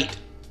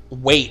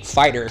lightweight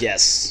fighter.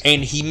 Yes.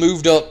 And he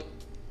moved up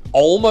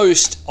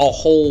almost a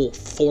whole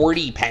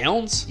 40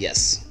 pounds.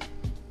 Yes.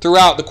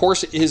 Throughout the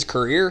course of his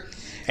career.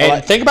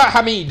 And think about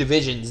how many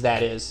divisions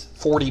that is.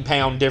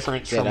 40-pound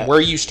difference from where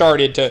you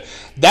started to...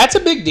 That's a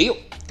big deal.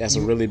 That's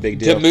a really big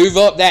deal. To move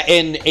up that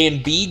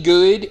and be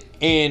good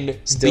and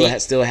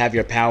still have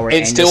your power.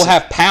 And still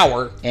have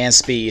power. And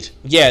speed.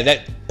 Yeah,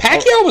 that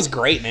Pacquiao was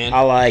great,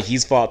 man.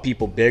 He's fought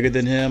people bigger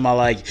than him.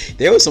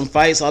 There were some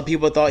fights a lot of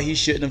people thought he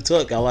shouldn't have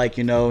took.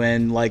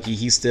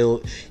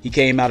 He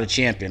came out a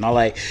champion.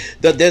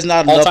 There's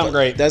not enough. All-time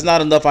great. There's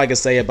not enough I can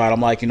say about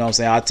him. I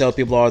tell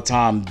people all the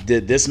time,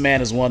 this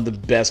man is one of the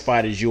best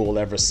fighters you will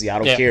ever see. I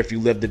don't care if you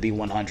live to be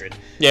 100.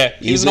 Yeah,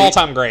 he's an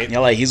all-time great.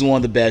 He's one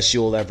of the best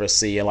you'll ever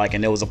see.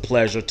 And it was a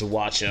pleasure to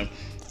watch him.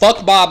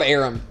 Fuck Bob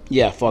Arum.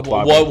 Yeah, fuck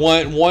Bob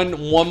Arum.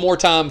 One more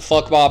time,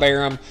 fuck Bob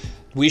Arum.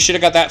 We should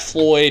have got that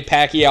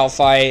Floyd-Pacquiao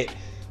fight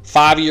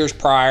 5 years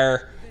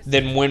prior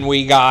than when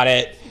we got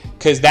it,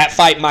 because that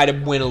fight might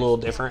have went a little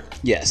different.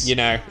 Yes. It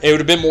would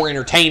have been more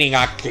entertaining.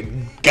 I could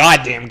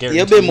goddamn guarantee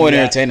it would have been more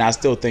entertaining. I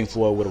still think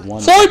Floyd would have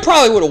won. Floyd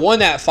probably would have won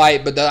that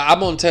fight, but I'm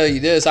going to tell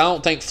you this. I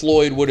don't think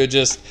Floyd would have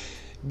just,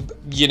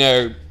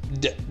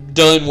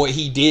 done what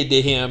he did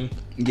to him.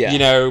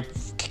 Yeah.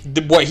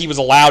 What he was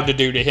allowed to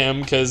do to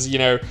him, because,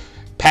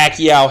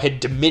 Pacquiao had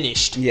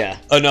diminished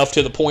enough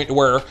to the point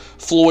where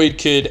Floyd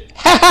could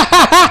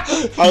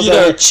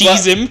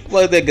cheese him.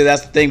 Well,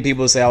 that's the thing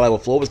people say.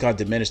 Floyd was kind of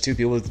diminished too.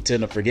 People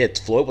tend to forget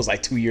Floyd was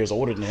 2 years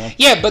older than him.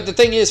 Yeah, but the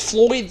thing is,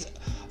 Floyd's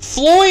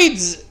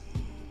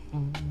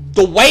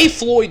the way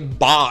Floyd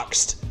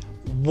boxed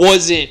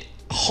wasn't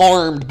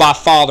harmed by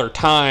Father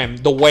Time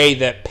the way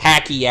that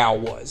Pacquiao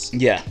was.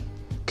 Yeah,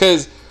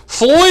 because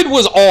Floyd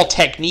was all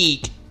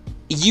technique.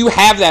 You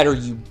have that or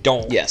you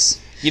don't. Yes.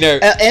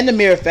 And the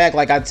mere fact,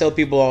 I tell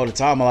people all the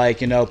time,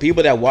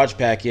 people that watch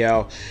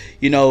Pacquiao,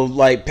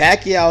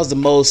 Pacquiao's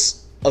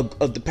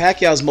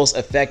most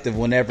effective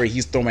whenever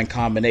he's throwing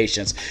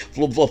combinations.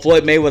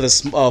 Floyd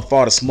Mayweather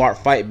fought a smart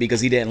fight because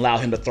he didn't allow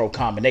him to throw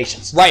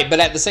combinations. Right, but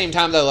at the same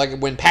time, though,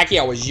 when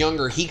Pacquiao was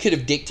younger, he could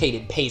have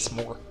dictated pace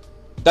more.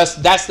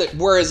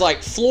 Whereas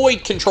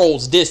Floyd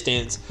controls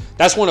distance.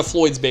 That's one of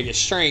Floyd's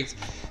biggest strengths.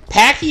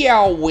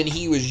 Pacquiao, when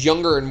he was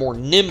younger and more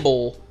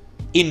nimble,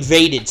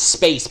 invaded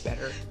space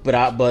better.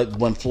 But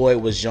when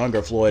Floyd was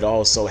younger, Floyd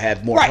also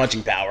had more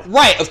punching power.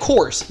 Right, of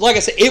course. Like I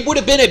said, it would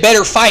have been a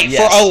better fight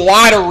for a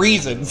lot of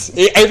reasons.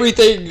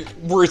 Everything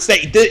we're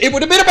saying, it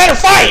would have been a better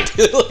fight.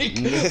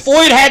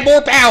 Floyd had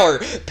more power.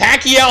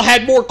 Pacquiao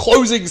had more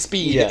closing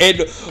speed. Yeah.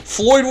 And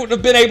Floyd wouldn't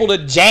have been able to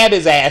jab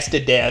his ass to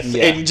death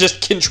and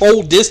just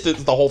control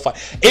distance the whole fight.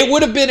 It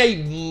would have been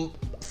a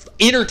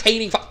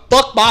entertaining fight.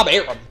 Fuck Bob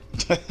Arum.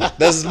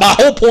 This is my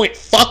whole point.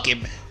 Fuck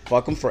him.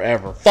 Fuck him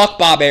forever. Fuck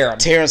Bob Arum.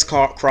 Terrence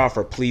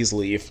Crawford, please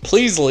leave.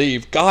 Please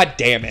leave. God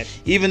damn it.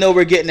 Even though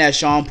we're getting that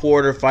Sean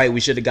Porter fight,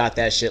 we should have got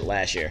that shit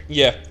last year.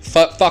 Yeah.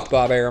 Fuck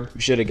Bob Arum. We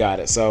should have got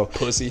it. So,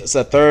 pussy.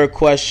 So third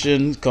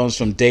question comes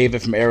from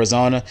David from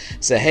Arizona.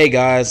 Said, hey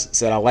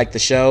guys, I like the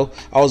show.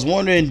 I was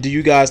wondering, do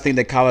you guys think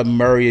that Kyler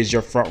Murray is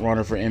your front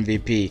runner for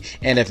MVP?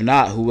 And if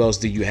not, who else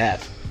do you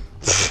have?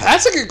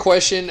 That's a good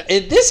question.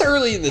 This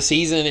early in the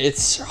season,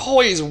 it's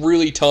always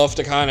really tough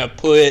to kind of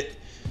put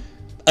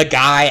a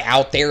guy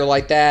out there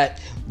like that,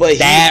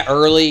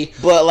 early.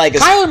 But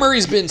Kyler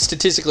Murray's been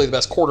statistically the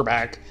best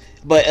quarterback.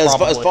 But as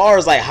far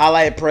as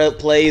highlight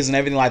plays and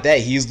everything like that,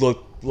 he's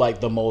looked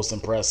like the most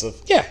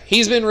impressive. Yeah,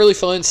 he's been really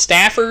fun.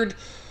 Stafford,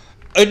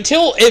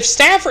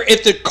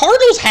 if the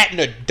Cardinals hadn't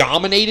have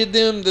dominated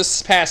them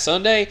this past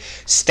Sunday,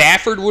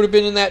 Stafford would have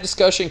been in that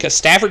discussion because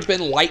Stafford's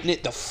been lighting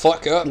it the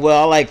fuck up.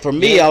 Well, for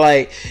me,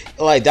 I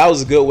that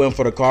was a good win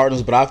for the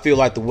Cardinals, but I feel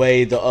like the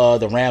way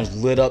the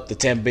Rams lit up the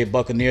Tampa Bay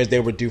Buccaneers, they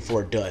were due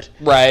for a dud.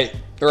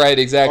 Right,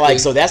 exactly.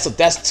 So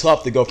that's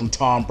tough to go from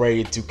Tom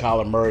Brady to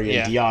Kyler Murray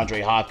and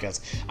DeAndre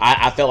Hopkins.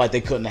 I felt like they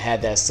couldn't have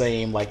had that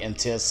same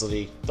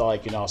intensity, so I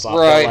felt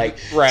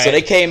so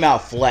they came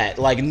out flat.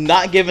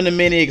 Not giving them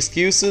any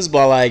excuses,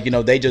 but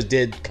they just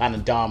did kind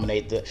of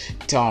dominate the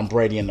Tom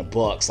Brady and the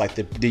Bucs.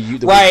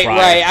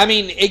 Right. I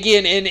mean,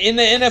 again, in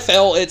the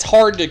NFL, it's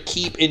hard to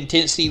keep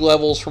intensity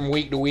levels from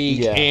week to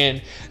week,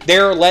 and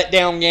there are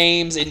letdown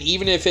games, and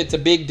even if it's a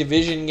big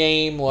division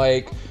game,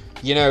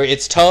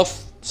 it's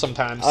tough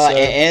sometimes.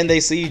 And they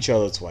see each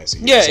other twice a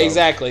year. Yeah,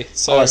 exactly.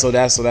 So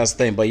that's the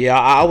thing. But yeah,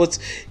 I would.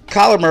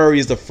 Kyler Murray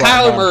is the front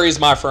runner. Kyler Murray's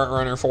my front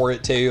runner for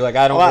it too.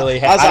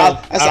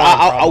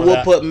 I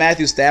will put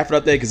Matthew Stafford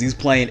up there because he's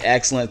playing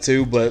excellent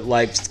too. But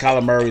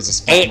Kyler Murray's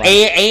a front runner,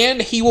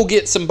 and he will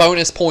get some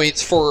bonus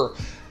points for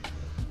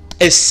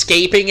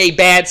escaping a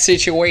bad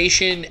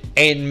situation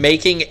and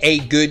making a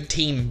good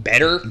team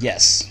better.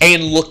 Yes.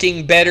 And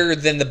looking better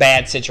than the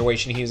bad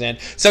situation he was in.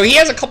 So he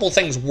has a couple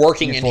things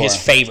working in his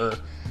favor.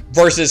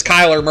 Versus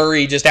Kyler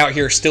Murray just out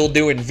here still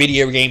doing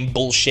video game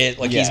bullshit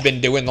he's been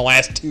doing the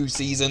last 2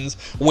 seasons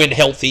when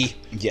healthy.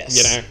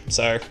 Yes.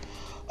 So.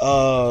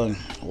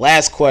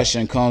 Last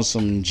question comes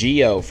from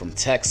Gio from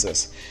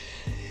Texas.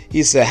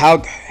 He said,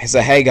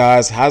 hey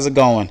guys, how's it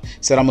going? He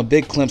said, I'm a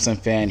big Clemson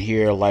fan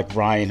here, like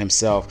Ryan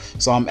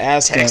himself. So I'm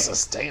asking.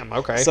 Texas, damn,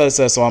 okay.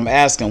 So I'm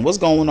asking, what's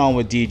going on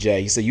with DJ?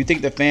 He said, you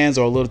think the fans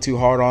are a little too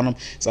hard on him?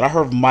 He said, I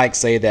heard Mike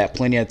say that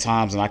plenty of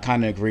times, and I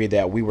kind of agree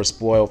that we were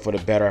spoiled for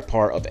the better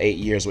part of 8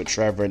 years with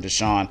Trevor and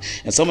Deshaun,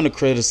 and some of the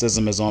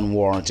criticism is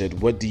unwarranted.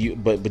 But do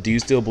you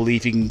still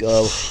believe he can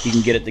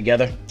get it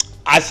together?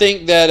 I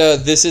think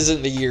that this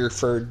isn't the year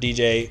for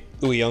DJ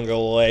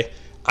Uiagalelei.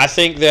 I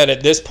think that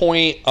at this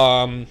point,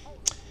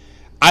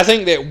 I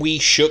think that we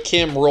shook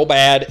him real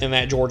bad in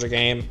that Georgia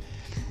game.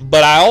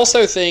 But I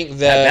also think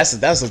that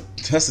that's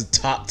a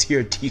top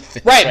tier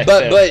defense, right?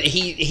 But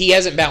he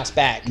hasn't bounced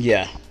back.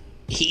 Yeah.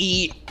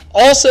 He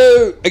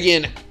also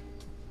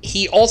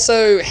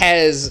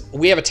has.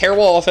 We have a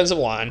terrible offensive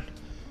line.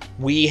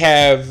 We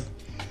have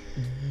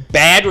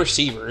bad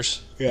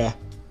receivers. Yeah.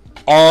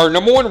 Our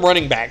number one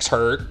running back's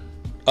hurt,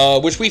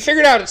 which we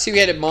figured out at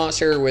two-headed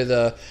monster with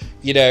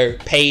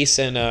Pace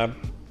and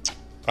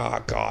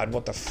oh God,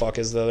 what the fuck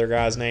is the other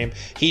guy's name?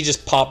 He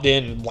just popped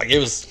in like it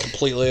was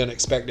completely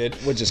unexpected.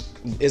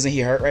 Isn't he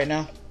hurt right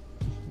now?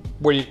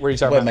 What are you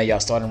talking about? Wait, y'all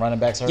starting running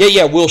backs hurt?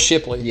 Yeah, Will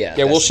Shipley. Yeah,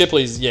 Will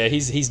Shipley's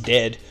he's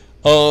dead.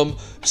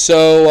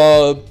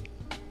 So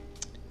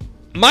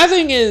my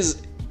thing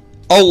is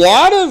a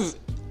lot of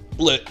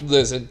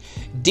listen,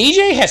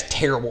 DJ has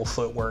terrible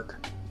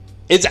footwork.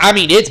 It's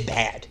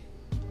bad.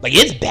 Like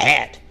it's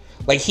bad.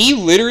 Like he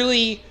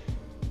literally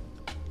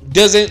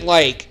doesn't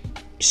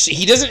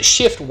he doesn't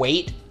shift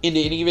weight into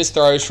any of his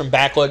throws from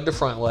back leg to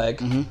front leg.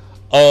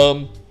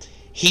 Mm-hmm.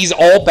 He's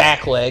all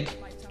back leg,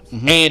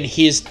 mm-hmm. and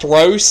his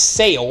throws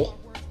sail,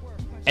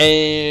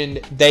 and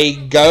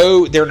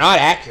they're not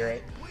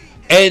accurate.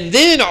 And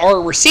then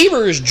our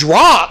receivers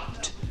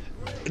dropped.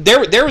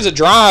 There was a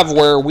drive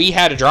where we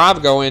had a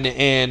drive going,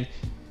 and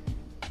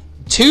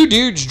two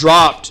dudes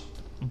dropped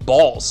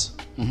balls.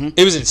 Mm-hmm.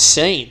 It was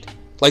insane.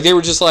 Like they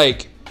were just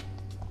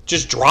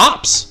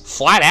drops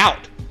flat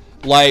out.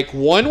 Like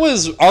one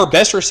was our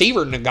best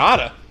receiver,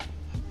 Nagata,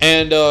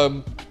 and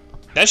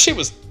that shit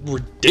was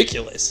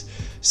ridiculous.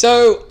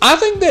 So I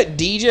think that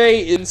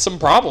DJ in some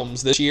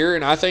problems this year,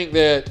 and I think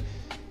that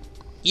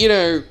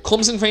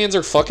Clemson fans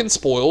are fucking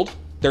spoiled.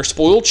 They're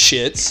spoiled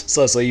shits.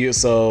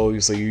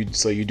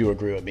 So you do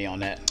agree with me on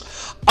that?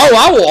 Oh,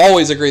 I will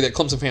always agree that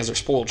Clemson fans are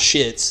spoiled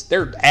shits.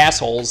 They're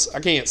assholes. I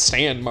can't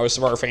stand most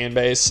of our fan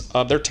base.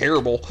 They're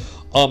terrible.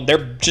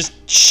 They're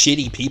just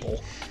shitty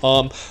people.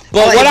 But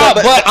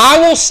I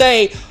will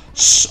say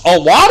a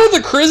lot of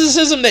the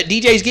criticism that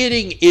DJ's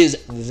getting is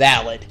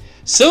valid.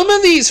 Some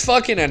of these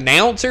fucking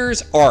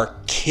announcers are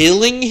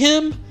killing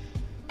him,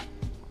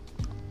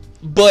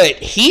 but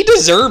he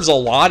deserves a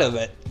lot of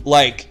it.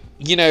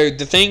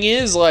 The thing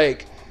is,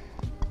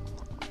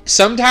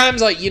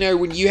 sometimes,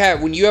 when you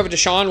have a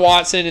Deshaun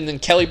Watson and then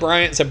Kelly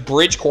Bryant's a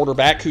bridge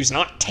quarterback who's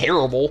not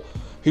terrible,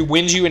 who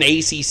wins you an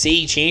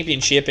ACC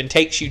championship and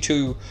takes you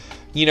to,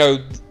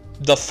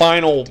 the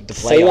final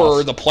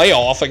four, the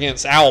playoff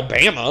against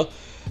Alabama,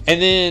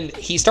 and then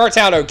he starts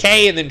out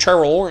okay, and then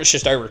Trevor Lawrence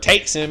just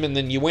overtakes him, and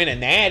then you win a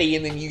natty,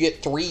 and then you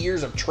get 3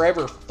 years of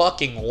Trevor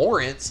fucking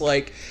Lawrence.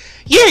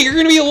 You're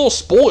going to be a little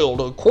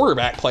spoiled of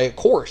quarterback play, of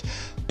course,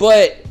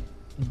 but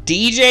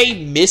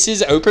DJ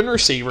misses open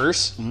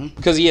receivers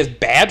because he has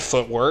bad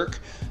footwork.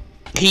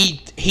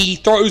 He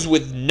throws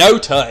with no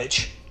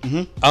touch.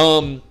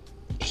 Mm-hmm.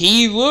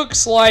 He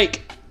looks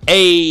like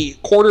a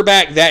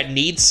quarterback that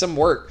needs some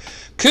work.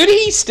 Could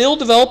he still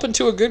develop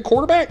into a good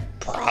quarterback?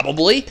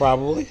 Probably.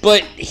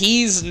 But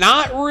he's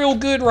not real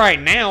good right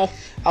now.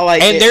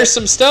 There's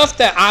some stuff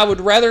that I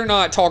would rather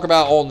not talk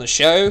about on the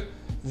show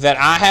that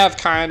I have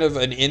kind of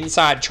an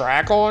inside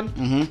track on.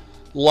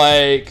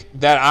 Mm-hmm.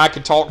 That I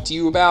could talk to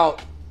you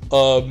about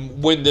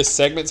when this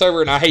segment's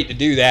over. And I hate to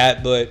do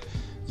that, but,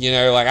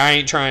 I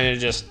ain't trying to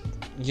just,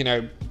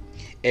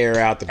 air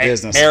out the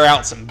business. Air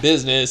out some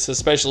business,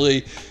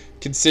 especially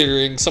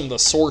considering some of the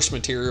source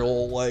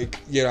material. I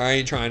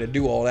ain't trying to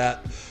do all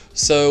that.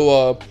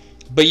 So,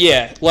 but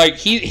yeah,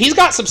 he's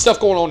got some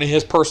stuff going on in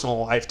his personal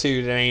life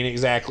too that ain't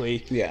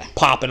exactly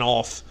popping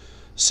off.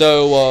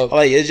 So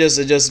it's just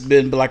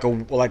been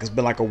it's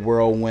been like a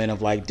whirlwind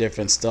of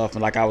different stuff,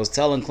 and I was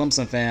telling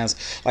Clemson fans,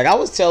 I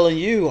was telling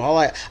you,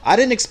 I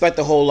didn't expect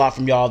a whole lot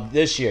from y'all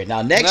this year.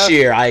 Now next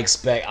year I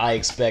expect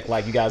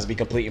you guys to be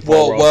completely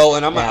well,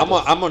 and I'm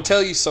gonna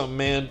tell you something,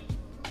 man.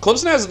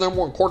 Clemson has the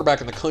number one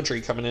quarterback in the country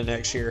coming in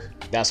next year.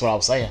 That's what I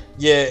was saying.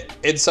 Yeah,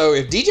 and so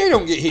if DJ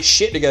don't get his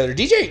shit together,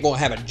 DJ ain't gonna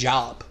have a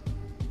job.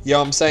 You know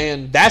what I'm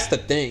saying? That's the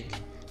thing.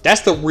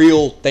 That's the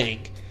real thing.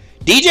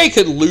 DJ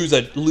could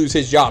lose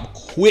his job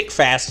quick,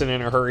 fast, and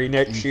in a hurry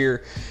next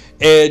year.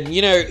 And,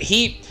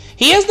 he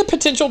has the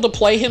potential to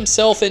play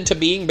himself into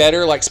being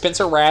better like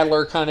Spencer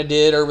Rattler kind of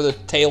did over the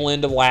tail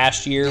end of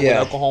last year with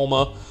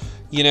Oklahoma.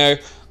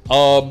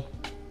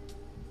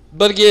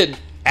 But again,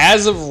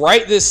 as of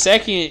right this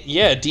second,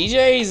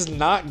 DJ's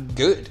not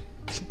good.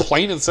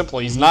 Plain and simple,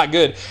 he's not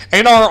good.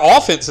 And our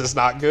offense is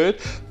not good.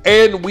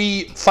 And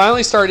we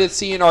finally started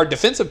seeing our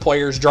defensive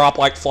players drop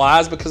like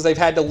flies because they've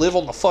had to live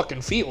on the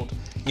fucking field.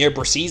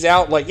 Bressee's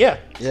out. Like, yeah,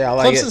 I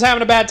like Clemson's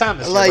having a bad time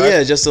this year, like, bro.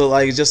 yeah,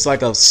 just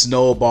like a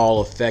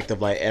snowball effect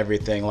of like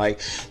everything.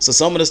 Like, so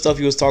some of the stuff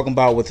he was talking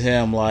about with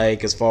him,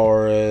 like as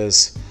far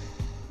as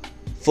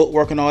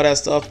footwork and all that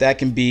stuff, that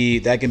can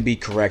be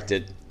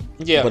corrected.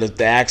 Yeah. But if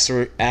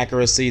the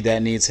accuracy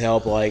that needs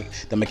help, like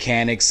the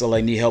mechanics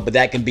like need help, but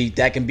that can be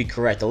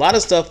corrected. A lot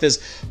of stuff is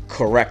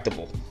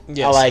correctable.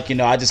 Yes. I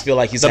just feel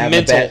like he's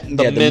having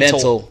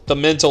the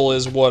mental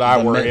is what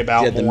I worry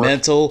about more. The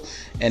mental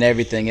and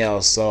everything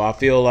else. So I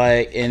feel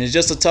like, and it's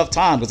just a tough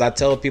time because I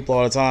tell people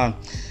all the time,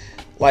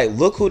 like,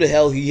 look who the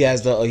hell he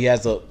has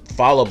to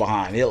follow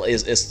behind.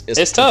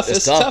 It's tough.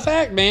 It's a tough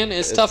act, man.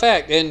 It's a tough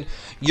act, and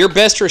your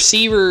best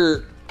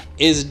receiver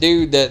is a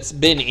dude that's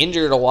been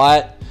injured a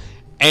lot,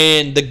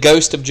 and the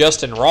ghost of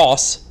Justin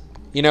Ross.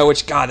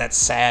 Which, God, that's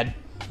sad.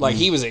 Like,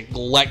 he was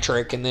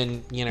electric, and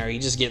then he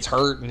just gets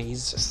hurt, and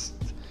he's just.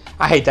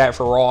 I hate that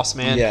for Ross,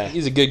 man. Yeah.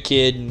 He's a good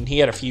kid, and he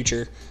had a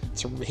future.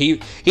 So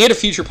he had a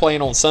future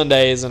playing on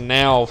Sundays, and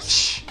now,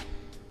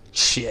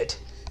 shit.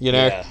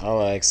 Yeah, I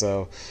like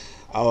so.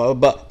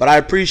 But I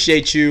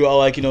appreciate you,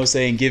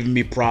 saying, giving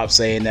me props,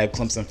 saying that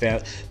Clemson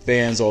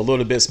fans are a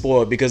little bit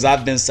spoiled, because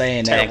I've been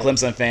saying that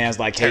Clemson fans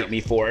hate me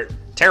for it.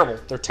 Terrible.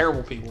 They're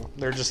terrible people.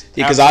 They're just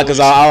because I was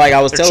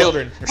telling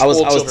children.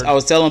 I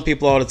was telling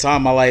people all the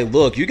time.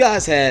 Look, you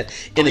guys had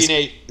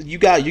you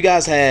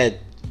guys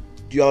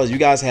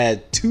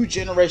had 2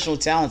 generational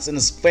talents in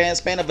the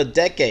span of a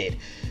decade.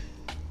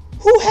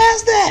 Who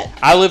has that?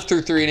 I lived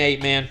through 3 and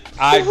 8, man.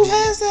 Who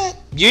has that?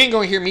 You ain't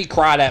gonna hear me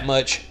cry that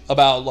much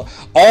about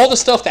all the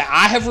stuff that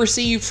I have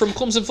received from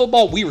Clemson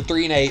football. We were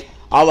 3 and 8.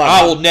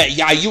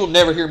 You will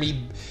never hear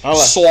me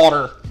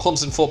slaughter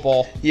Clemson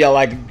football.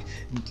 Yeah,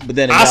 but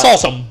then I saw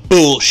some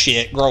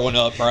bullshit growing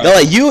up, bro. No,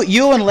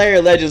 you and Larry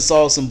Legend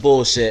saw some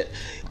bullshit.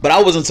 But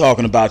I wasn't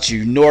talking about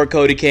you, nor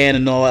Cody Can,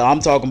 and all that.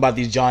 I'm talking about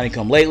these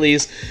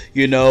Johnny-come-latelys,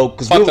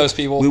 because those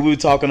people. We were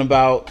talking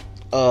about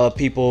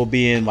people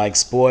being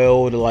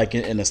spoiled,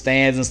 in the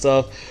stands and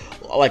stuff.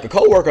 Like a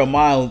coworker of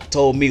mine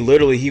told me,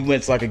 literally, he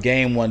went to a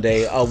game one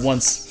day,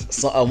 one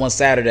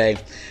Saturday.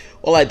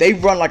 Well, they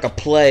run a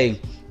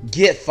play,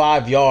 get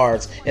 5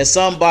 yards, and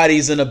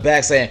somebody's in the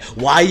back saying,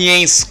 "Why you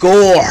ain't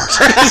score?"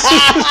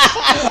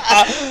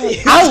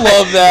 I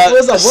love that. It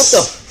was what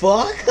the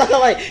fuck?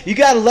 You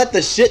gotta let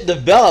the shit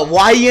develop.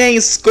 Why you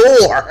ain't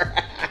score?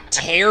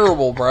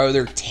 Terrible, bro.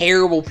 They're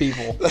terrible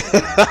people.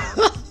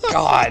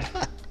 God.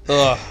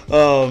 Ugh.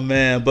 Oh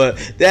man,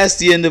 but that's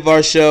the end of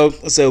our show.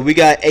 So we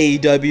got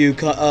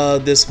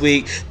AEW this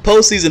week.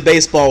 Postseason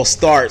baseball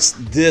starts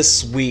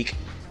this week.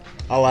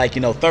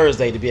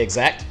 Thursday to be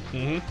exact.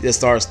 Mm-hmm. It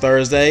starts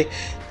Thursday.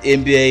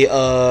 NBA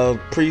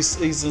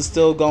preseason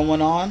still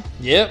going on.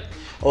 Yep.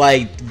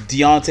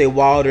 Deontay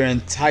Wilder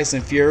and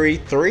Tyson Fury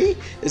 3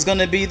 is going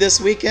to be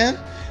this weekend.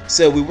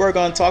 So we were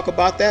going to talk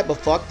about that, but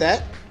fuck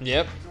that.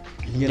 Yep.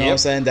 You know what I'm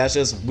saying? That's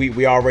just,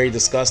 we already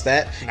discussed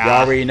that. You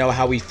already know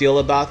how we feel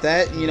about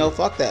that.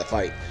 Fuck that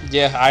fight.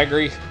 Yeah, I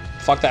agree.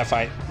 Fuck that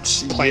fight.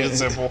 Just plain and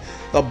simple.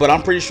 But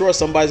I'm pretty sure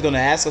somebody's going to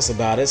ask us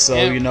about it. So,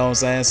 you know what I'm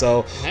saying?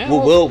 So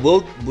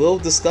we'll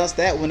discuss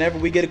that whenever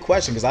we get a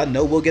question, because I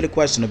know we'll get a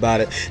question about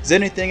it. Is there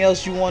anything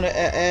else you want to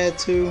add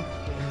to?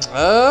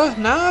 No,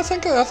 I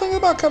think that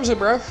about covers it,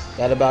 bro.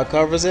 That about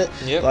covers it?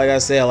 Yep. Like I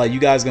said, you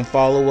guys can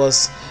follow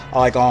us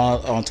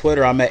on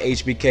Twitter. I'm at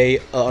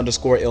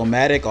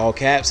HBK_Illmatic, all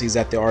caps. He's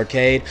at the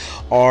arcade,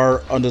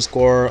 R_KAYDE.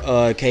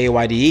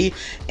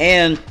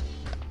 And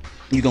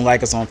you can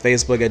like us on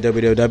Facebook at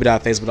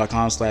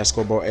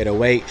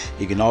www.facebook.com/scoreboard808.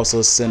 You can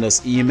also send us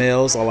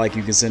emails, or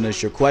you can send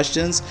us your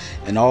questions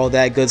and all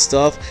that good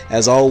stuff.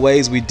 As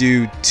always, we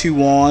do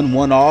 2 on,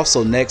 1 off.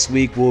 So next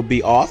week we'll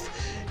be off.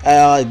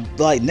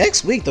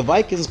 Next week the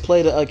Vikings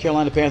play the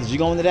Carolina Panthers. You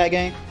going to that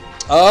game?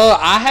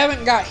 I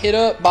haven't got hit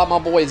up by my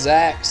boy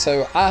Zach,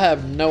 so I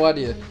have no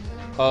idea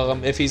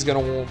if he's gonna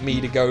want me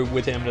to go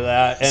with him to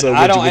that. And so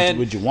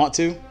would you want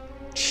to?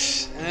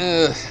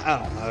 I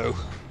don't know.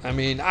 I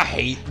mean, I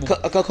hate.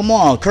 Come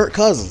on, Kirk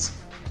Cousins.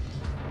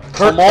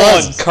 Kirk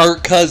Cousins.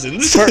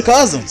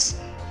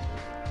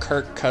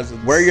 Kirk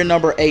Cousins. Wear your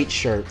number 8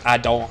 shirt. I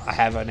don't. I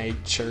have an 8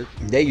 shirt.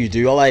 Yeah, you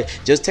do.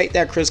 Just take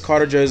that Chris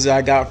Carter jersey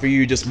I got for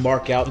you. Just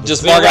mark out. I'm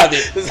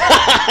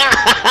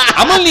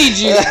gonna need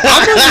you. to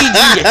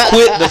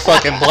quit the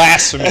fucking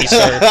blasphemy,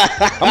 sir.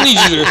 I'm gonna need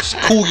you to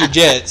cool your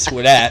jets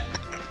with that.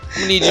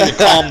 I'm gonna need you to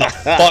calm the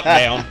fuck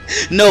down.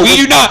 No, we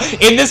do not.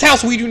 In this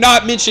house, we do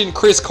not mention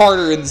Chris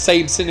Carter in the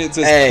same sentence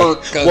as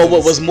Kirk Cousins. Well,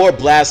 what was more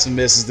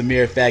blasphemous is the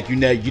mere fact you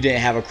didn't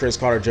have a Chris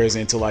Carter jersey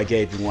until I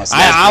gave you one. So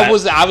I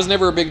was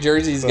never a big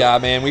jerseys guy,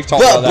 man. We've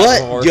talked about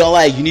that before.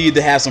 You needed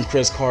to have some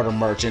Chris Carter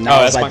merch, and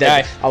I was like,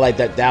 that. I like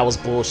that. That was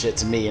bullshit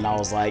to me, and I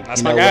was like,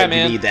 that's my guy,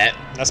 man. You need that.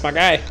 That's my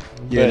guy.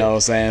 You know what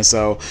I'm saying?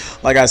 So,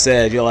 like I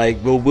said,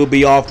 we'll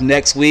be off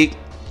next week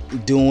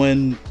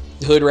doing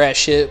hood rat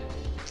shit.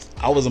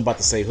 I wasn't about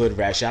to say hood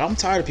rat shit. I'm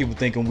tired of people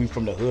thinking we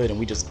from the hood and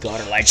we just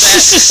gutter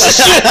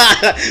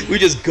we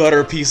just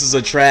gutter pieces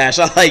of trash.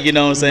 You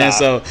know what I'm saying?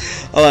 So,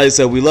 like I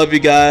said, we love you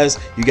guys.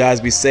 You guys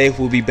be safe.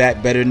 We'll be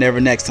back better than ever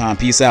next time.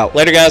 Peace out.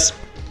 Later, guys.